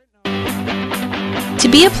 To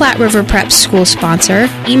be a Platte River Preps school sponsor,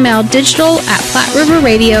 email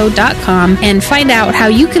digital@platteriverradio.com and find out how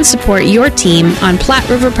you can support your team on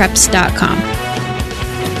platteriverpreps.com.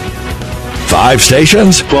 5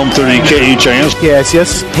 stations. 1230 KHIS.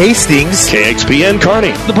 Yes. Hastings. KXPN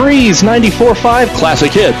Kearney. The Breeze 94.5.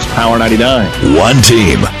 Classic Hits. Power 99. One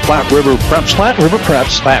team. Platte River Preps. Platte River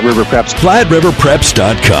Preps. Platte River Preps.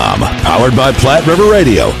 PlatteRiverPreps.com. Powered by Platte River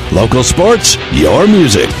Radio. Local sports, your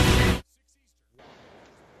music.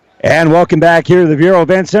 And welcome back here to the Bureau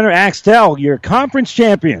Event Center. Axtell, your conference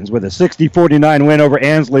champions with a 60-49 win over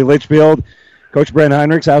Ansley-Litchfield. Coach Brent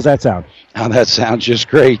Heinrichs, how's that sound? Oh, that sounds just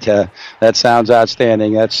great. That sounds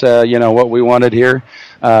outstanding. That's, what we wanted here,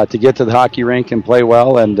 to get to the hockey rink and play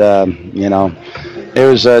well. And, it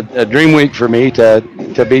was a dream week for me to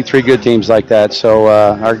beat 3 good teams like that. So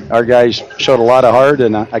our guys showed a lot of heart,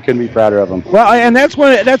 and I couldn't be prouder of them. Well, and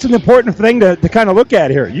that's an important thing to kind of look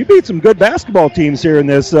at here. You beat some good basketball teams here in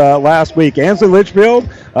this last week. Ansley-Litchfield,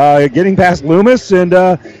 getting past Loomis, and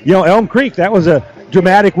Elm Creek. That was a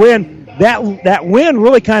dramatic win. That win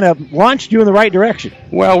really kind of launched you in the right direction.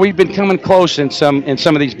 Well, we've been coming close in some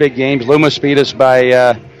of these big games. Loomis beat us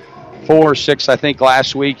by 4 or 6, I think,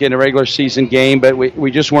 last week in a regular season game, but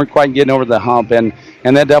we just weren't quite getting over the hump. And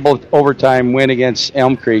that double overtime win against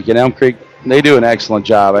Elm Creek, and Elm Creek, they do an excellent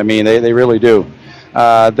job. I mean, they really do.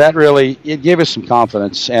 It gave us some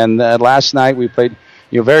confidence. And last night we played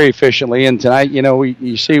very efficiently, and tonight,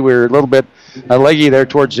 you see we're a little bit leggy there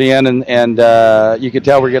towards the end, and you could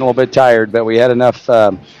tell we're getting a little bit tired, but we had enough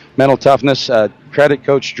mental toughness. Credit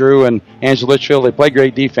Coach Drew and Ansley-Litchfield. They play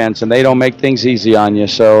great defense, and they don't make things easy on you.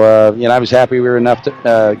 So, I was happy we were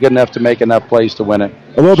good enough to make enough plays to win it.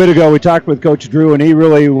 A little bit ago, we talked with Coach Drew, and he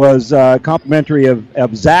really was complimentary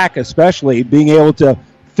of Zach, especially being able to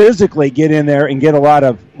physically get in there and get a lot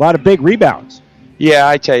of big rebounds. Yeah,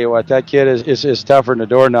 I tell you what, that kid is tougher than a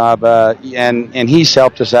doorknob, and he's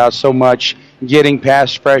helped us out so much, getting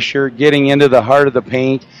past pressure, getting into the heart of the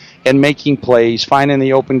paint, and making plays, finding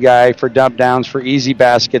the open guy for dump downs, for easy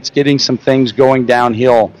baskets, getting some things going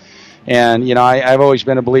downhill. And, you know, I've always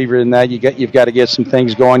been a believer in that. You've got to get some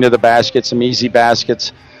things going to the basket, some easy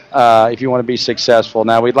baskets, if you want to be successful.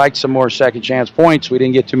 Now, we'd like some more second chance points. We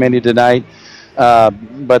didn't get too many tonight.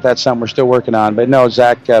 But that's something we're still working on. But no,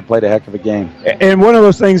 Zach played a heck of a game. And one of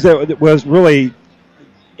those things that was really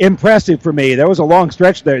impressive for me, there was a long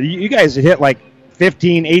stretch there. You guys hit like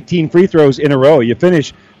 15, 18 free throws in a row. You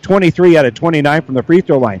finished 23 out of 29 from the free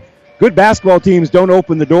throw line. Good basketball teams don't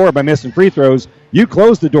open the door by missing free throws. You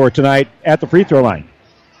closed the door tonight at the free throw line.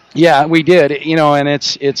 Yeah, we did. You know, and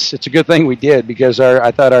it's a good thing we did, because I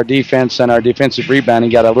thought our defense and our defensive rebounding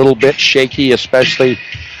got a little bit shaky, especially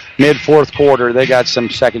mid-fourth quarter. They got some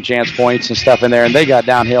second chance points and stuff in there, and they got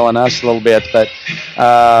downhill on us a little bit. But,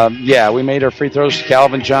 yeah, we made our free throws.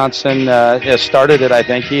 Calvin Johnson started it, I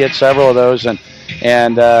think. He had several of those,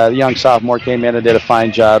 and the young sophomore came in and did a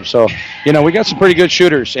fine job. So, you know, we got some pretty good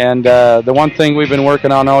shooters. And the one thing we've been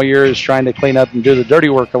working on all year is trying to clean up and do the dirty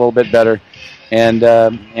work a little bit better. And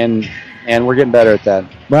we're getting better at that.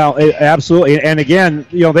 Well, absolutely. And, again,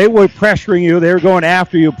 you know, they were pressuring you. They were going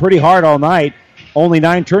after you pretty hard all night. Only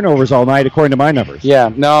 9 turnovers all night, according to my numbers.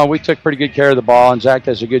 Yeah, no, we took pretty good care of the ball, and Zach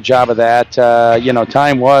does a good job of that. You know,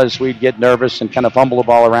 time was we'd get nervous and kind of fumble the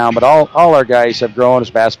ball around, but all our guys have grown as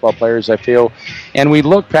basketball players, I feel. And we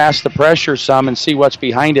look past the pressure some and see what's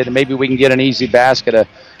behind it, and maybe we can get an easy basket, a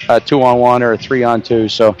 2-on-1 or a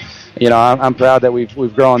 3-on-2. So, you know, I'm proud that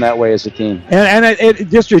we've grown that way as a team. And it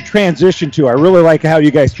just your transition, too. I really like how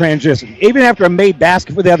you guys transition. Even after a made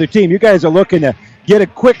basket for the other team, you guys are looking to get a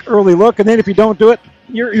quick early look, and then if you don't do it,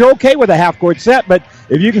 you're okay with a half-court set. But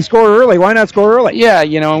if you can score early, why not score early? Yeah,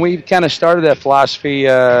 you know, and we kind of started that philosophy.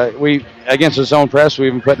 We against the zone press,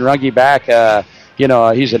 we've been putting Runge back. You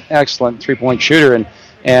know, he's an excellent three-point shooter,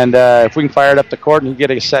 and if we can fire it up the court and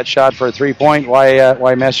get a set shot for a three-point,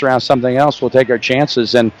 why mess around something else? We'll take our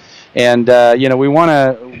chances, and you know, we want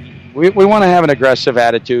to have an aggressive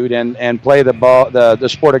attitude and play the ball, the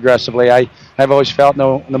sport aggressively. I've always felt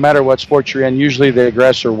no matter what sport you're in, usually the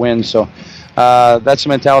aggressor wins. So that's the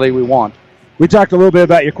mentality we want. We talked a little bit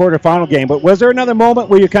about your quarterfinal game, but was there another moment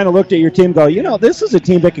where you kind of looked at your team and go, you know, this is a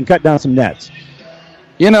team that can cut down some nets?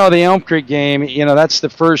 You know, the Elm Creek game, you know, that's the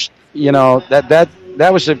first, you know, that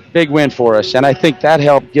was a big win for us. And I think that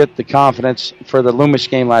helped get the confidence for the Loomis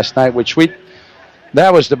game last night,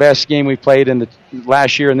 that was the best game we played in the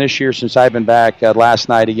last year and this year since I've been back last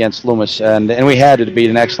night against Loomis. And we had to beat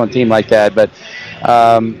an excellent team like that. But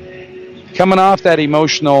coming off that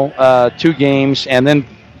emotional 2 games and then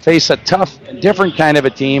face a tough, different kind of a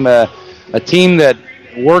team that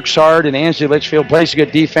works hard, and Ansley-Litchfield plays a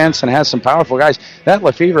good defense and has some powerful guys. That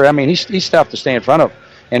Lefevre, I mean, he's tough to stay in front of.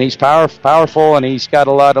 And he's powerful, and he's got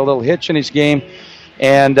a little hitch in his game.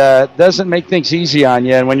 And doesn't make things easy on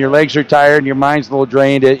you. And when your legs are tired and your mind's a little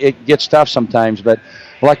drained, it gets tough sometimes. But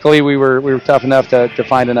luckily, we were tough enough to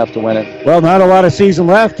find enough to win it. Well, not a lot of season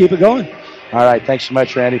left. Keep it going. All right. Thanks so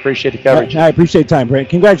much, Randy. Appreciate the coverage. I appreciate the time, Brent.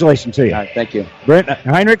 Congratulations to you. All right. Thank you. Brent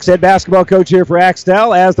Heinrich, head basketball coach here for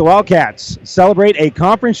Axtell, as the Wildcats celebrate a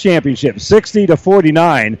conference championship,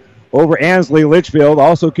 60-49 over Ansley-Litchfield.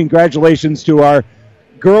 Also, congratulations to our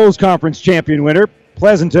girls conference champion winner,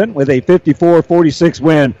 Pleasanton, with a 54-46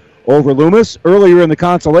 win over Loomis. Earlier in the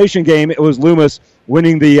consolation game, it was Loomis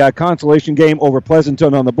winning the consolation game over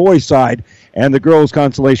Pleasanton on the boys' side, and the girls'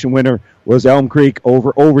 consolation winner was Elm Creek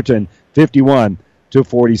over Overton,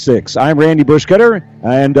 51-46. I'm Randy Bushcutter,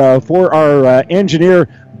 and for our engineer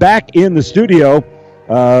back in the studio,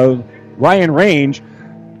 Ryan Range,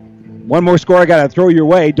 one more score I got to throw your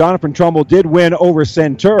way. Donovan Trumbull did win over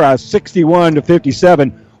Centura,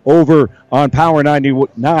 61-57 over on Power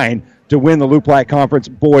 99 to win the Loup Platte Conference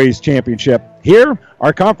Boys Championship. Here,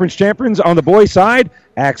 our conference champions on the boys' side,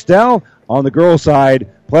 Axtell. On the girls' side,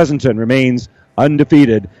 Pleasanton remains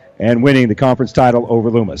undefeated and winning the conference title over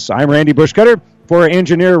Loomis. I'm Randy Bushcutter for our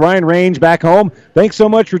engineer Ryan Range back home. Thanks so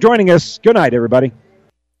much for joining us. Good night, everybody.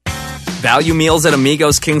 Value meals at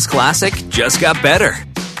Amigos King's Classic just got better.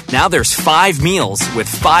 Now there's 5 meals with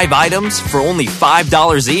 5 items for only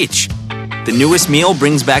 $5 each. The newest meal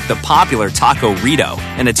brings back the popular Taco Rito,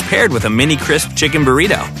 and it's paired with a mini crisp chicken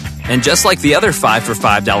burrito. And just like the other 5 for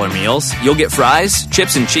 $5 meals, you'll get fries,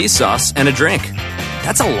 chips and cheese sauce, and a drink.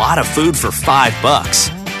 That's a lot of food for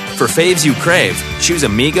 $5. For faves you crave, choose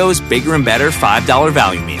Amigos Bigger and Better $5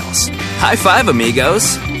 value meals. High five,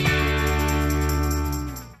 Amigos!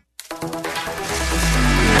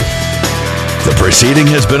 The proceeding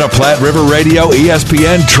has been a Platte River Radio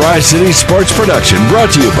ESPN Tri-City Sports production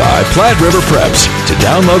brought to you by Platte River Preps. To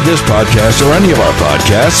download this podcast or any of our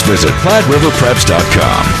podcasts, visit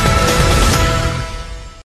PlatteRiverPreps.com.